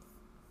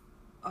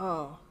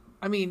 Oh,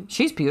 I mean,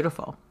 she's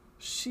beautiful.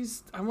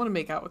 I want to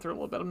make out with her a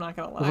little bit. I'm not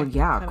gonna lie. Well,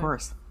 yeah, of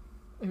course.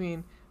 I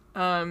mean,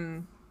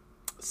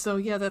 so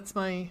yeah, that's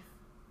my.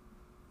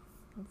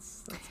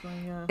 That's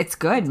my. It's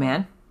good,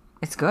 man.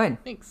 It's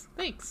good. Thanks.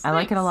 I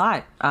like it a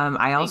lot.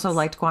 I also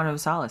liked Quantum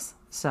of Solace.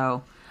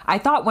 So I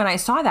thought when I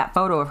saw that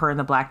photo of her in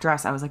the black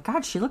dress, I was like,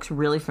 God, she looks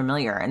really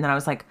familiar. And then I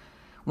was like,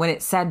 when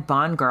it said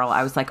Bond girl,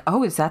 I was like,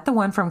 oh, is that the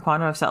one from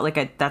Quantum of Solace?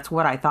 Like, that's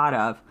what I thought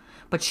of.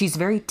 But she's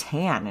very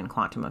tan in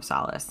Quantum of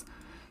Solace.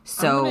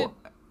 So,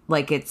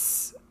 like, it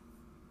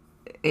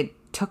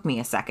took me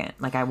a second.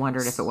 Like, I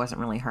wondered if it wasn't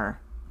really her.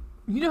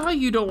 You know how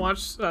you don't watch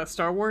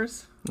Star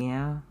Wars?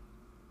 Yeah.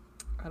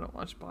 I don't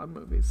watch Bond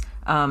movies.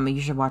 You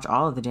should watch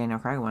all of the Daniel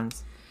Craig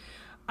ones.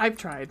 I've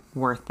tried.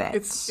 Worth it.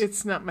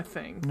 It's not my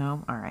thing.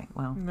 No? All right.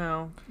 Well.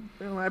 No.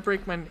 I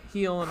break my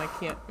heel and I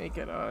can't make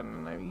it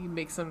on. And you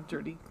make some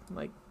dirty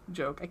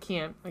joke. I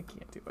can't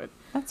do it.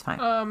 That's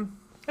fine.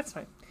 That's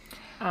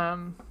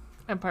fine.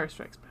 Empire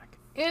Strikes Back.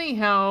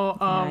 Anyhow,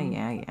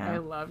 yeah. I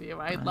love you.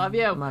 I love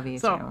you. Love you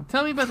so, too.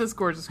 Tell me about this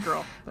gorgeous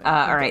girl.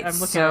 All right.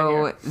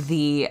 So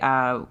the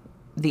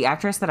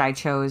actress that I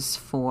chose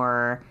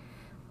for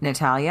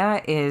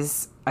Natalia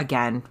is,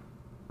 again,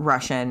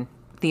 Russian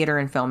theater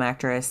and film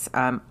actress.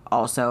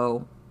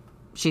 Also,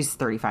 she's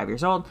 35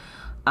 years old.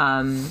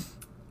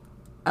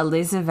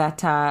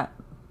 Elizaveta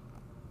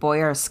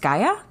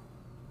Boyarskaya,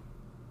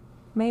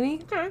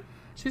 maybe? Okay.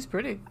 She's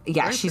pretty.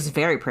 Yeah, she's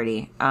very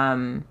pretty.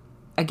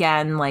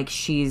 Again, like,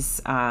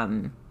 she's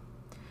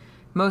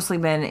mostly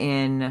been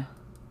in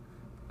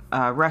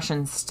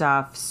Russian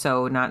stuff,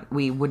 so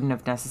we wouldn't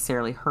have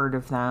necessarily heard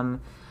of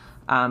them.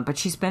 But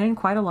she's been in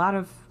quite a lot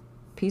of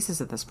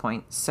pieces at this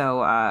point.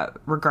 So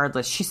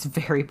regardless, she's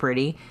very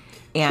pretty.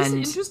 And she has an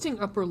interesting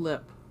upper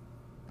lip.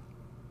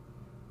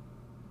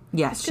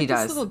 Yes, she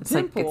does. It's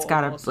like it's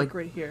got a like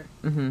right here.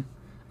 Mm-hmm.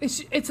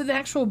 It's an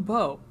actual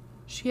bow.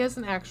 She has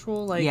an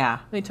actual When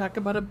they talk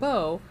about a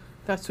bow,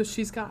 that's what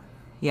she's got.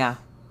 Yeah.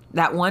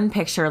 That one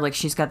picture, like,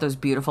 she's got those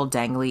beautiful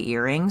dangly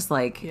earrings.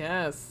 Like,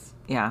 yes.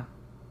 Yeah.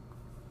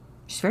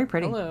 She's very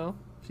pretty. Hello.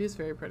 She's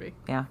very pretty.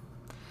 Yeah.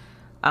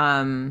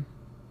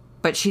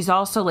 But she's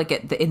also, like,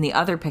 in the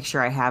other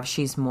picture I have,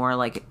 she's more,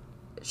 like,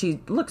 she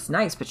looks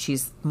nice, but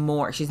she's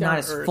not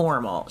as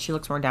formal. She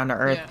looks more down to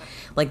earth. Yeah.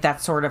 Like,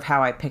 that's sort of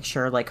how I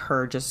picture, like,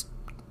 her just,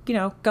 you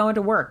know, going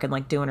to work and,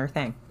 like, doing her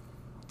thing.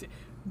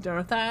 Doing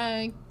her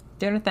thing.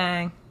 Doing her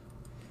thing.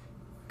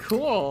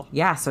 Cool.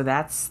 Yeah, so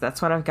that's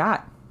what I've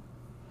got.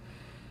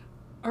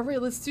 All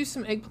right, let's do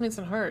some eggplants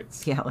and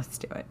hearts. Yeah, let's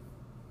do it.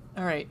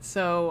 All right,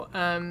 so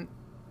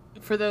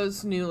for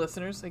those new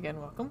listeners,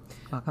 again, welcome.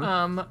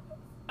 Welcome.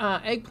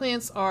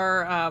 Eggplants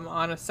are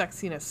on a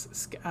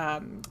sexiness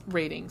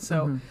rating.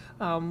 So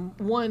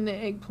one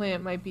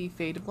eggplant might be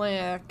fade to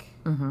black.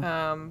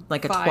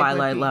 Like a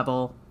Twilight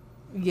level.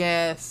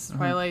 Yes,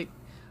 Twilight.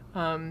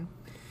 And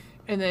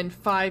then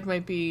 5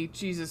 might be,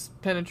 Jesus,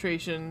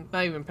 penetration.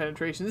 Not even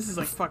penetration. This is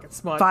like fucking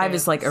smut. 5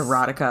 is like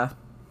erotica.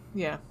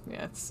 Yeah,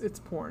 it's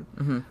porn.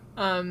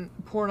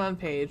 Porn on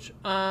page.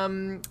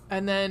 And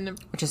then...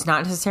 Which is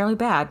not necessarily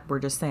bad. We're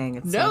just saying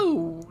it's...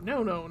 No.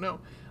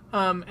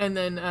 And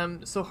then,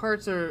 so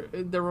hearts are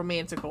the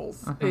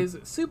romanticals. Is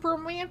it super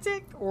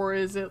romantic? Or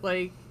is it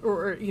like...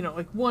 Or, you know,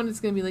 like one is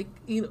going to be like,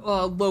 you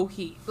know, low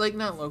heat. Like,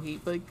 not low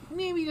heat, but like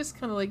maybe just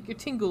kind of like your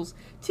tingles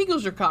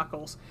your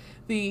cockles.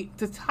 The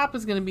top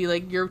is going to be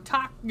like your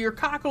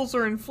cockles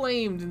are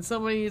inflamed and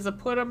somebody needs to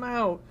put them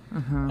out.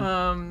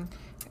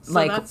 So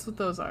like, that's what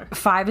those are.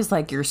 5 is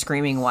like your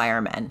screaming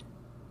wire men.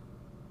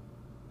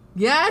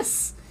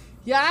 Yes,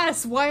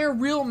 wire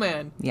real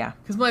men. Yeah,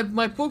 because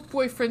my book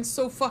boyfriend's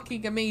so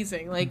fucking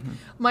amazing. Like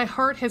my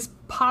heart has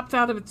popped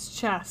out of its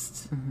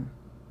chest,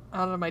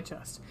 out of my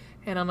chest,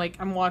 and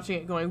I'm watching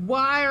it going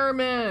wire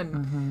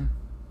men.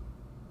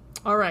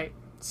 All right,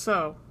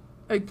 so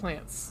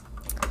eggplants.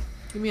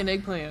 Give me an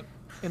eggplant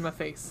in my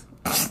face.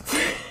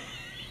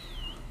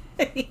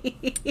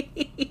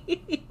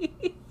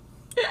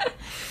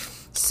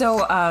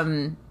 So,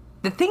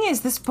 the thing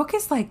is, this book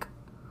is like,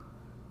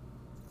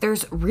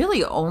 there's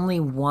really only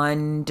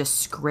one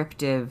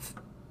descriptive,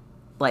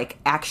 like,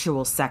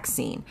 actual sex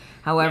scene.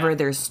 However,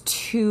 there's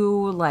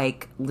 2,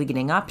 like,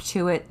 leading up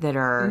to it that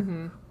are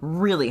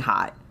really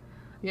hot.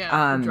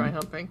 Yeah, dry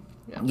humping.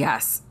 Yeah.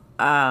 Yes.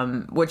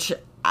 Which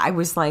I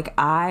was like,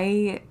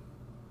 I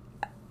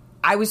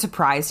was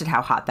surprised at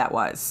how hot that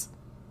was.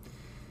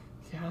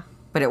 Yeah.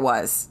 But it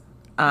was.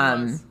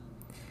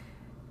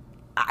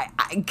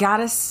 I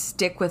gotta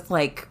stick with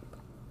like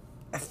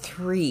a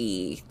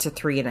 3 to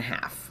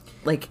 3.5.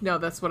 Like, no,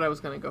 that's what I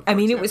was gonna go for. I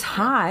mean, it was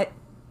hot,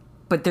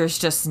 but there's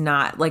just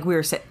not, like, we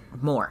were saying,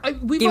 more.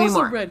 We've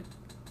also read,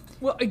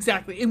 well,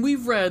 exactly, and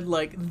we've read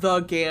like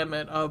the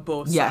gamut of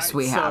both sides. Yes,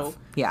 we have. So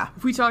yeah.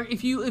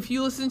 If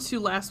you listen to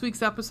last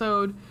week's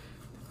episode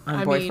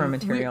on boyfriend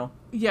material,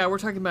 we're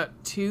talking about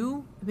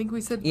 2. I think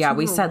we said 2 yeah,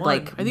 we said 1.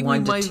 like I think 1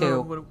 we to might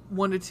 2.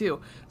 1 to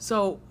 2.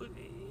 So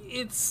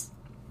it's,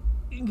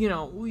 you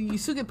know, you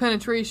still get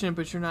penetration,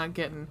 but you're not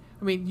getting.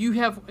 I mean, you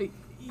have.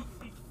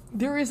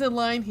 There is a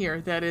line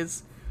here that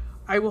is,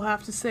 I will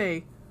have to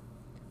say,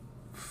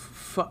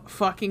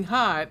 fucking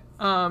hot.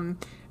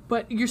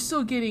 But you're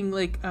still getting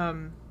like,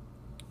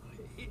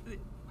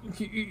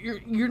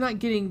 you're not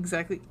getting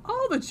exactly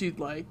all that you'd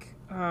like.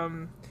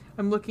 I'm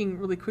looking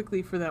really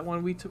quickly for that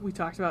one we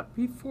talked about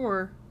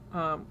before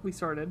we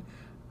started.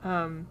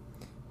 Give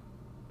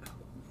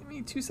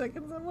me 2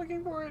 seconds. I'm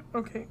looking for it.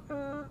 Okay.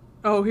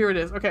 Oh, here it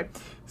is. Okay.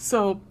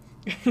 So.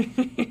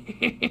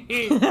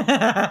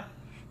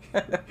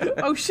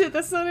 Oh shit,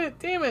 that's not it.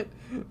 Damn it.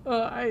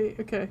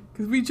 Okay.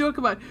 Because we were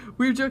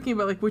joking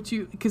about like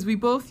because we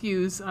both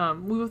use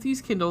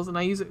Kindles, and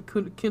I use a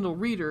Kindle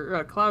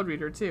Reader, Cloud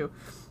Reader too.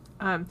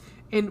 And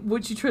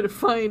what you try to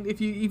find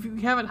if you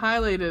haven't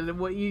highlighted and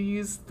what you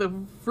use, the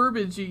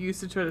verbiage you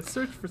use to try to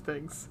search for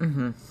things.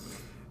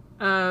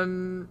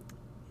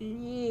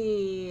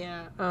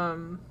 Yeah.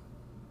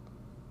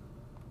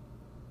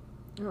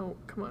 Oh,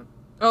 come on.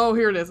 Oh,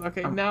 here it is.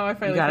 Okay, now I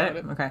finally found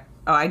it. Okay.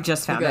 Oh, I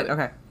just found it.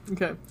 Okay.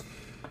 Okay.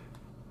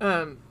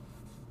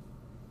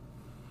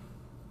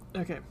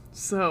 Okay.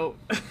 So,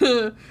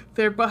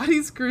 their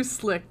bodies grew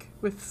slick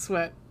with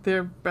sweat,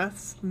 their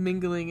breaths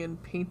mingling in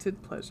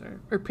panted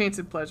pleasure,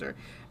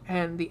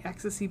 and the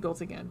ecstasy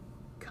built again.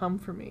 Come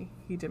for me,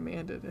 he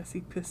demanded as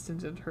he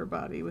pistoned into her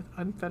body with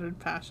unfettered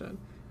passion.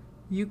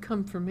 You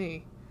come for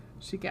me,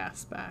 she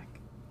gasped back.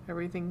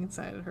 Everything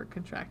inside of her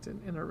contracted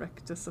in a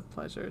rictus of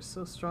pleasure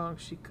so strong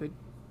she could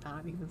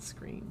not even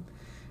scream.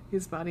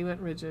 His body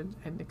went rigid,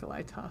 and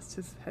Nikolai tossed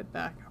his head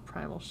back, a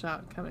primal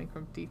shout coming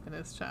from deep in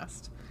his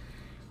chest.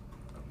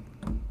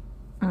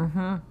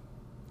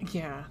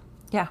 Yeah.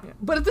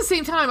 But at the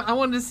same time, I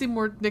wanted to see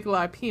more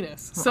Nikolai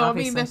penis. So,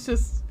 obviously. I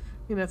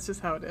mean, that's just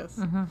how it is.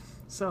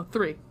 So,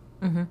 3.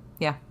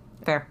 Yeah,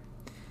 fair.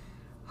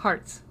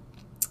 Hearts.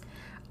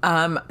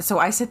 So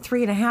I said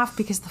 3.5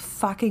 because the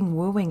fucking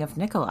wooing of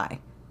Nikolai.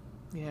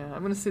 Yeah,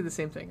 I'm going to say the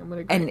same thing. I'm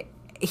going to agree.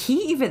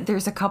 And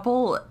there's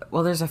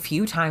a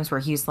few times where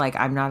he's like,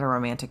 I'm not a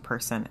romantic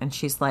person. And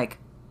she's like,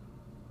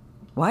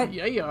 What?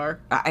 Yeah, you are.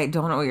 I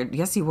don't know.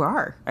 Yes, you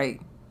are. And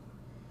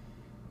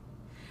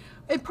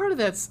part of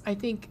that's, I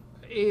think,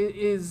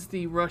 is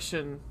the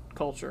Russian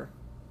culture.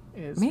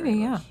 Maybe,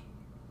 yeah.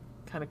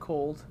 Kind of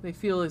cold. They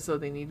feel as though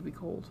they need to be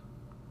cold.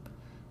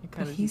 And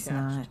kind of he's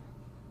detached. not.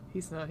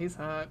 He's not. He's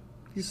hot.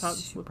 He's hot and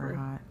Super slippery.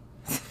 hot.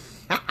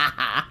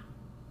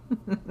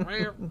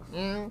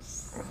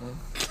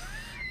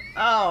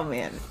 Oh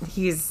man,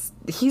 he's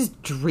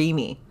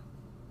dreamy.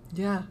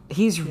 Yeah.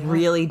 He's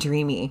really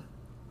dreamy.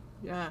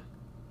 Yeah.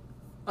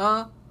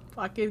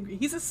 Fucking,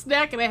 he's a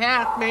snack and a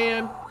half,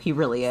 man. He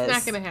really is.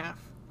 Snack and a half.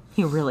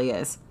 He really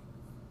is.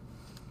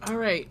 All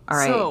right.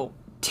 So,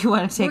 do you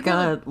want to take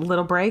a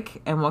little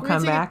break and we'll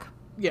come back?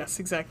 Yes,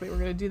 exactly. We're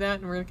going to do that,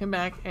 and we're going to come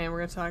back, and we're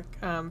going to talk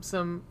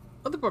some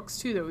other books,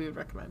 too, that we would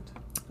recommend.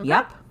 Okay?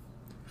 Yep.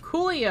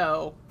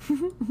 Coolio.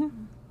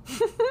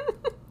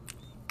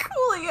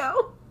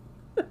 Coolio.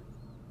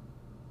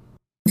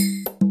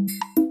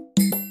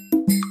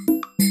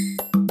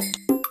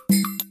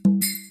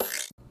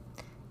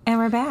 And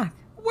we're back.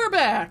 We're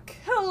back.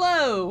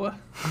 Hello.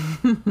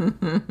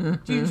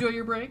 Did you enjoy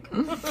your break?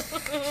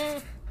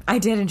 I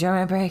did enjoy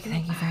my break.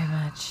 Thank you very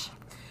much.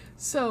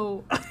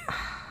 So,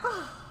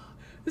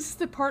 this is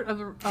the part of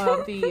the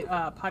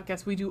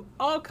podcast we do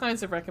all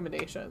kinds of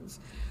recommendations.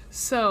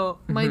 So,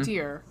 my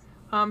dear,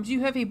 do you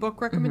have a book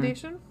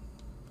recommendation?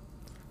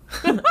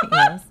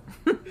 Yes.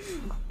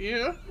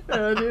 Yeah,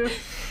 I do.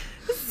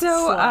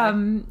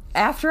 So,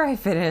 after I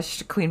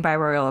finished Queen by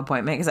Royal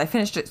Appointment, because I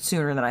finished it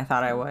sooner than I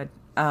thought I would,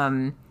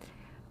 I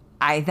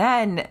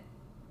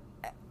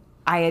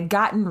had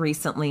gotten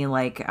recently,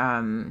 like,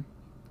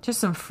 just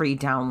some free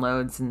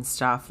downloads and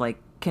stuff, like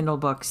Kindle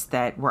books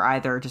that were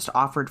either just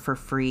offered for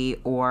free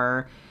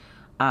or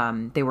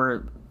they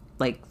were,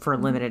 like, for a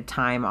limited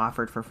time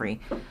offered for free.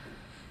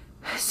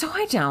 So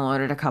I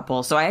downloaded a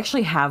couple. So I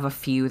actually have a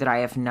few that I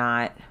have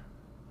not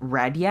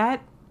read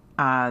yet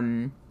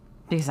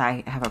because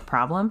I have a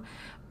problem.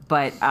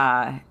 But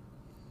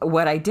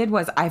what I did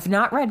was I've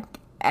not read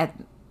at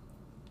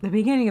the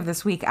beginning of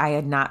this week. I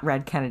had not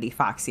read Kennedy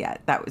Fox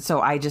yet.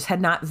 So I just had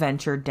not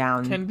ventured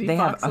down. They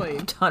have a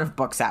ton of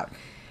books out.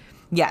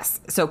 Yes.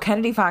 So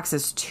Kennedy Fox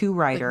is two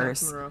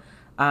writers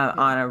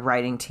on a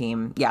writing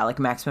team. Yeah, like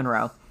Max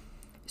Monroe.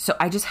 So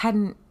I just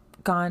hadn't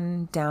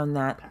gone down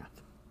that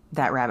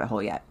rabbit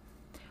hole yet.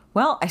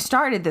 Well, I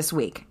started this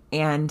week,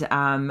 and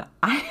I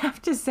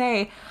have to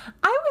say,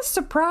 I was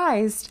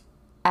surprised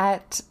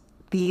at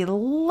the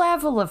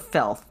level of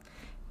filth.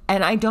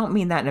 And I don't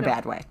mean that in a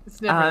bad way.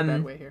 It's never in a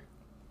bad way here.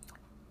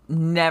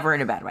 Never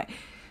in a bad way.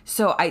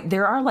 So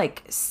there are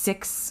like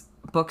 6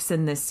 books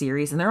in this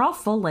series, and they're all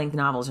full-length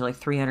novels. They're like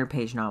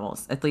 300-page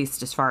novels, at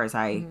least as far as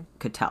I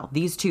could tell.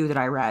 These 2 that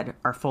I read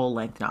are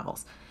full-length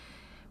novels,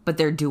 but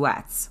they're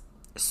duets.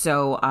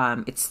 So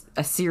it's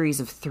a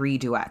series of 3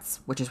 duets,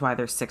 which is why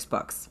there's 6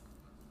 books.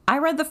 I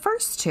read the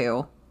first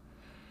 2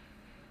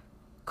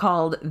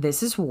 called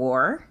This Is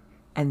War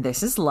and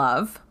This Is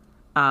Love.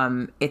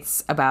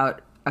 It's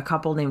about a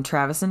couple named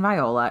Travis and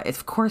Viola.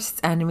 Of course,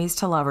 it's enemies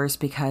to lovers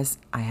because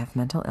I have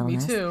mental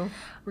illness. Me too.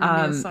 We're going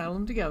to be in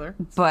asylum together.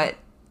 But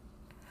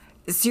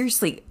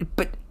seriously,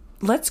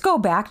 let's go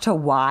back to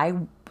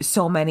why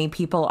so many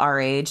people our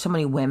age, so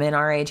many women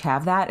our age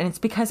have that. And it's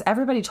because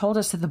everybody told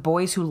us that the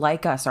boys who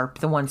like us are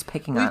the ones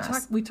picking on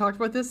us. We talked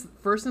about this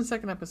first and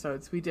second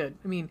episodes. We did.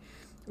 I mean,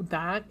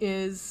 that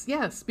is,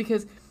 yes,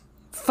 because...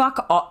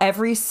 Fuck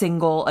every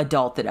single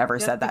adult that ever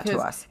said that to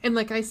us. And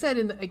like I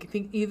said, I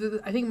think maybe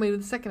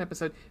the second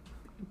episode,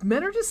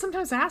 men are just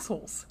sometimes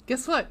assholes.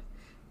 Guess what?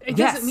 It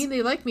doesn't mean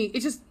they like me.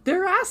 It's just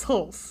they're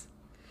assholes.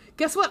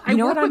 Guess what? You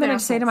know what I'm going to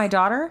say to my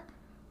daughter?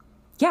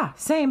 Yeah,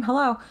 same.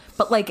 Hello.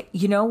 But like,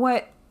 you know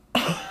what?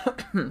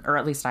 Or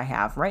at least I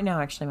have. Right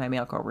now, actually, my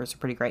male coworkers are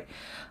pretty great.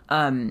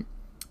 I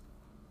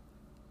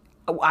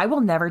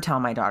will never tell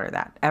my daughter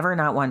that. Ever,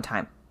 not one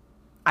time.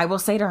 I will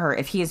say to her,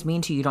 if he is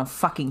mean to you, don't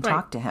fucking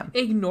talk to him.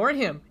 Ignore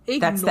him.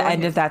 That's the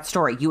end of that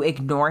story. You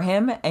ignore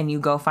him and you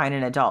go find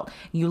an adult.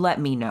 You let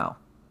me know.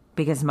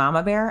 Because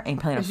Mama Bear ain't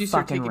playing a fucking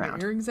start taking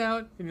round. Your earrings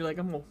out and you're like,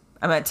 I'm going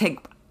to take...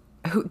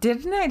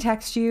 Didn't I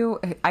text you?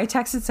 I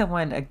texted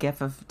someone a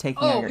gif of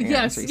taking out your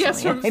earrings recently.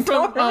 Yes,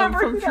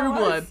 from True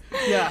Blood.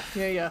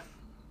 Yeah.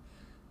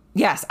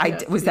 Yes,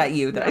 was that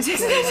you that I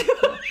texted?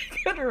 I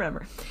couldn't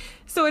remember.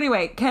 So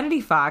anyway, Kennedy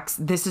Fox,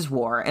 This Is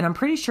War, and I'm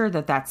pretty sure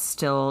that that's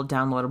still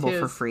downloadable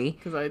for free.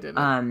 Because I did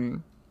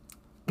it.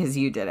 Because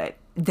you did it.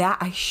 That,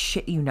 I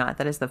shit you not,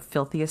 that is the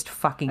filthiest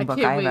fucking book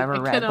I have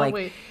ever read. I cannot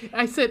wait.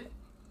 I said...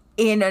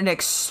 In an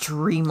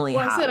extremely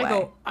hot way. I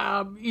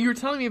go, you were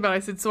telling me about it. I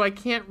said, so I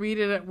can't read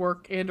it at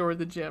work and or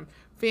the gym.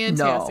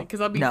 Fantastic,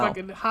 because I'll be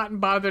fucking hot and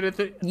bothered at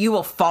the... You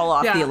will fall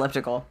off the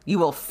elliptical. You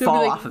will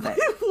fall off of it.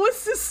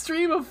 What's this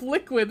stream of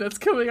liquid that's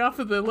coming off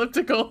of the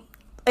elliptical?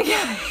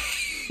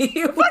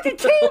 You fucking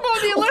came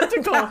on the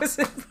elliptical.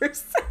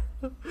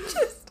 1,000%.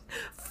 Just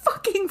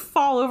fucking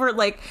fall over.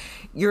 Like,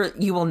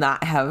 you will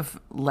not have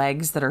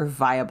legs that are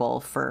viable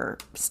for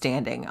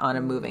standing on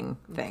a moving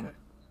thing. Okay.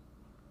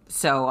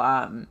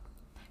 So,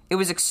 it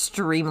was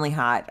extremely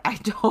hot. I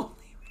totally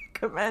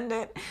recommend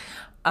it.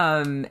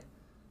 And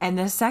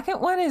the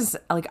second one is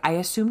like, I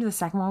assumed the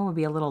second one would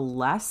be a little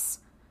less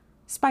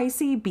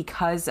spicy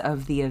because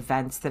of the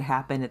events that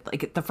happened.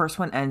 Like the first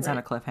one ends on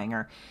a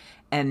cliffhanger,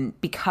 and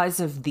because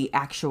of the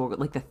actual,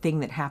 like the thing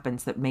that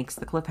happens that makes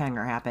the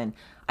cliffhanger happen,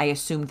 I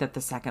assumed that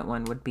the second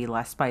one would be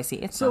less spicy.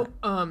 It's so,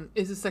 not.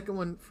 Is the second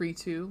one free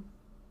too?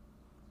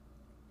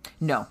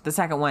 No, the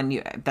second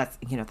one, that's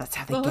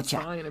how they get you.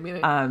 Fine. I mean,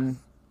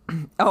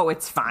 oh,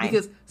 it's fine.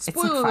 Because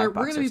spoiler alert,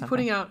 we're going to be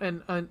putting out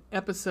an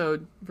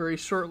episode very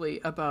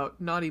shortly about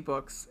naughty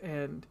books,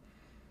 and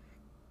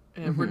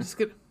we're just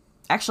gonna.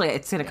 Actually,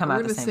 it's gonna come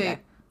out the same day. We're gonna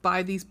say,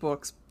 buy these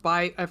books,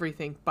 buy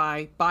everything,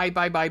 buy,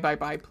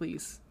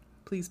 please,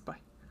 buy.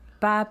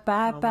 Buy. Oh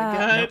my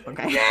God. No,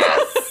 okay.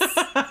 Yes.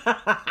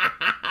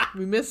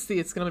 We missed the.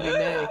 It's gonna be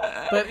May,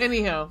 but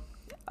anyhow.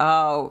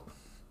 Oh.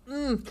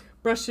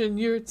 Brushing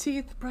your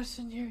teeth.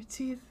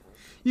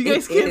 You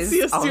guys can't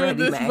see us doing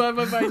this by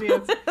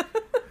dance.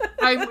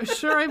 I'm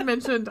sure I've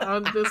mentioned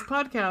on this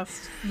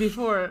podcast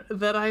before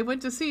that I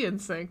went to see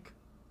NSYNC.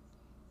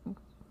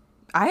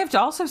 I have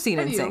also seen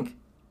NSYNC.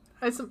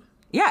 At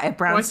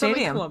Brown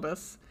Stadium. I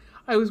Columbus.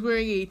 I was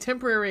wearing a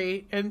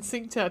temporary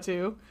NSYNC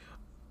tattoo.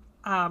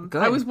 Good.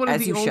 I was one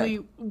of the only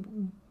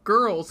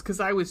girls,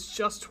 because I was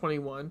just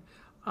 21,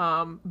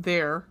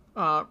 there.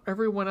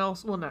 Everyone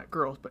else, well, not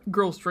girls, but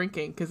girls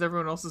drinking, because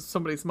everyone else is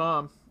somebody's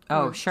mom.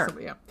 Oh, sure.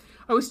 Yeah.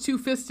 I was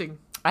two-fisting.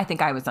 I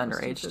think I was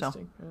underage still.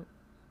 Right.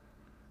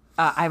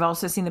 I've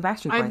also seen the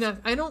Backstreet Boys.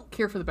 I don't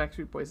care for the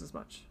Backstreet Boys as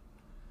much.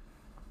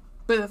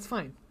 But that's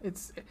fine.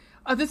 It's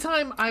at the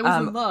time I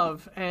was in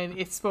love, and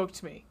it spoke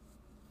to me.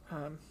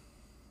 Of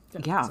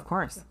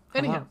course. Yeah.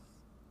 Anyhow.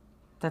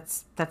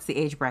 That's the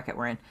age bracket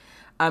we're in.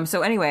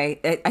 So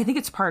anyway, I think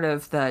it's part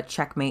of the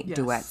Checkmate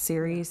Duet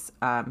series.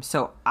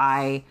 So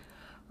I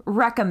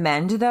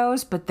recommend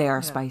those, but they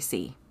are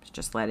spicy.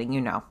 Just letting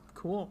you know.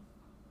 Cool.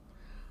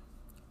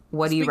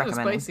 What do you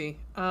recommend? Spicy.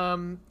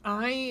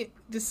 I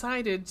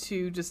decided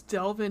to just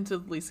delve into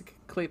Lisa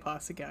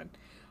Kleypas again.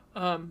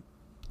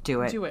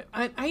 Do it.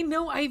 I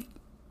know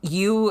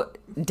you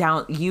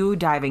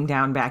diving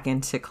down back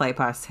into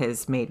Kleypas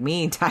has made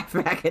me dive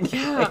back into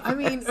Kleypas. I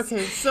mean,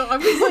 okay, so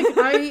I'm just like,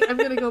 I'm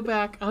going to go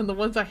back on the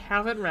ones I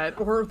haven't read,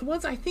 or the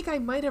ones I think I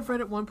might have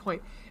read at one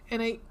point,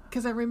 and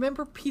because I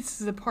remember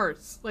pieces and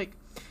parts. Like,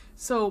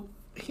 so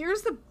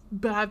here's the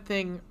bad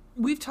thing.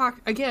 We've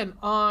talked, again,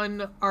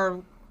 on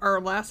our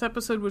last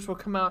episode, which will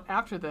come out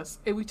after this,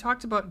 and we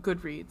talked about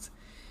Goodreads,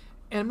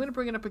 and I'm going to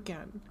bring it up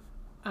again.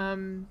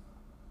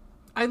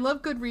 I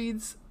love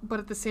Goodreads, but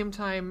at the same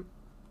time,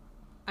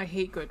 I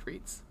hate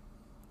Goodreads.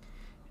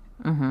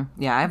 Mm-hmm.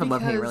 Yeah, I have a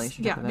love-hate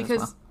relationship with it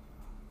because as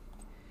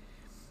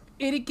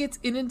well. It gets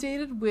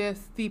inundated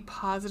with the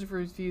positive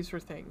reviews for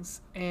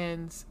things,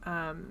 and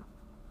at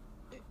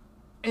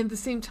the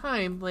same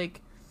time,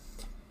 like,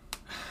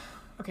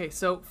 okay,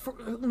 so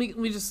let me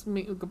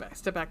go back,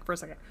 step back for a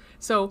second.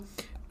 So,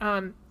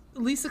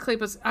 Lisa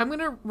Kleypas, I'm going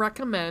to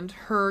recommend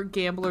her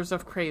Gamblers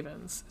of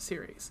Cravens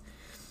series.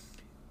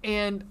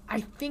 And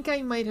I think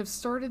I might have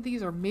started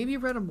these or maybe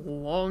read them a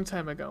long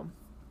time ago.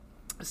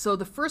 So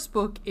the first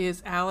book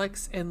is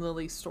Alex and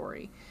Lily's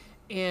story.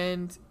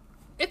 And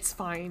it's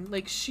fine.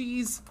 Like,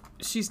 she's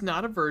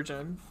not a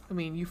virgin. I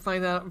mean, you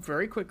find that out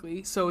very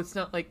quickly. So it's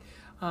not like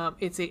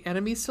it's a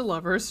enemies to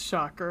lovers,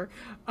 shocker.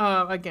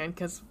 Again,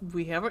 because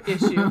we have an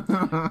issue.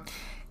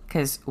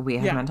 Because we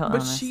have mental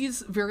illness. But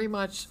she's very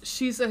much,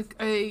 she's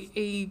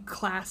a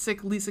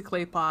classic Lisa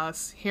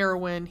Kleypas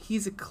heroine.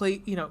 He's a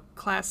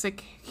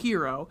classic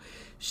hero.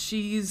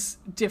 She's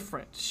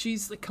different.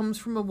 She's comes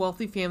from a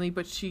wealthy family,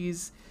 but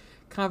she's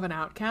kind of an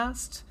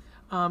outcast.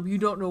 You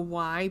don't know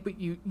why, but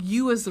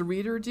you as the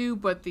reader do,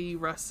 but the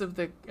rest of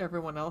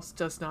everyone else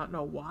does not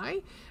know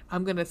why.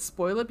 I'm going to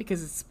spoil it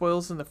because it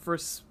spoils in the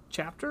first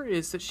chapter,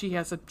 is that she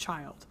has a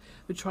child.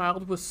 The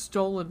child was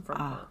stolen from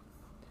her.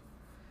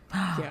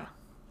 Yeah.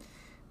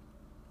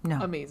 No.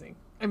 Amazing.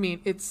 I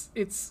mean, it's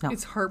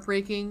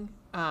heartbreaking.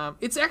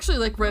 It's actually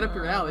like right up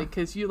your alley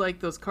because you like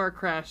those car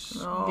crash,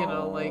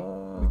 like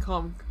we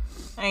call them.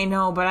 I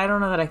know, but I don't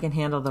know that I can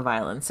handle the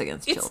violence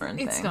against children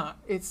thing.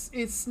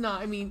 It's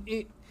not. I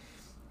mean,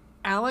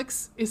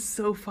 Alex is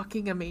so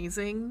fucking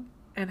amazing,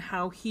 and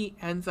how he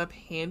ends up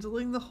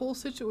handling the whole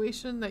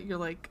situation that you're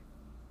like,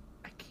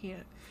 I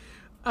can't.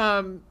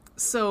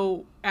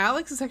 So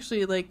Alex is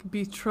actually like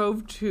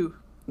betrothed to.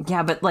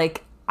 Yeah, but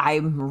like.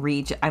 I'm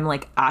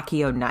like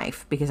Akio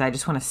knife because I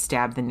just want to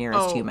stab the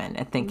nearest human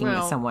at thinking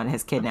that someone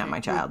has kidnapped my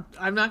child.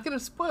 I'm not going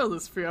to spoil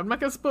this for you. I'm not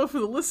going to spoil for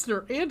the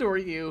listener and or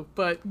you,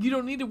 but you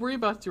don't need to worry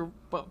about your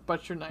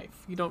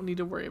knife. You don't need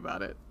to worry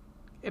about it.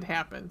 It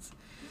happens.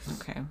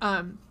 Okay.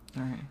 All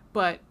right.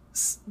 But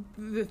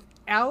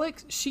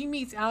she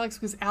meets Alex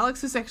because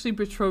Alex is actually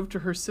betrothed to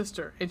her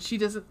sister, and she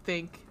doesn't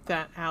think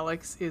that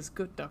Alex is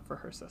good enough for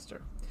her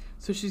sister,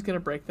 so she's going to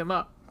break them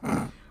up.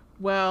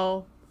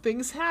 Well,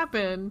 things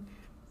happen.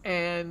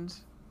 And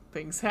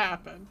things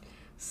happen.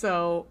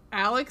 So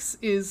Alex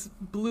is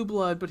blue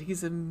blood, but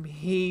he's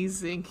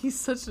amazing. He's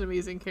such an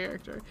amazing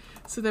character.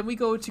 So then we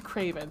go to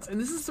Cravens, and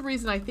this is the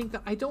reason I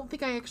don't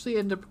think I actually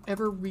end up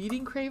ever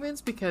reading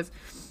Cravens, because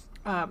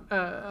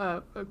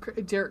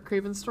Derek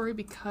Craven's story,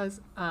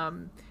 because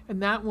and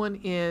that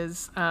one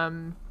is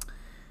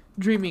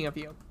Dreaming of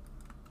You.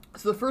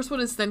 So the first one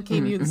is Then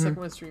Came You, and the second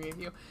one is Dreaming of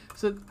You.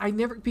 So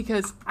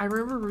because I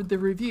remember the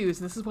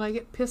reviews, and this is why I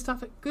get pissed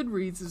off at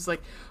Goodreads, is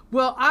like,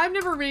 well, I'm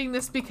never reading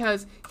this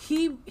because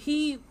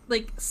he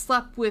like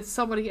slept with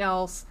somebody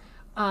else,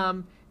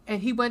 and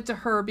he went to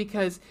her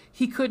because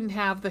he couldn't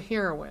have the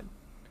heroine.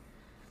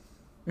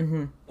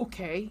 Mm-hmm.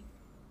 Okay.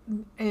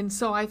 And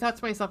so I thought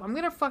to myself, I'm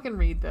going to fucking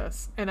read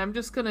this, and I'm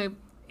just going to,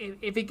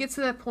 if it gets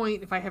to that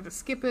point, if I have to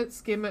skip it,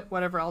 skim it,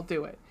 whatever, I'll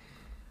do it.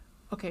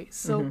 Okay,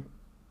 so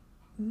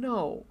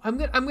no, I'm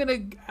gonna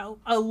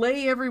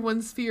allay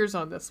everyone's fears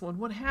on this one.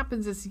 What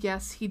happens is,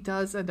 yes, he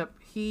does end up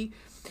he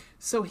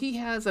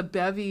has a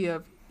bevy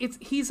of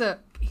he's a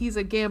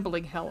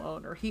gambling hell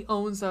owner. He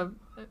owns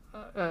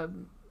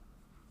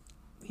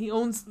he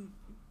owns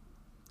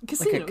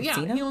casino. Like a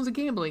casino? Yeah, he owns a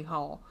gambling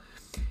hall.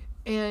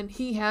 And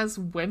he has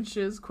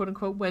wenches, quote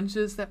unquote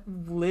wenches, that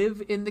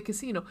live in the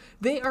casino.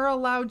 They are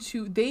allowed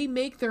to, they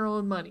make their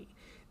own money.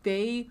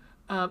 They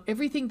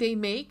everything they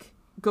make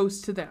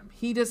goes to them.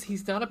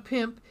 He's not a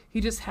pimp.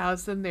 He just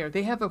has them there.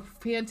 They have a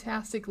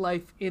fantastic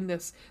life in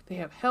this. They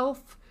have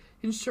health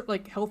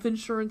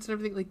insurance and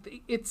everything.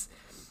 Like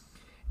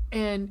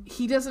and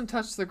he doesn't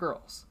touch the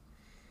girls.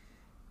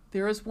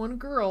 There is one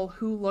girl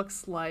who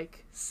looks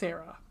like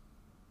Sarah.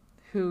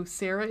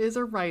 Sarah is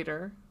a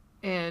writer,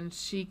 and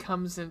she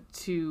ends up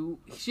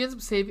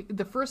saving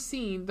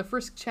the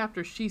first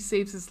chapter. She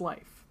saves his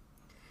life.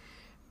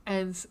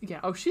 And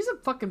yeah, she's a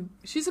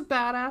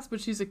badass,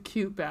 but she's a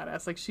cute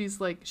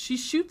badass. She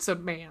shoots a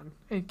man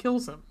and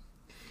kills him.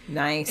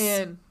 Nice.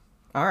 And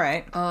all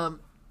right.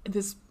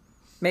 This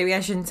maybe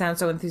I shouldn't sound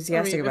so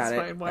enthusiastic about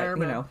it. But,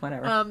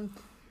 whatever.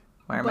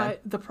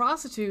 But the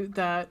prostitute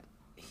that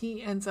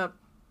he ends up,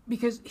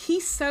 because he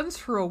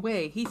sends her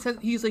away. He's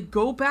like,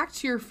 go back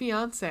to your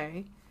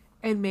fiance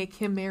and make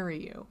him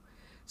marry you.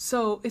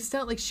 So it's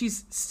not like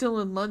she's still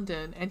in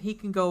London and he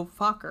can go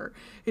fuck her.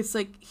 It's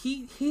like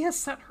he has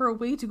sent her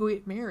away to go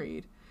get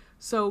married.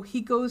 So he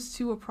goes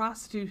to a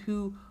prostitute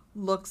who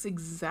looks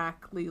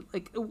exactly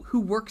like, who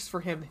works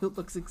for him, who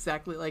looks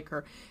exactly like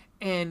her.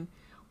 And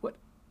what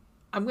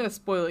I'm going to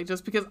spoil it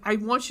just because I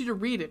want you to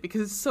read it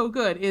because it's so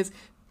good, is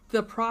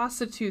the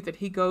prostitute that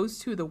he goes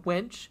to, the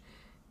wench,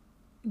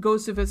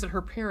 goes to visit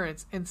her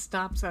parents and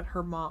stops at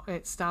her mom.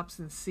 It stops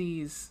and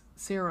sees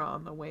Sarah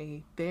on the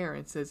way there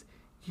and says,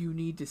 you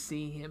need to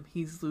see him.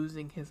 He's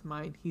losing his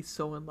mind. He's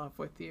so in love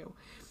with you.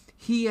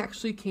 He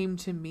actually came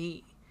to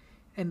me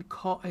and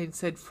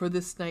said, for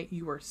this night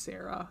you are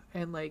Sarah.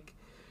 And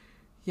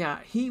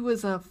he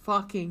was a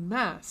fucking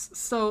mess.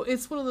 So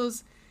it's one of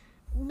those,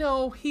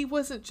 no, he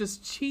wasn't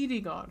just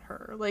cheating on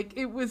her.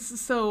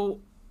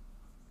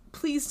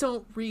 Please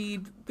don't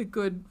read the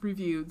good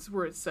reviews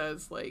where it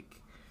says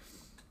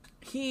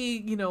he,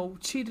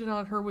 cheated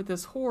on her with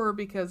this whore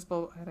because,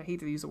 well, and I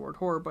hate to use the word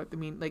whore, but I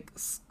mean,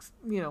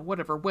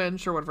 whatever,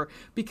 wench or whatever,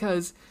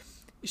 because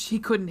she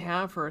couldn't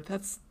have her.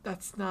 That's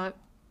not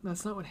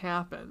what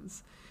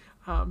happens.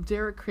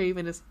 Derek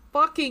Craven is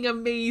fucking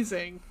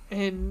amazing,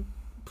 and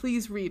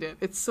please read it.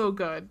 It's so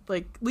good.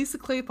 Lisa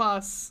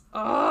Kleypas.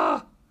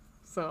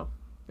 So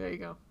there you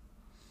go.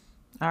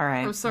 All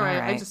right. I'm sorry.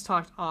 All right. I just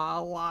talked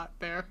a lot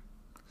there.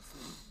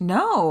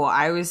 No,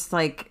 I was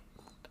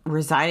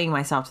resigning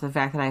myself to the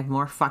fact that I have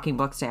more fucking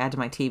books to add to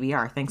my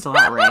TBR. Thanks a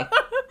lot, Ray.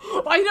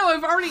 I know.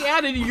 I've already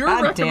added your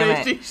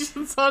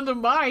recommendations onto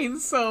mine,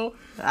 so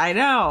I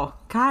know.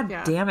 God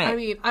damn it. I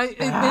mean,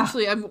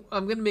 eventually I'm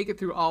going to make it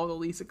through all the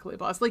Lisa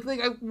Kleypas.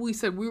 We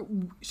said,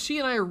 she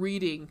and I are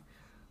reading.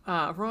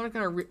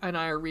 Veronica and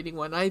I are reading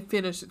one. I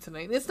finished it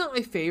tonight. It's not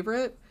my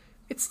favorite.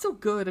 It's still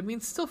good. I mean,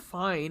 it's still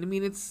fine. I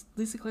mean, it's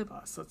Lisa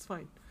Kleypas, so it's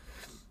fine.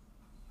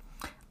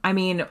 I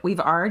mean,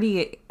 we've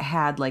already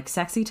had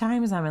sexy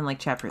times. I'm in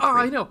chapter 3. Oh,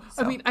 I know.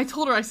 So. I mean, I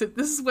told her, I said,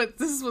 this is what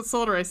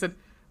sold her. I said,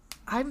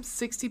 I'm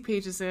 60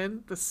 pages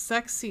in. The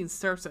sex scene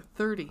starts at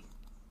 30.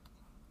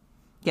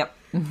 Yep.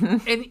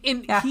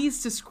 And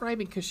he's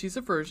describing, because she's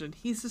a virgin,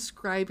 he's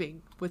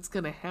describing what's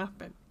going to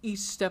happen each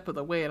step of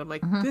the way. And I'm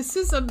like, this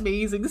is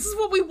amazing. This is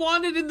what we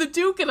wanted in The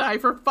Duke and I,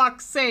 for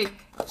fuck's sake.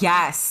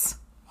 Yes.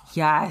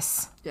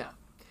 Yes. Yeah.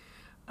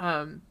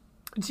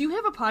 Do you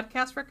have a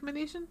podcast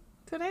recommendation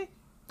today?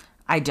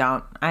 I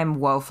don't. I'm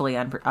woefully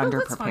underprepared.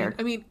 That's fine.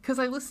 I mean, because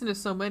I listen to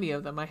so many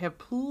of them, I have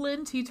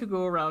plenty to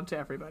go around to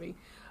everybody.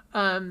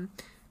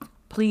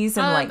 Please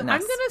enlighten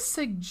us.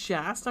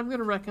 I'm going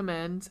to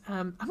recommend,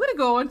 I'm going to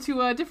go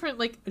into a different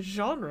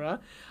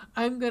genre.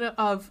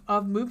 of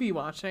movie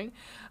watching.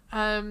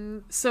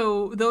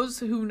 So those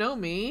who know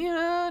me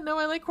know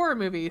I like horror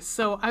movies.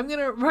 So I'm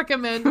gonna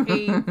recommend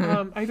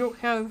a. I don't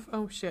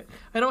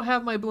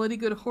have my Bloody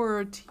Good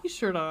Horror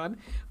T-shirt on,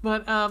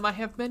 but I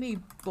have many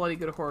Bloody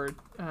Good Horror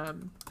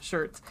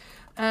shirts.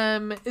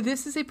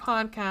 This is a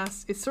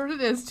podcast. It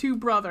started as two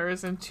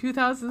brothers in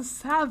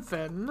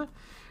 2007.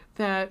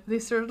 That they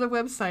started a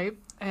website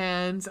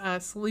and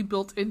slowly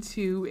built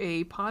into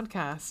a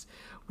podcast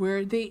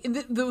where the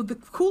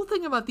cool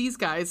thing about these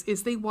guys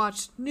is they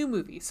watch new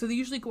movies. So they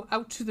usually go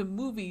out to the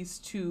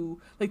movies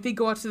they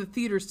go out to the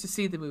theaters to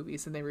see the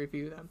movies and they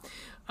review them.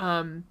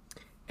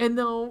 And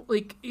they'll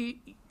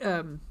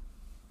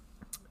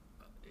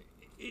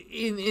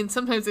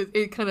sometimes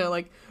it kind of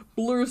like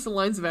blurs the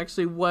lines of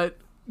actually what,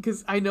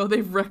 because I know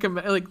they've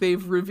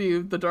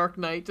reviewed The Dark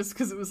Knight just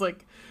because it was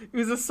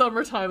a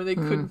summertime and they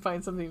couldn't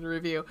find something to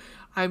review.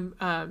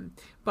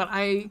 But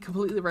I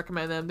completely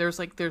recommend them. There's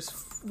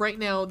right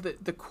now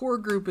the core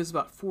group is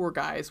about 4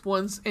 guys.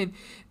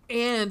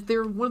 And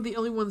they're one of the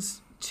only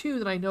ones too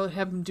that I know that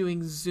have been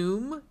doing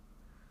Zoom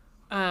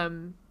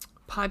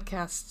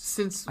podcasts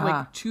since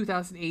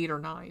 2008 or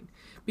 9,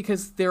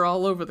 because they're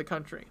all over the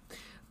country.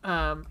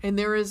 And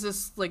there is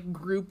this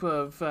group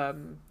of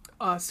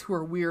us who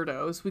are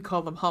weirdos. We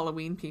call them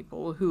Halloween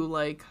people who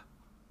like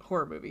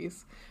horror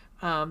movies,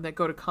 that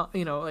go to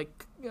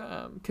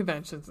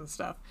conventions and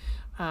stuff.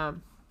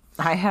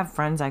 I have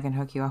friends I can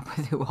hook you up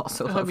with who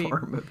also love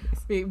horror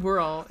movies. We're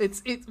all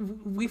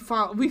we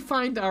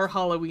find our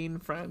Halloween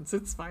friends.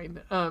 It's fine.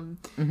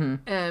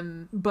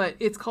 But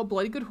it's called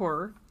Bloody Good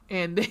Horror,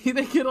 and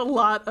they get a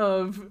lot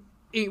of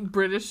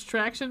British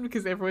traction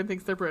because everyone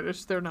thinks they're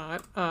British. They're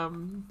not.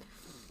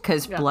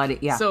 Because bloody,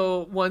 yeah.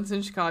 So one's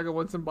in Chicago,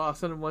 one's in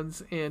Boston, and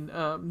one's in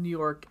New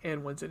York,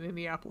 and one's in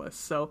Indianapolis.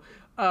 So,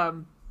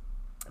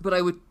 but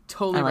I would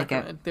totally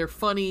recommend. They're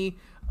funny,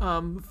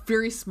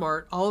 very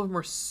smart. All of them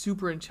are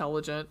super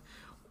intelligent,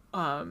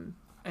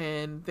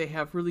 and they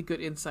have really good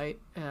insight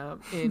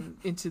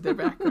into their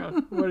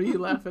background. What are you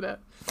laughing at?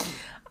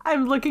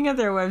 I'm looking at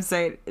their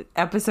website,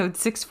 episode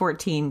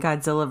 614,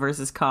 Godzilla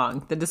vs.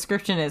 Kong. The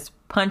description is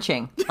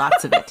punching,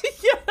 lots of it.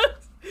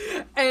 Yes,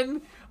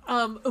 and.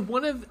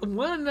 One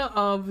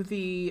of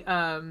the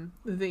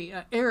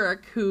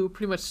Eric, who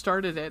pretty much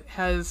started it,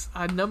 has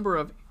a number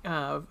of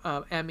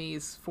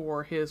Emmys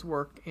for his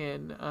work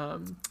in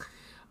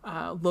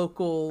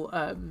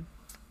local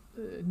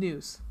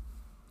news.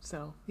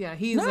 So yeah,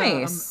 he's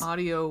nice.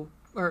 Video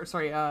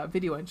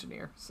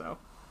engineer. So.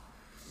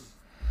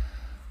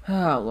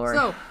 Oh Lord.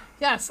 So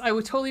yes, I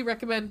would totally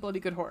recommend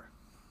Bloody Good Horror.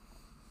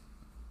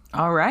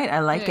 All right, I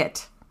like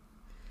it.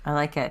 I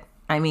like it.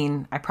 I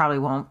mean, I probably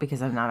won't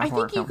because I'm not a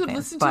horror film fan. I think you could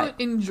listen to it,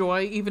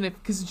 enjoy, even if,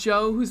 because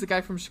Joe, who's the guy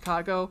from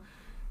Chicago,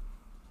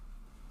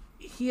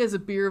 he has a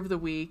beer of the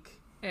week,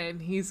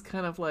 and he's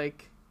kind of I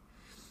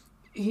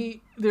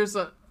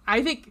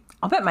think.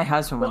 I'll bet my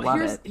husband would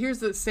love it. Here's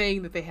the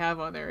saying that they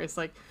have on there. It's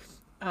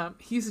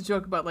he used to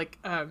joke about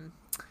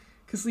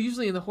because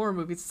usually in the horror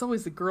movies, it's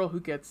always the girl who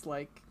gets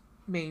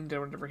maimed or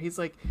whatever. He's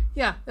like,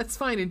 yeah, that's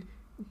fine,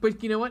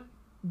 but you know what?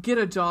 Get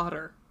a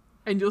daughter.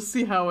 And you'll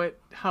see how it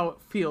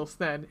feels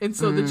then. And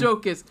so the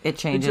joke is... It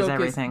changes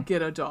everything.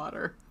 Get a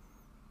daughter.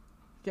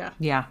 Yeah.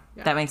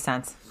 That makes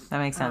sense.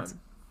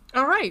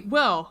 All right.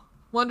 Well,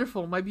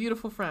 wonderful. My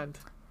beautiful friend.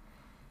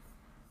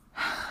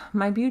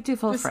 My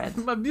beautiful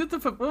friend. My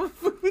beautiful...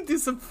 We do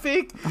some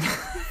fake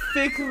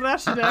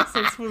Russian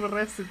accents for the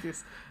rest of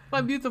this.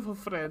 My beautiful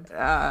friend.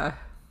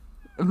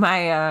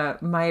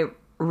 My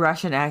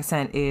Russian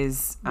accent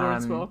is...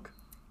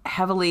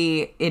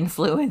 heavily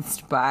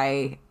influenced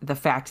by the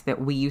fact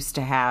that we used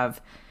to have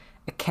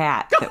a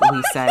cat that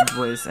we said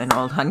was an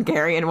old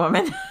Hungarian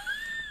woman.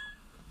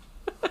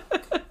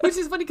 Which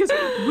is funny because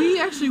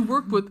we actually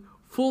worked with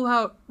full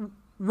out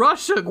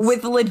Russians.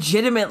 With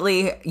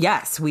legitimately,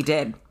 yes, we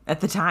did.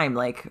 At the time,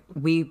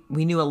 we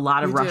knew a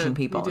lot of Russian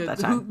people at that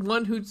time.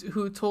 One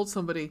who told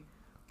somebody,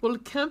 well,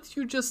 can't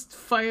you just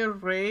fire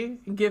Ray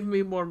and give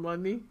me more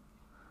money?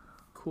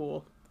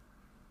 Cool.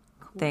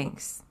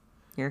 Thanks.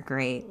 You're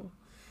great. Cool.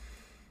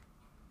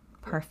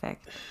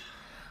 Perfect.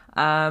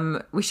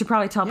 We should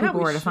probably tell people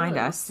where to find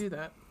us. Let's do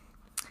that.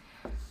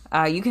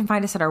 You can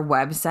find us at our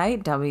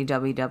website,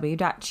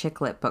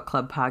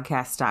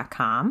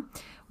 www.chicklitbookclubpodcast.com.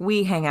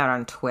 We hang out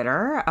on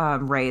Twitter.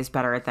 Ray is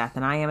better at that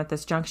than I am at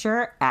this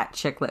juncture, at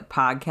Chicklit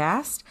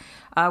Podcast.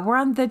 We're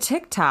on the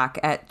TikTok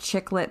at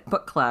Chicklit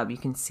Book Club. You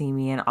can see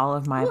me in all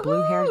of my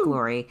blue-haired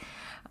glory.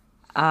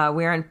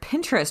 We're on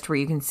Pinterest, where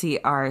you can see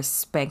our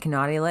Spank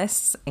Naughty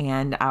lists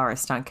and our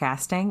stunt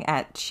casting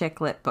at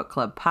Chicklit Book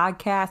Club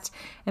Podcast.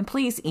 And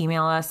please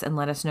email us and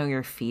let us know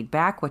your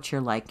feedback, what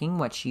you're liking,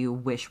 what you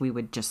wish we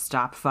would just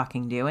stop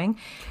fucking doing,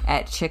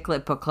 at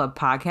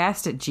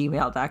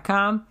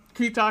chicklitbookclubpodcast@gmail.com.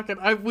 Keep talking.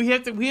 We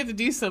have to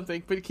do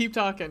something, but keep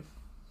talking.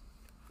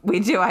 We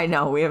do. I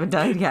know. We haven't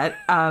done it yet.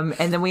 And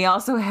then we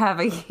also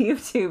have a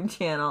YouTube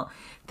channel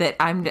that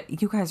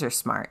you guys are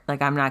smart.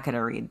 I'm not going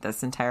to read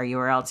this entire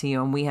URL to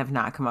you, and we have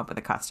not come up with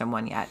a custom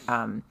one yet.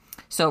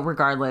 So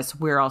regardless,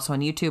 we're also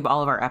on YouTube.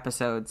 All of our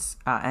episodes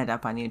end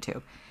up on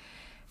YouTube.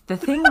 The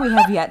thing we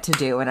have yet to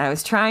do, and I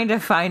was trying to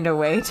find a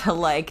way to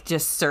like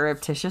just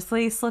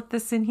surreptitiously slip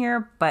this in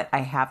here, but I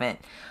haven't.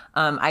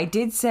 I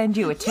did send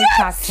you a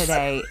TikTok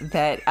today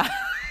that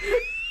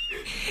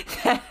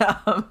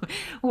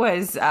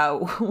was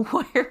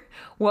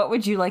what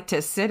would you like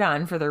to sit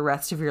on for the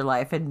rest of your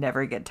life and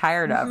never get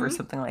tired of, or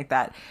something like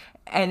that.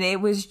 And it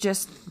was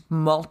just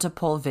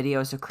multiple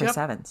videos of Chris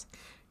Evans.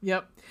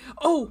 Yep.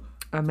 Oh,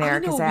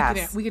 America's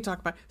Ass. We could talk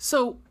about.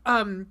 So,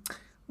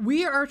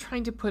 we are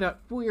trying to put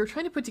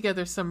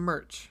together some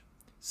merch.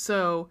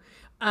 So,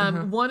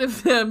 one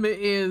of them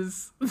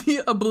is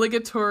the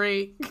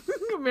obligatory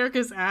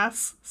America's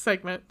Ass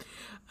segment.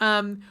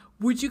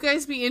 Would you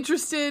guys be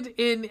interested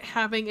in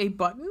having a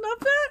button of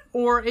that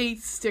or a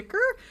sticker?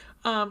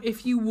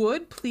 If you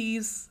would,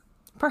 please.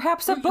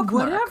 Perhaps a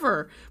bookmark.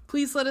 Whatever.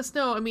 Please let us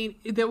know. I mean,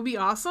 that would be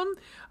awesome.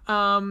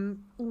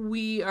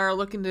 We are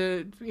looking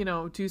to,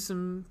 do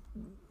some,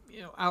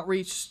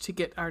 outreach to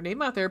get our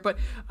name out there. But,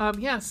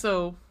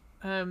 so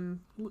let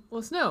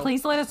us know.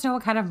 Please let us know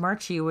what kind of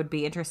merch you would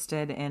be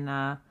interested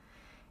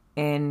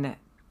in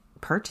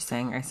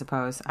purchasing, I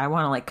suppose. I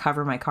want to,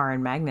 cover my car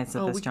in magnets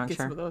at this juncture.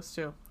 Get some of those,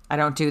 too. I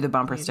don't do the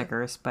bumper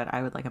stickers, but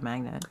I would like a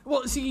magnet.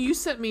 Well, see, you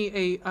sent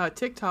me a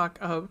TikTok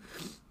of...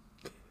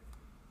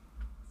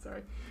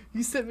 Sorry.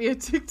 You sent me a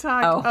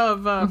TikTok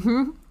of...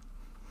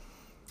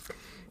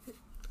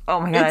 Oh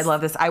my God, I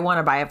love this. I want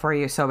to buy it for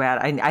you so bad.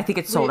 I think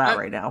it's sold out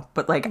right now.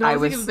 But I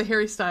was thinking of the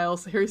Harry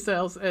Styles. Harry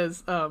Styles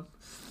as... that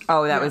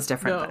was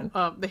different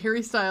then. The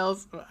Harry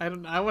Styles... I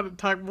don't know.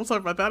 We'll talk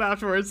about that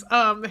afterwards.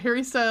 The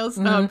Harry Styles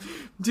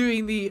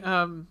doing the...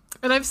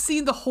 and I've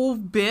seen the whole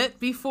bit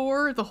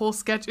before, the whole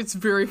sketch. It's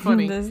very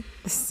funny. The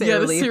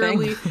Sarah Lee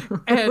thing.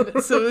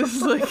 And so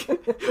this is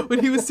when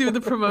he was doing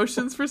the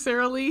promotions for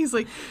Sarah Lee, he's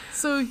like,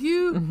 so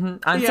you...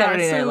 On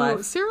Saturday Night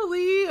Live. Sarah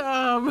Lee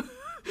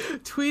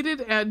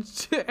tweeted and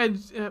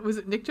was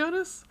it Nick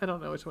Jonas? I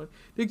don't know which one.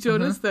 Nick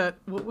Jonas that...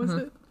 What was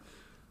it?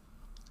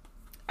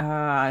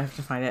 I have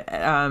to find it.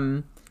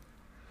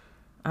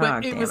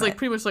 But it was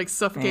pretty much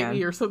suffocate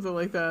me or something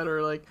like that,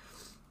 or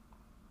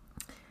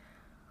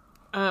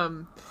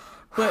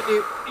but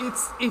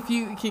it's if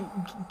you can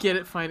get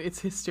it, fine. It's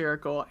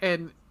hysterical,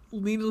 and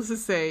needless to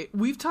say,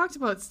 we've talked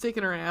about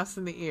sticking our ass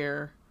in the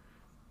air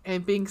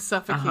and being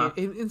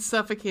suffocated and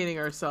suffocating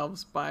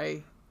ourselves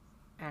by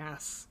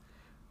ass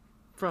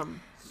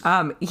from.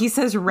 He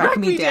says, "Wreck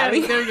me,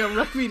 daddy." There you go,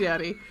 wreck me,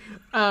 daddy.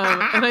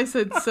 And I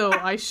said, so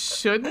I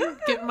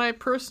shouldn't get my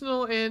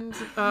personal and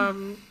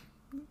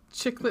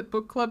Chicklet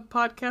Book Club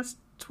podcast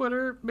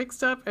Twitter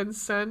mixed up and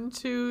send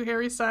to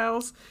Harry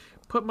Styles,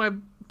 put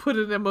an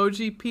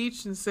emoji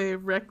peach and say,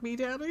 "Wreck me,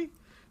 daddy."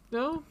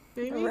 No,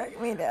 maybe. Wreck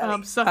me,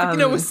 daddy.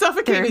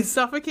 Suffocate me,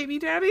 suffocate me,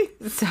 daddy.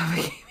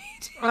 Suffocate me,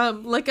 daddy.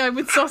 Like I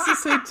would also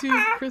say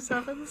to Chris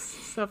Evans,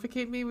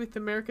 suffocate me with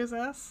America's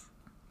Ass.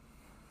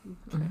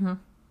 Okay.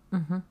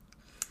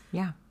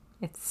 Yeah,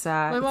 it's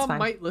my mom fine.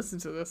 might listen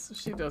to this.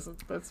 She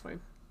doesn't. That's fine.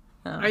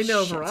 Oh, I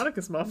know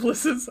Veronica's mom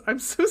listens. I'm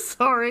so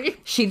sorry.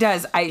 She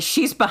does.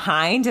 She's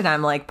behind, and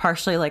I'm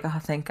partially oh,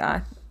 thank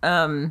God.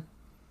 I'm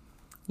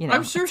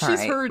sure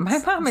she's heard my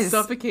mom is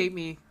suffocate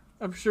me.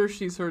 I'm sure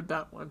she's heard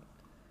that one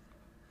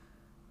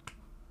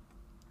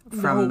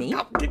from me.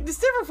 No,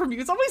 it's never from you.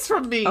 It's always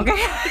from me. Okay,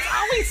 it's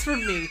always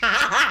from me.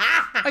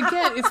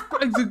 Again, it's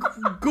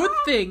a good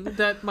thing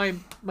that my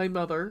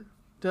mother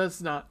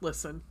does not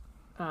listen.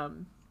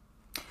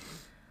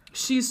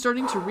 She's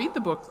starting to read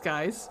the book,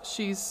 guys.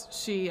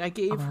 I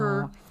gave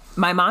her.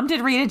 My mom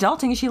did read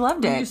Adulting and she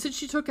loved it. You said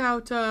she took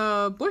out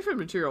boyfriend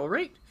material,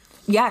 right?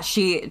 Yeah,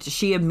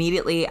 she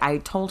immediately. I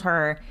told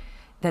her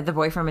that the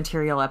boyfriend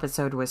material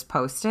episode was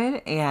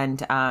posted,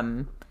 and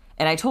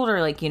I told her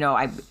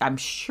I'm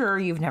sure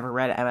you've never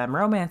read MM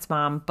Romance,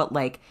 Mom, but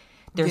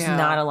there's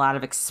not a lot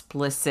of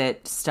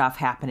explicit stuff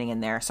happening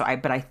in there.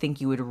 But I think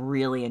you would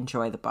really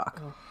enjoy the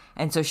book. Oh.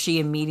 And so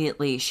she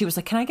was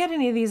like, "Can I get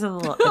any of these at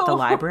the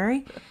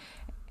library?"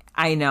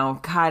 I know.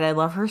 God, I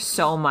love her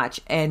so much.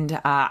 And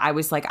I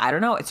was like, I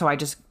don't know. So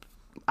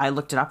I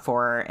looked it up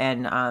for her.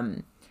 And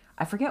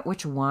I forget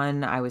which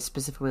one I was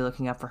specifically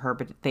looking up for her,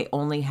 but they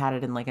only had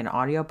it in an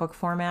audiobook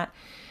format.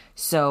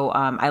 So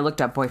I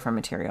looked up boyfriend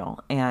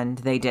material and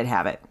they did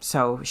have it.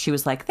 So she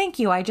was like, "Thank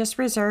you. I just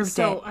reserved it."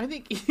 So I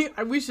think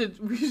we should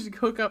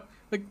hook up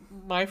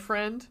my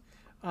friend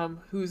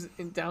who's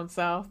down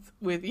south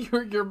with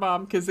your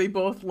mom, because they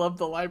both love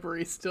the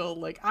library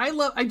still.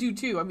 I do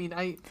too. I mean,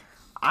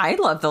 I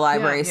love the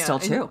library still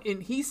too.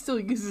 And he still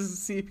uses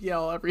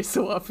CPL every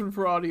so often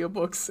for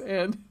audiobooks,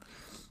 and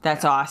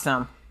that's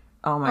awesome.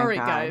 Oh my God. All right,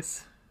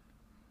 guys.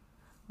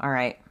 All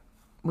right.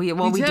 We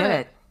did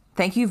it.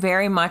 Thank you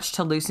very much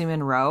to Lucy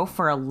Monroe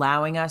for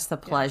allowing us the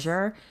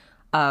pleasure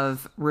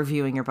of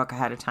reviewing your book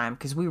ahead of time,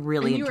 because we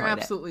really enjoyed it. You were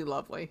absolutely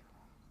lovely.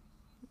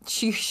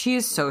 She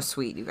is so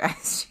sweet, you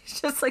guys.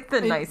 She's just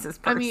the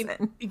nicest person.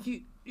 I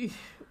mean,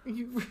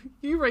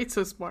 you write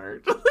so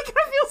smart. I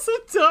feel so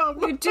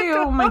dumb. You do.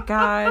 Oh my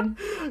God.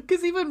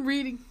 Because even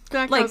reading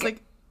back, I was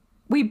like,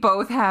 We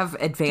both have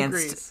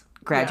advanced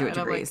graduate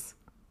degrees.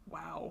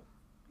 Like, wow,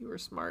 you were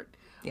smart.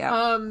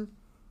 Yeah.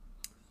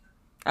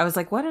 I was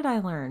like, what did I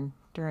learn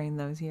during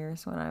those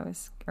years when I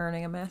was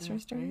earning a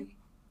master's degree?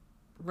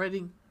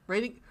 Writing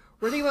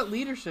about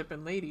leadership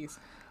and ladies.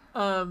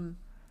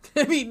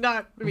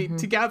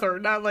 Together,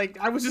 not like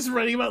I was just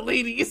writing about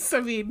ladies.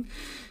 I mean,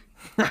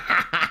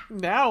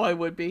 now I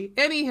would be.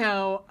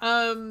 Anyhow,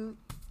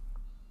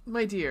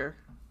 my dear,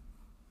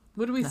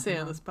 what do we say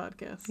on this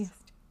podcast? Yes.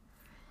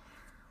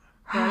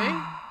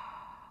 Right?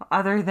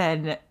 Other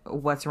than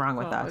what's wrong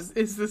with us?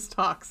 Is this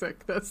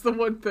toxic? That's the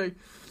one thing.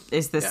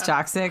 Is this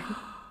toxic?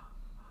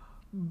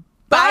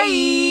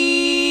 Bye!